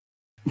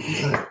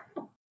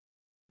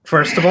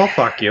 First of all,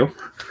 fuck you.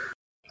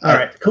 All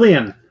right,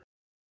 Clean.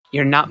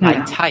 You're not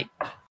my type.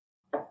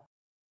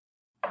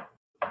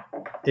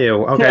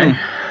 Ew, okay.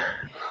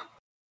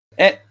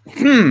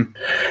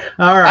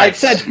 All right. I've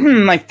said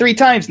 3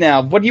 times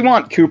now. What do you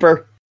want,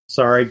 Cooper?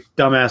 Sorry,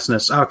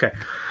 dumbassness. Okay.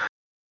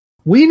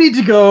 We need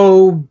to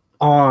go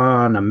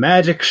on a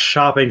magic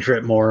shopping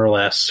trip, more or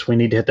less. We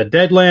need to hit the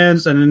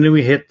Deadlands, and then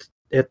we hit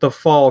the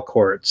Fall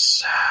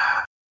Courts.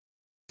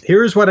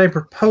 Here's what I'm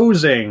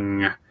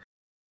proposing.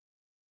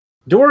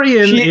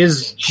 Dorian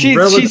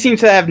she seems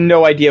to have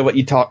no idea what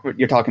you're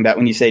talking about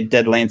when you say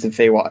Deadlands and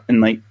Feywild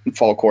and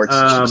Fall Courts.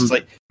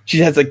 She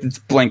has this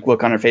blank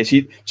look on her face.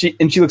 She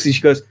looks and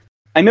she goes,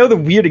 I know the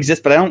weird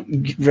exists, but I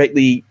don't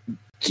rightly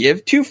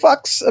give 2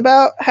 fucks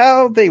about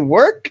how they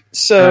work.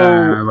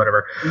 So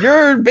whatever.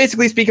 You're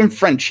basically speaking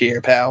French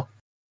here, pal.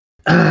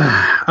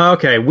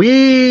 Okay,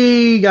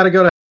 we got to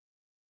go to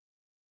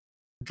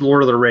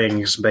Lord of the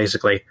Rings,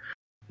 basically.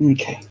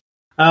 Okay.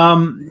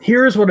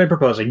 Here's what I'm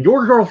proposing.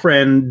 Your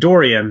girlfriend,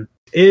 Dorian,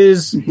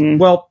 is,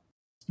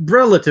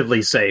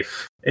 relatively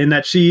safe in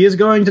that she is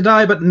going to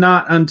die, but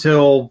not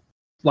until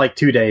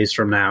 2 days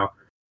from now.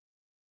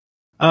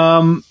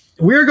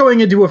 We're going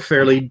into a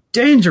fairly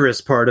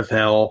dangerous part of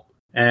hell,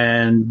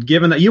 and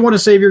given that you want to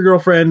save your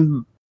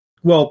girlfriend,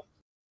 you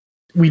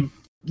want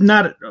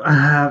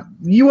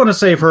to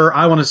save her,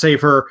 I want to save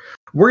her.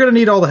 We're going to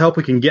need all the help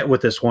we can get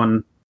with this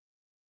one.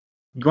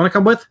 You want to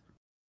come with?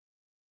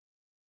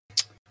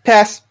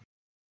 Pass.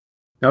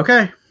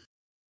 Okay.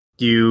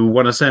 Do you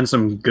want to send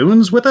some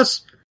goons with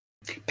us?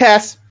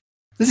 Pass.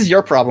 This is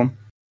your problem.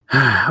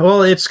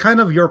 Well, it's kind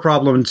of your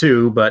problem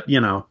too, but you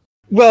know.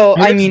 Well,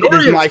 I mean, it is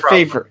Dorian's my problem.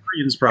 favor.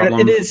 Dorian's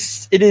problem.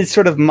 It is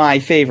sort of my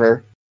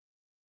favor.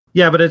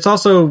 Yeah, but it's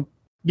also,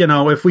 you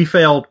know, if we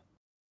fail,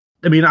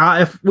 I mean,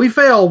 if we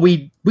fail,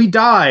 we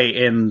die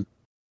in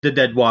the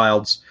Dead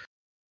Wilds,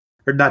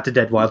 or not the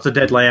Dead Wilds, the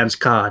Deadlands.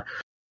 God.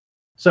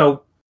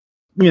 So,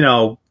 you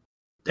know,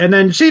 and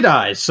then she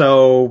dies.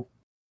 So,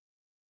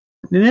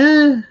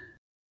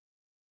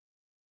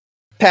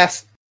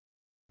 Pass.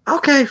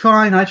 Okay,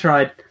 fine. I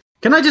tried.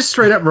 Can I just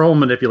straight up roll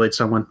manipulate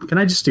someone? Can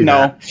I just do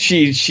that? No,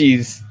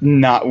 she's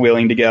not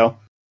willing to go.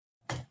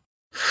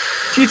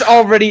 She's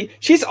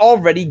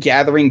already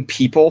gathering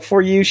people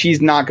for you.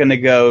 She's not going to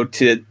go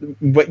to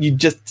what you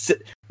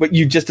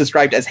just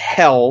described as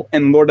hell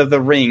and Lord of the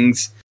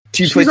Rings.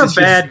 She's a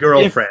bad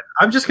girlfriend.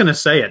 I'm just going to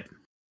say it.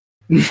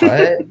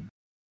 What?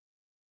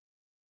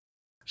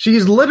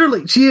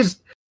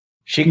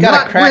 She got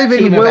Not a crack brave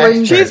team and of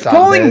willing. She's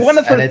pulling one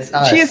of her.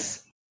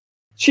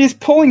 She's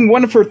pulling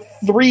one of her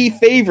 3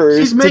 favors.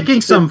 She's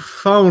making some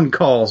phone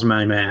calls,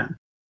 my man.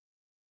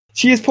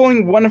 She is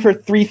pulling one of her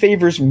 3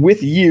 favors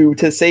with you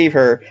to save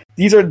her.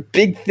 These are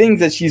big things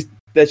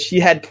that she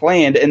had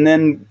planned, and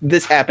then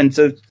this happened.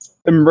 So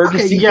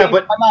emergency. Okay, yeah,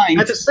 but my mind.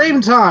 at the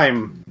same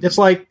time, it's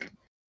like,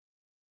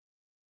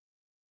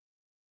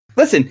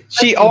 listen,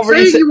 she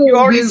already said,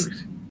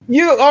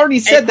 you already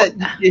said that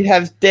it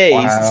has days.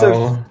 Wow.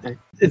 So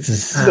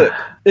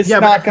it's Yeah,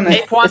 not going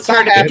to. Ape wants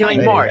her to be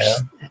doing more. Yeah.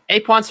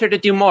 Ape wants her to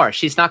do more.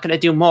 She's not going to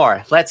do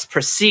more. Let's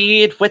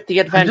proceed with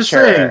the I'm just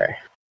saying. adventure.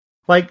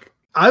 like,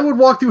 I would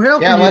walk through hell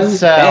Yeah, for you.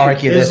 let's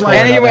argue It's this like-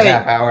 for another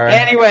half hour.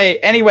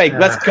 Anyway,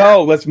 let's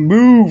go. Let's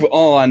move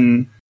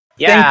on.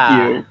 Yeah.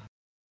 Thank you.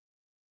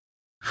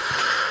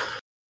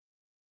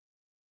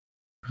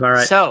 All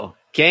right, So,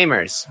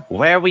 gamers,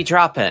 where are we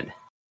dropping?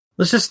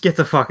 let's just get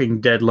the fucking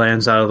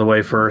Deadlands out of the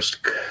way first.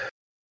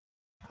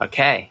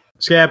 Okay.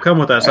 Scab, come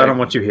with us. I don't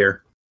want you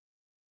here.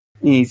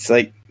 He's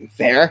like,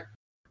 fair.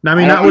 I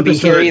mean, I not don't with wanna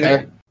the be here story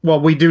either. Well,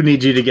 we do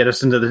need you to get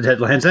us into the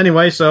Deadlands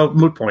anyway, so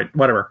moot point.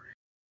 Whatever.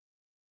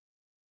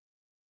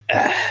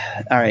 All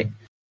right.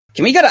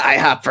 Can we go to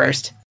IHOP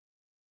first?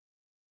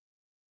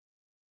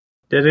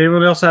 Did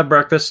anyone else have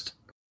breakfast?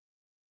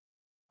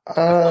 Of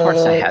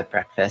course I had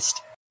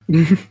breakfast.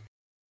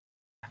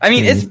 I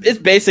mean, it's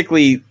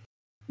basically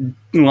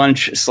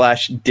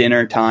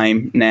lunch/dinner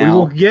time We now.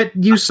 will get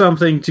you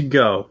something to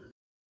go.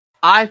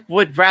 I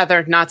would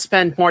rather not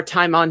spend more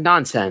time on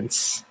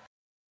nonsense,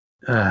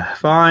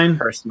 Fine.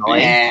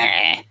 personally.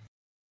 Eh.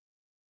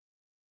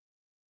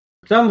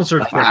 Donald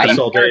search Fine. breakfast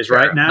all days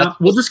right now.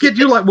 We'll just get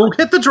you we'll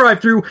hit the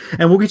drive-through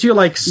and we'll get you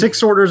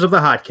 6 orders of the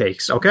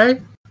hotcakes, okay?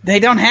 They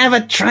don't have a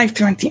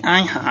drive-thru at the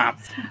IHOP.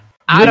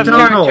 Out of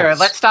McDonald's. character.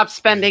 Let's stop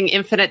spending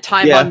infinite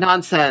time Yeah. on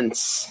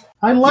nonsense.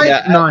 I like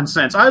Yeah,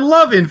 nonsense. I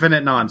love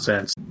infinite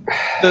nonsense.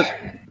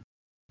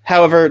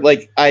 However,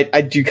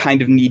 I do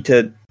kind of need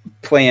to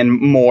plan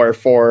more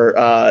for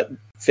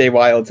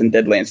Feywilds and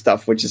Deadlands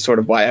stuff, which is sort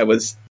of why I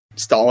was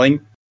stalling.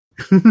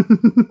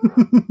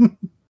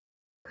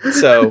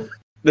 So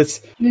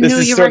this You this knew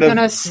is you were sort of. going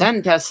to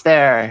send us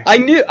there.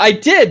 I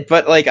did,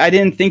 but I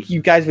didn't think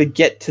you guys would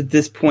get to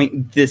this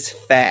point this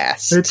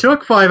fast. It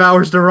took 5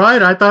 hours to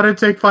write. I thought it'd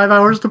take 5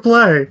 hours to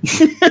play.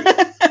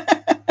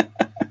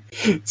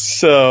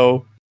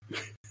 So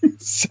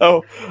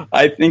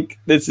I think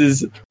this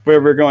is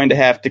where we're going to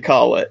have to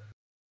call it,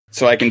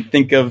 so I can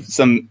think of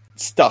some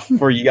stuff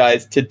for you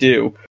guys to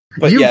do.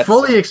 But You yes,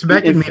 fully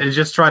expected if- me to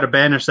just try to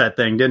banish that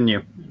thing, didn't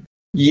you?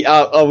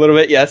 yeah, a little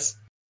bit, yes.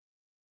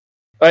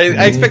 I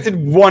expected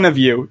one of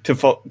you to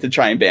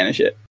try and banish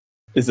it.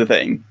 Is the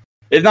thing?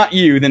 If not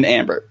you, then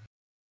Amber.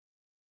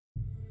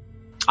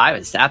 I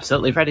was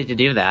absolutely ready to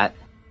do that.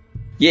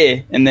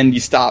 Yeah, and then you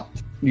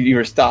stopped. You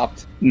were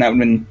stopped,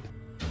 and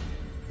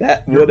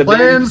that Your would have been.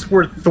 plans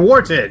were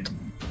thwarted.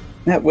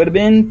 That would have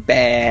been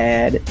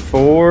bad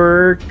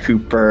for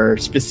Cooper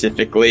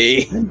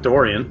specifically.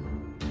 Dorian.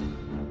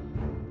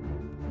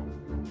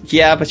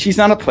 Yeah, but she's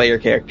not a player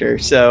character,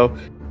 so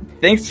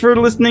thanks for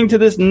listening to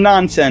this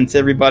nonsense,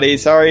 everybody.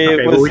 Sorry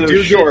Okay, it but was we so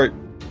do short.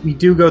 We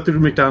do go through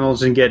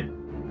McDonald's and get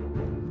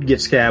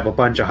Scab a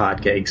bunch of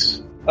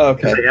hotcakes. Okay,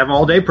 Because they have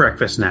all-day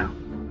breakfast now.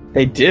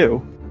 they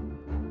do.